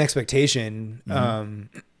definitely an expectation.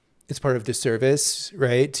 It's part of the service,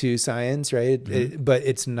 right, to science, right? But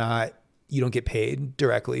it's not, you don't get paid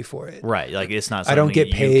directly for it. Right. Like it's not something I don't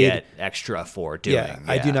get paid, you get extra for doing. Yeah,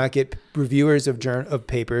 I do not get, reviewers of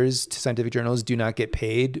papers to scientific journals do not get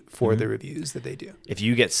paid for the reviews that they do. If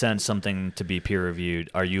you get sent something to be peer reviewed,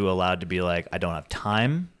 are you allowed to be like, I don't have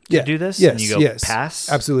time to do this? Yes. And you go pass?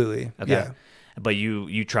 Absolutely. Okay. Yeah. But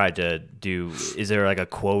you tried to do, is there like a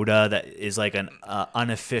quota that is like an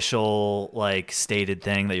unofficial, like stated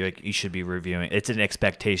thing that you should be reviewing? It's an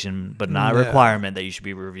expectation, but not a requirement that you should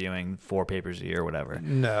be reviewing 4 papers a year or whatever.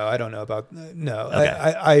 No, I don't know about, no.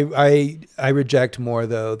 Okay. I reject more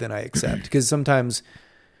though than I accept, because sometimes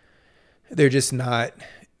they're just not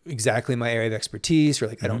exactly my area of expertise, or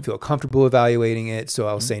like I don't feel comfortable evaluating it, so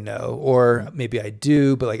I'll say no. Or maybe I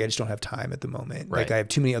do, but like I just don't have time at the moment. Right. Like I have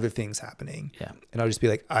too many other things happening. Yeah. And I'll just be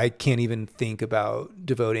like, I can't even think about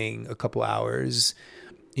devoting a couple hours,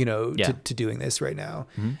 to doing this right now.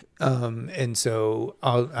 And so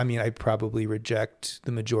I probably reject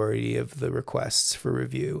the majority of the requests for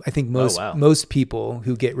review. I think most people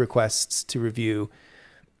who get requests to review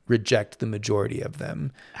reject the majority of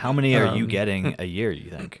them. How many are you getting a year, you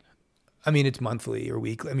think? I mean, it's monthly or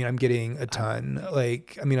weekly. I mean, I'm getting a ton.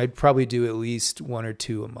 Like, I mean, I'd probably do at least 1 or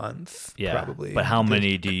 2 a month. Yeah, probably. But how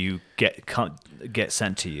many do you get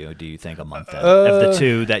sent to you, do you think, a month? Of the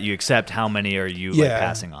 2 that you accept, how many are you like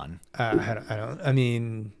passing on? I don't. I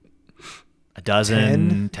mean, a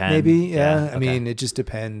dozen, 10 maybe. Yeah. I mean, it just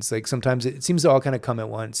depends. Like sometimes it seems to all kind of come at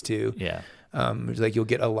once too. Yeah. It's like you'll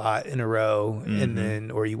get a lot in a row, and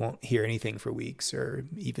then, or you won't hear anything for weeks or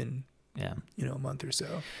even, a month or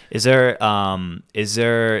so. Is there,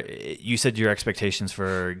 you said your expectations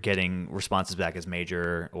for getting responses back as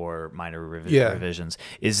major or minor revisions.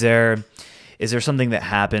 Is there something that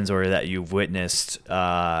happens or that you've witnessed,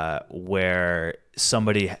 where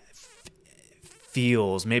somebody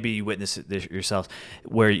feels, maybe you witness this yourself,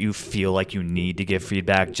 where you feel like you need to give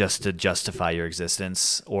feedback just to justify your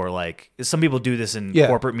existence? Or like some people do this in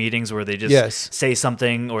corporate meetings where they just say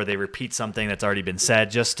something or they repeat something that's already been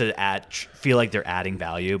said just to feel like they're adding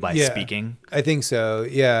value by speaking. I think so.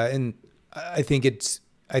 Yeah. And I think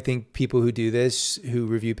people who do this, who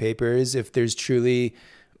review papers, if there's truly,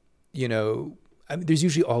 I mean, there's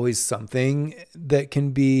usually always something that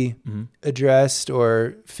can be addressed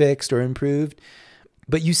or fixed or improved,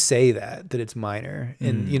 but you say that it's minor,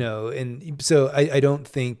 and and so I don't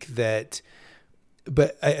think that,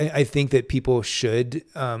 but I think that people should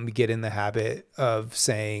get in the habit of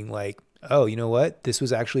saying like, oh, you know what, this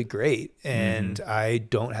was actually great, and I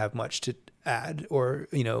don't have much to add or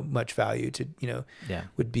much value to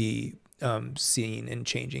would be seeing and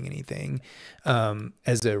changing anything.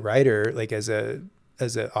 As a writer, like as an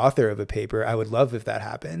author of a paper, I would love if that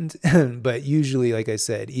happened. But usually, like I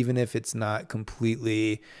said, even if it's not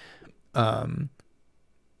completely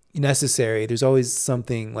necessary, there's always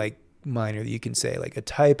something like minor that you can say, like a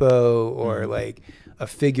typo or like a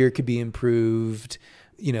figure could be improved,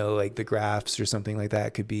 like the graphs or something like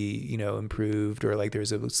that could be, improved, or like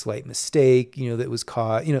there's a slight mistake, that was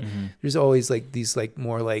caught, there's always like these like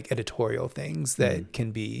more like editorial things that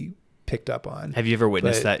can be picked up on. Have you ever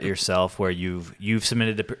witnessed that yourself, where you've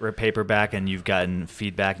submitted a paper back and you've gotten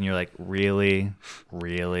feedback and you're like, really?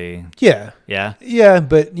 Yeah.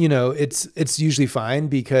 But it's usually fine,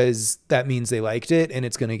 because that means they liked it and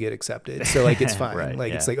it's going to get accepted. So like, it's fine.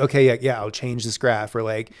 Right, it's like, okay, yeah, I'll change this graph, or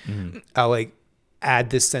like, I'll like add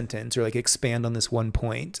this sentence, or like expand on this one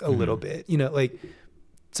point a little bit, like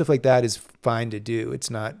stuff like that is fine to do. It's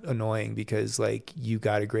not annoying, because like you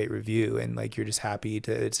got a great review and like you're just happy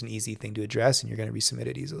it's an easy thing to address and you're going to resubmit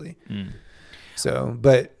it easily. So,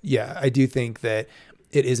 but yeah, I do think that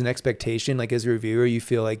it is an expectation. Like as a reviewer, you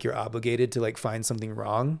feel like you're obligated to like find something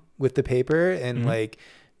wrong with the paper, and like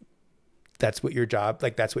that's what your job,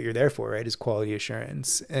 like that's what you're there for, right? Is quality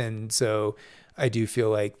assurance. And so I do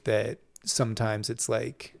feel like that sometimes it's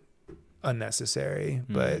like unnecessary,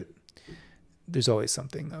 but there's always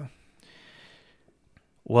something though.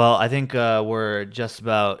 Well, I think we're just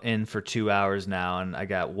about in for 2 hours now, and I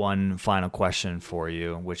got one final question for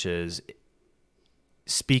you, which is,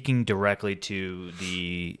 speaking directly to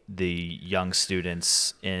the young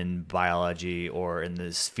students in biology or in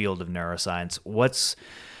this field of neuroscience, what's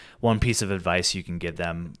one piece of advice you can give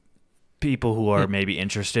them? People who are maybe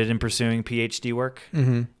interested in pursuing PhD work.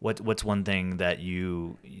 Mm-hmm. What's one thing that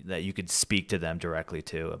you could speak to them directly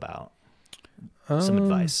to about some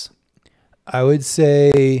advice? I would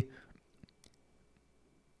say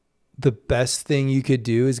the best thing you could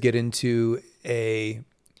do is get into a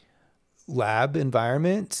lab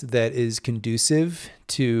environment that is conducive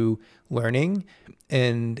to learning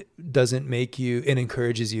and doesn't make you and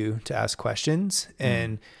encourages you to ask questions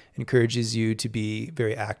and encourages you to be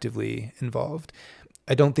very actively involved.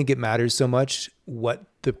 I don't think it matters so much what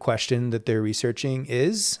the question that they're researching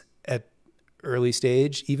is at early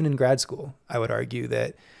stage, even in grad school. I would argue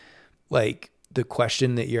that like the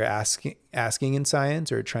question that you're asking in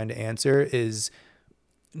science or trying to answer it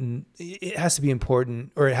has to be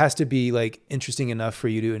important, or it has to be like interesting enough for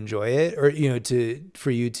you to enjoy it, or, you know,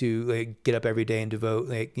 for you to like get up every day and devote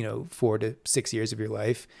like, you know, 4 to 6 years of your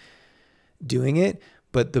life doing it.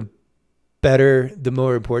 But the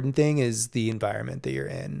more important thing is the environment that you're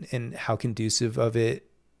in and how conducive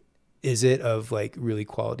is it of like really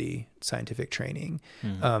quality scientific training.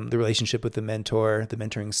 The relationship with the mentor, the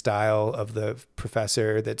mentoring style of the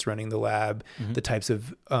professor that's running the lab, the types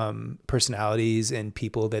of personalities and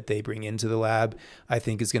people that they bring into the lab, I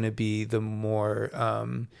think is going to be the more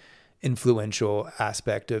influential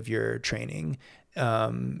aspect of your training.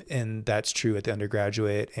 And that's true at the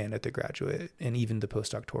undergraduate and at the graduate and even the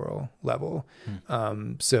postdoctoral level.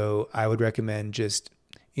 So I would recommend just,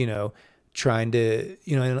 you know, trying to,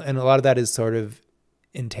 you know, and a lot of that is sort of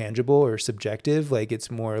intangible or subjective. Like it's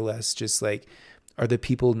more or less just like, are the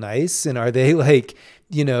people nice? And are they like,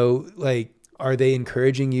 you know, like, are they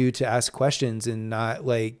encouraging you to ask questions and not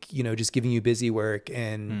like, you know, just giving you busy work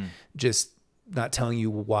and just not telling you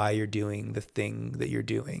why you're doing the thing that you're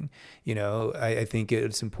doing? You know, I think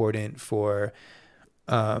it's important for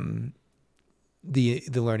the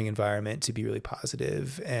learning environment to be really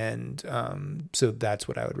positive. And so that's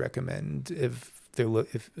what I would recommend if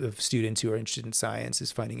students who are interested in science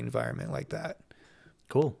is finding an environment like that.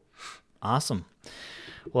 Cool. Awesome.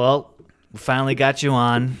 Well, we finally got you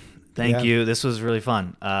on. Thank you. This was really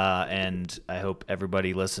fun. And I hope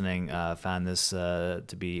everybody listening found this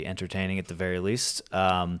to be entertaining at the very least.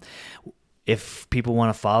 If people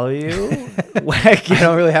want to follow you, I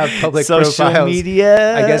don't really have public social profiles.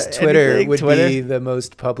 Media. I guess Twitter be the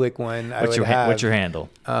most public one. I would have. What's your handle?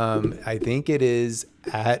 I think it is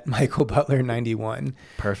at Michael Butler 91.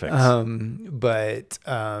 Perfect. But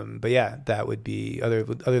yeah, that would be other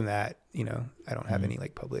than that, you know, I don't have any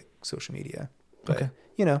like public social media. But okay.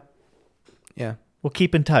 You know, yeah. We'll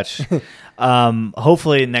keep in touch.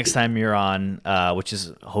 Hopefully next time you're on, which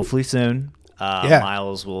is hopefully soon.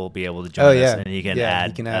 Miles will be able to join us, and he can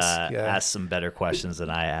ask some better questions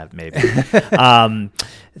than I have, maybe.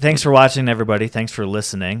 Thanks for watching, everybody. Thanks for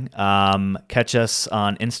listening. Catch us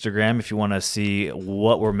on Instagram if you want to see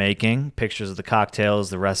what we're making, pictures of the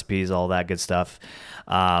cocktails, the recipes, all that good stuff.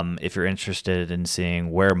 If you're interested in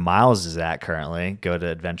seeing where Miles is at currently, go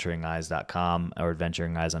to adventuringeyes.com or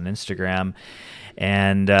Adventuring Eyes on Instagram.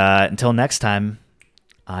 And until next time,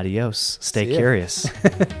 adios. Stay curious.